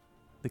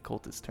the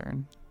cultist's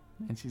turn,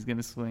 and she's going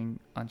to swing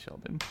on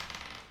Sheldon.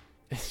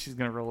 She's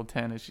going to roll a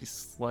 10 as she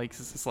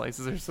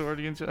slices her sword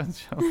against Sheldon.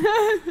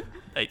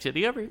 Night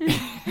shining armor.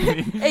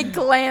 It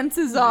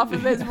glances off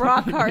of his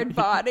rock hard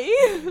body.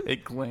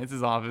 It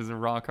glances off as a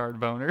rock hard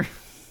boner.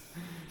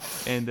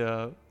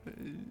 And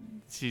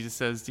she just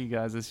says to you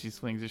guys as she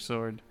swings her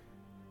sword,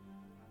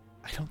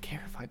 "I don't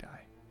care if I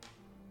die.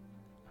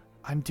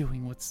 I'm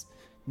doing what's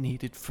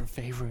needed for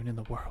Faerun in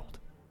the world."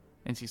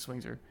 And she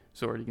swings her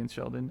sword against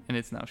Sheldon, and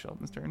it's now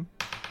Sheldon's turn.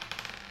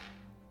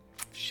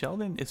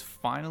 Sheldon is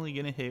finally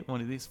going to hit one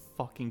of these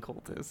fucking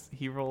cultists.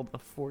 He rolled a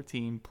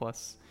 14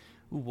 plus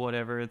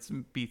whatever. It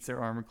beats their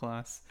armor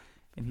class.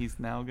 And he's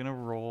now going to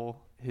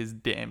roll his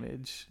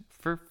damage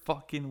for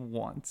fucking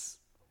once.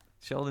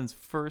 Sheldon's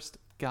first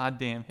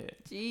goddamn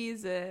hit.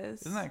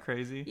 Jesus. Isn't that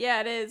crazy?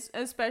 Yeah, it is.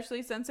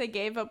 Especially since I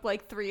gave up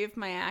like 3 of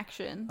my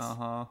actions.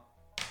 Uh-huh.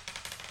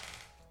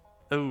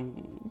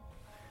 Oh.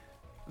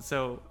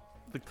 So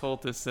the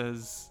cultist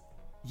says,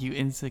 "You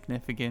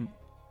insignificant,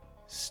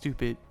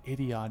 stupid,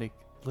 idiotic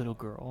little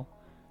girl."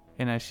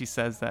 And as she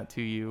says that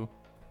to you,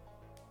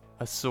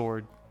 a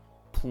sword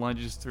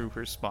plunges through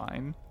her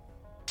spine,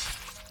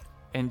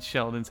 and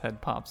Sheldon's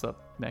head pops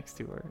up next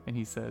to her, and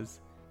he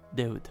says,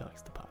 "No one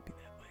talks to Poppy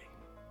that way."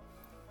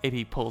 And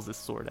he pulls his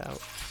sword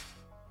out,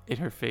 and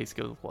her face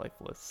goes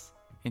lifeless,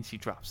 and she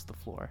drops to the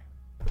floor.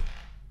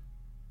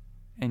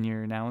 And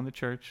you're now in the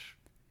church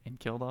and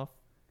killed off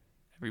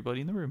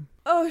everybody in the room.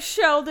 Oh,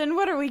 Sheldon,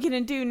 what are we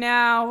gonna do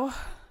now?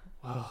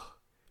 Well,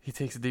 he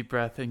takes a deep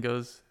breath and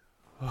goes,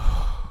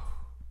 "Oh,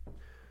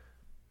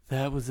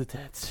 that was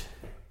intense.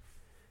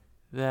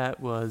 That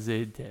was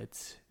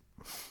intense.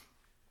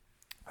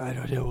 I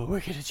don't know what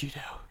we're gonna do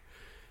now.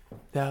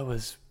 That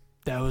was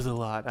a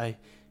lot.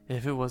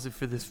 If it wasn't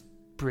for this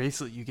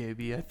bracelet you gave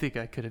me, I think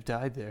I could have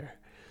died there.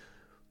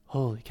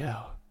 Holy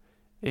cow."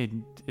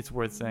 And it's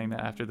worth saying that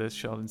after this,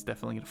 Sheldon's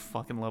definitely gonna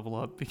fucking level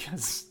up,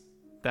 because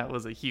that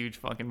was a huge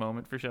fucking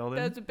moment for Sheldon.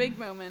 That's a big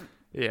moment.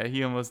 Yeah,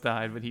 he almost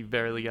died, but he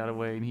barely got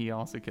away, and he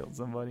also killed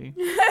somebody.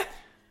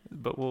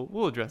 But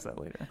we'll address that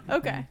later.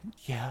 Okay.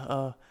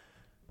 Yeah,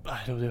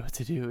 I don't know what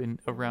to do.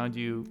 And around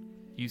you,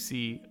 you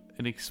see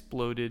an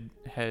exploded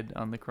head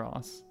on the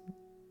cross,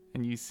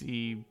 and you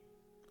see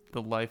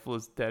the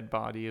lifeless dead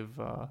body of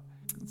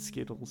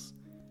Skittles,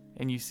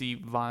 and you see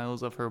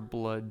vials of her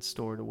blood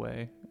stored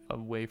away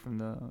from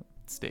the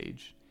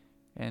stage,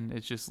 and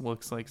it just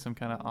looks like some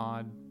kind of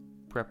odd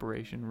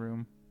preparation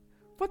room.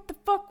 What the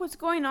fuck was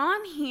going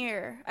on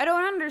here? I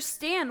don't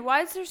understand.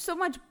 Why is there so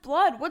much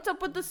blood? What's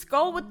up with the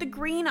skull with the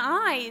green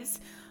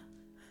eyes?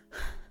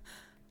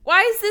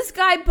 Why is this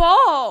guy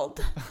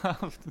bald?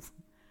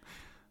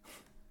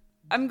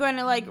 I'm going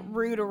to like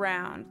root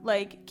around.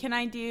 Like, can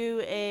I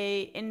do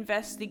a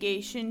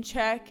investigation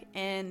check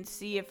and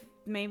see if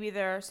maybe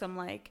there are some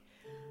like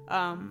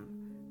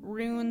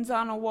runes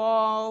on a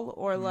wall,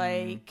 or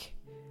like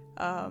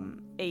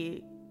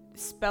a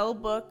spell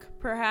book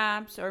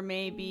perhaps, or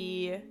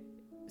maybe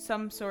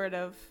some sort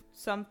of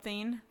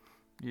something.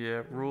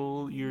 Yeah,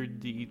 roll your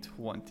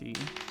d20.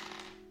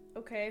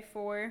 Okay,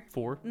 4.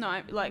 4?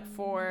 No, like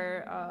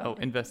 4.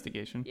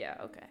 Investigation. Yeah,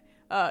 okay.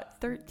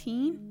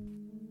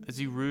 13? As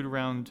you root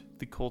around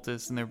the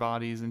cultists and their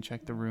bodies and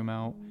check the room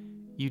out,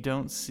 you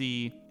don't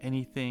see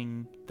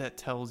anything that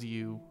tells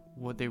you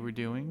what they were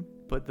doing,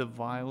 but the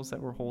vials that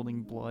were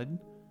holding blood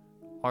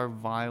are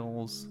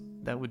vials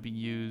that would be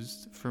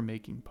used for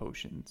making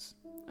potions.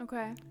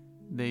 Okay.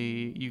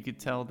 You could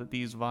tell that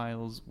these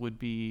vials would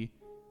be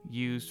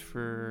used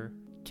for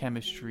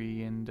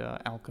chemistry and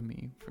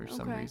alchemy for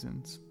some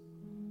reasons.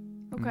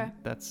 Okay. And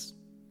that's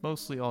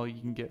mostly all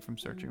you can get from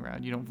searching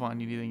around. You don't find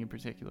anything in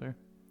particular.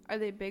 Are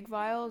they big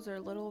vials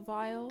or little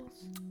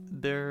vials?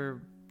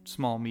 They're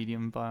small,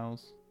 medium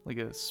vials, like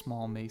a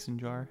small mason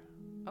jar.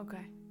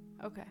 Okay.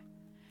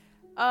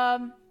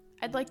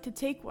 I'd like to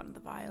take one of the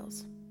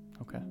vials.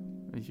 Okay,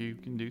 if you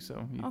can do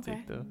so. You Okay.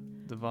 take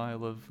the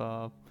vial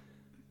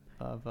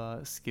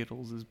of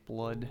Skittles'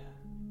 blood.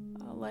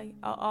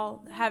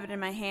 I'll have it in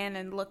my hand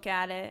and look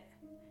at it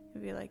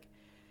and be like,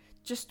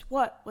 just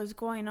what was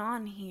going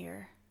on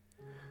here?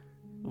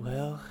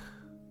 Well,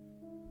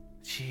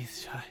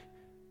 jeez,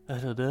 I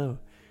don't know.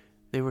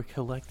 They were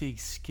collecting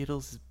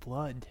Skittles'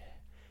 blood.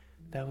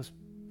 That was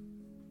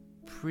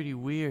pretty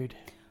weird.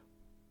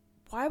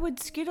 Why would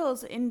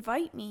Skittles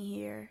invite me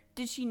here?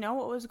 Did she know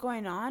what was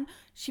going on?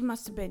 She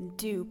must have been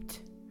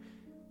duped.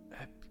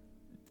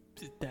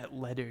 That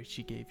letter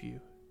she gave you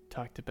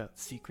talked about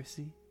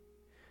secrecy.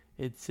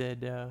 It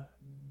said,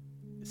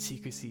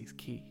 secrecy is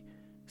key.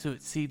 So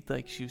it seemed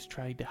like she was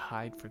trying to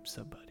hide from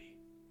somebody.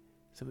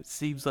 So it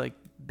seems like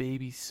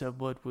maybe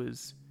someone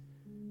was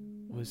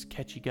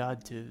catching on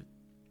to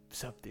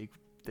something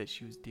that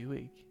she was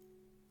doing.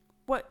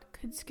 What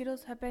could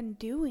Skittles have been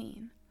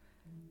doing?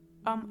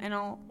 And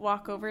I'll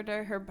walk over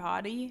to her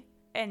body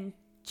and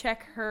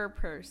check her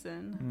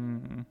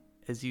person.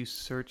 As you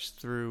search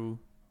through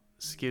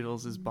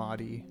Skittles'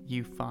 body,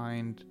 you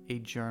find a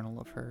journal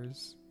of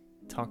hers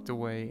tucked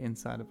away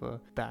inside of a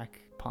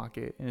back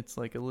pocket, and it's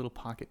like a little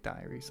pocket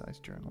diary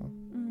sized journal.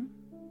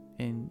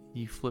 And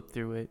you flip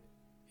through it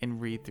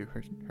and read through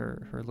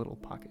her little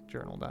pocket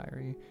journal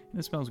diary, and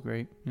it smells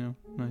great.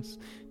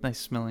 Nice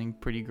smelling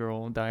pretty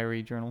girl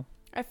diary journal.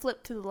 I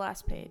flipped to the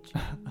last page.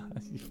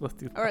 You flip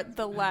through or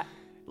the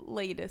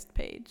latest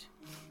page,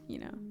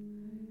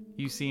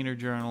 You see in her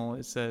journal,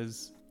 it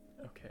says,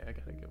 okay, I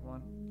gotta get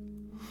one.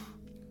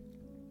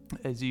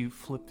 As you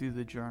flip through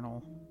the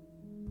journal,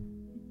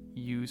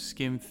 you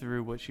skim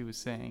through what she was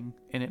saying,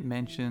 and it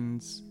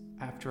mentions,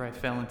 after I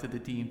fell into the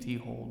DMT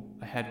hole,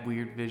 I had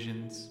weird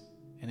visions,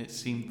 and it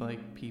seemed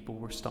like people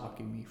were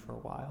stalking me for a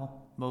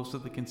while. Most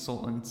of the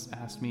consultants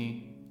asked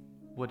me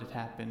what had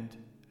happened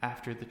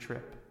after the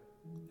trip.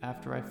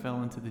 After I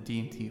fell into the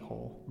DMT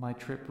hole, my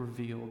trip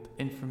revealed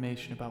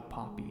information about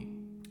Poppy.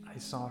 I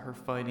saw her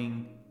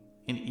fighting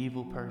an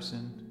evil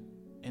person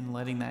and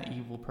letting that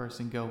evil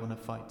person go in a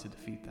fight to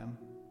defeat them.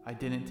 I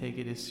didn't take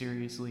it as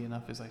seriously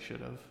enough as I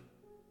should have.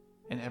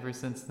 And ever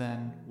since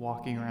then,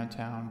 walking around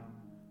town,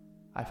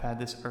 I've had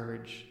this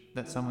urge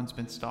that someone's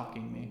been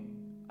stalking me.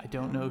 I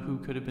don't know who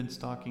could have been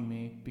stalking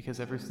me, because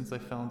ever since I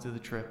fell into the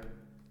trip,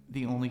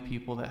 the only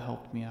people that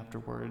helped me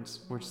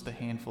afterwards were just a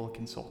handful of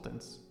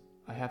consultants.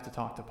 I have to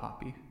talk to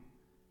Poppy,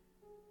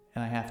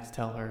 and I have to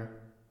tell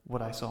her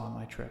what I saw on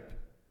my trip.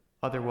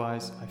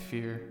 Otherwise, I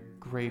fear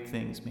grave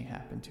things may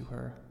happen to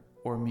her,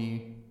 or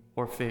me,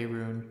 or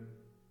Faerun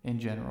in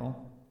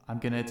general. I'm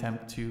going to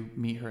attempt to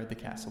meet her at the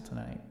castle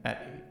tonight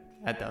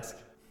at dusk.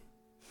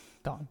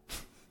 Dawn.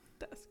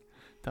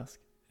 Dusk.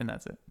 And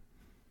that's it.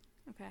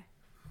 Okay.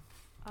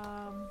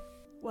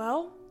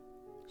 Well,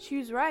 she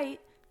was right.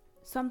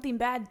 Something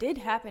bad did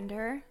happen to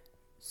her.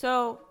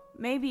 So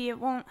maybe it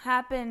won't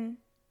happen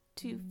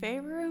to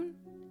Faerun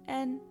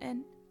and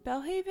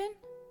Bellhaven?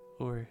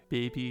 Or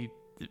maybe,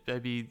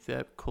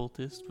 that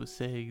cultist was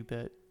saying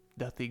that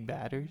nothing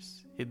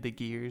matters and the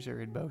gears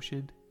are in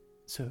motion.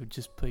 So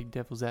just playing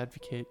devil's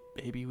advocate,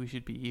 maybe we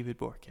should be even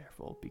more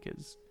careful,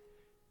 because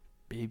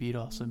maybe it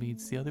also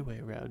means the other way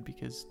around,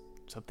 because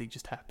something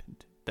just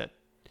happened that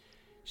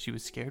she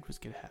was scared was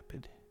going to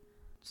happen.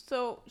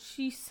 So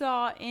she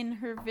saw in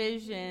her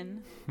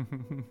vision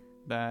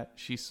that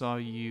she saw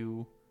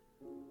you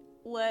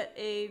let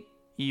a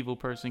evil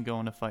person go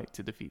in a fight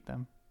to defeat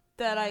them.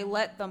 That I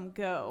let them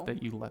go.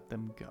 That you let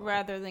them go.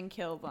 Rather than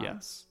kill them.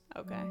 Yes.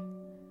 Okay.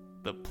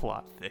 The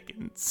plot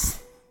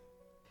thickens.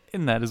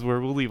 And that is where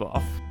we'll leave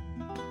off.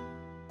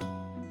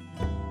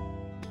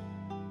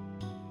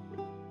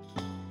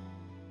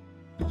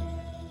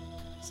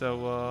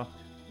 So,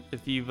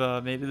 if you've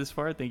made it this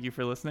far, thank you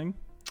for listening.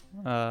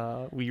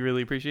 We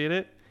really appreciate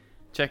it.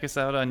 Check us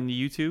out on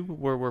YouTube,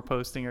 where we're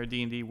posting our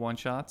D&D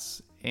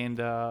one-shots and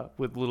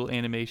with little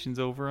animations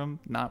over them.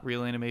 Not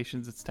real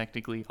animations, it's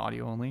technically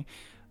audio only.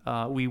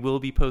 We will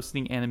be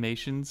posting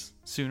animations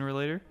sooner or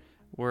later,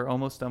 we're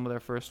almost done with our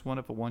first one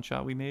of a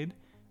one-shot we made.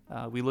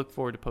 We look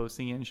forward to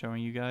posting it and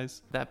showing you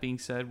guys. That being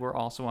said, we're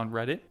also on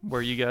Reddit,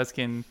 where you guys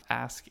can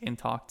ask and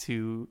talk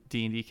to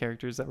D&D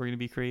characters that we're going to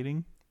be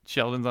creating.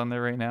 Sheldon's on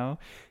there right now.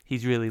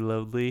 He's really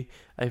lonely.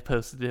 I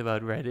posted him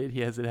on Reddit.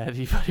 He hasn't had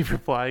anybody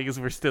reply because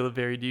we're still a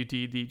very new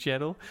D&D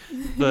channel.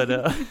 But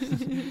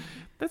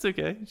that's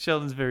okay.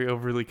 Sheldon's very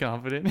overly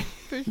confident.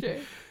 For sure.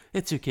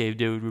 It's okay if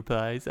no one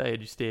replies. I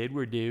understand.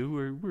 We're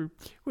new.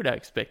 We're not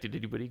expecting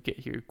anybody to get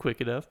here quick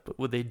enough. But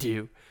when they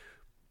do,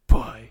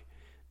 boy,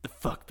 the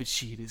fuck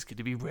machine is going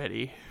to be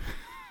ready.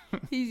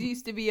 He's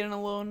used to being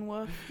a lone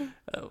wolf.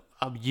 Oh,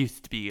 I'm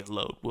used to being a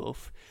lone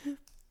wolf.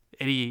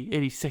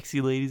 Any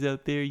sexy ladies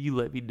out there, you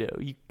let me know.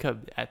 You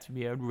come at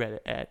me on Reddit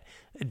at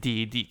a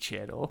D&D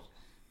channel.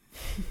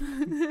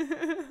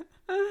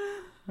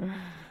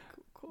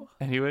 Cool.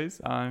 Anyways,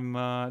 I'm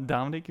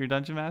Dominic, your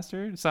Dungeon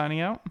Master,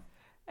 signing out.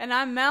 And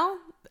I'm Mel,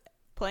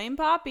 playing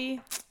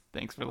Poppy.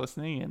 Thanks for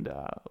listening, and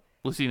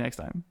we'll see you next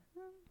time.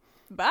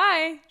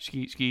 Bye.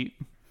 Skeet, skeet.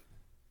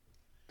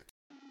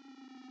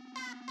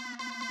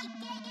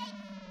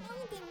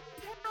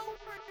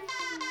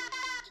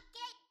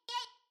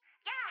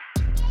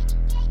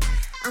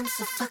 I'm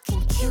so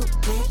fucking cute,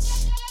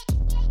 bitch.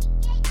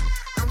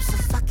 I'm so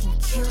fucking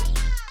cute.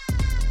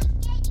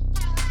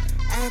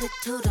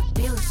 Attitude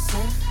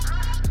abusive,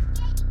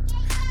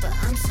 but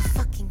I'm so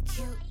fucking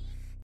cute.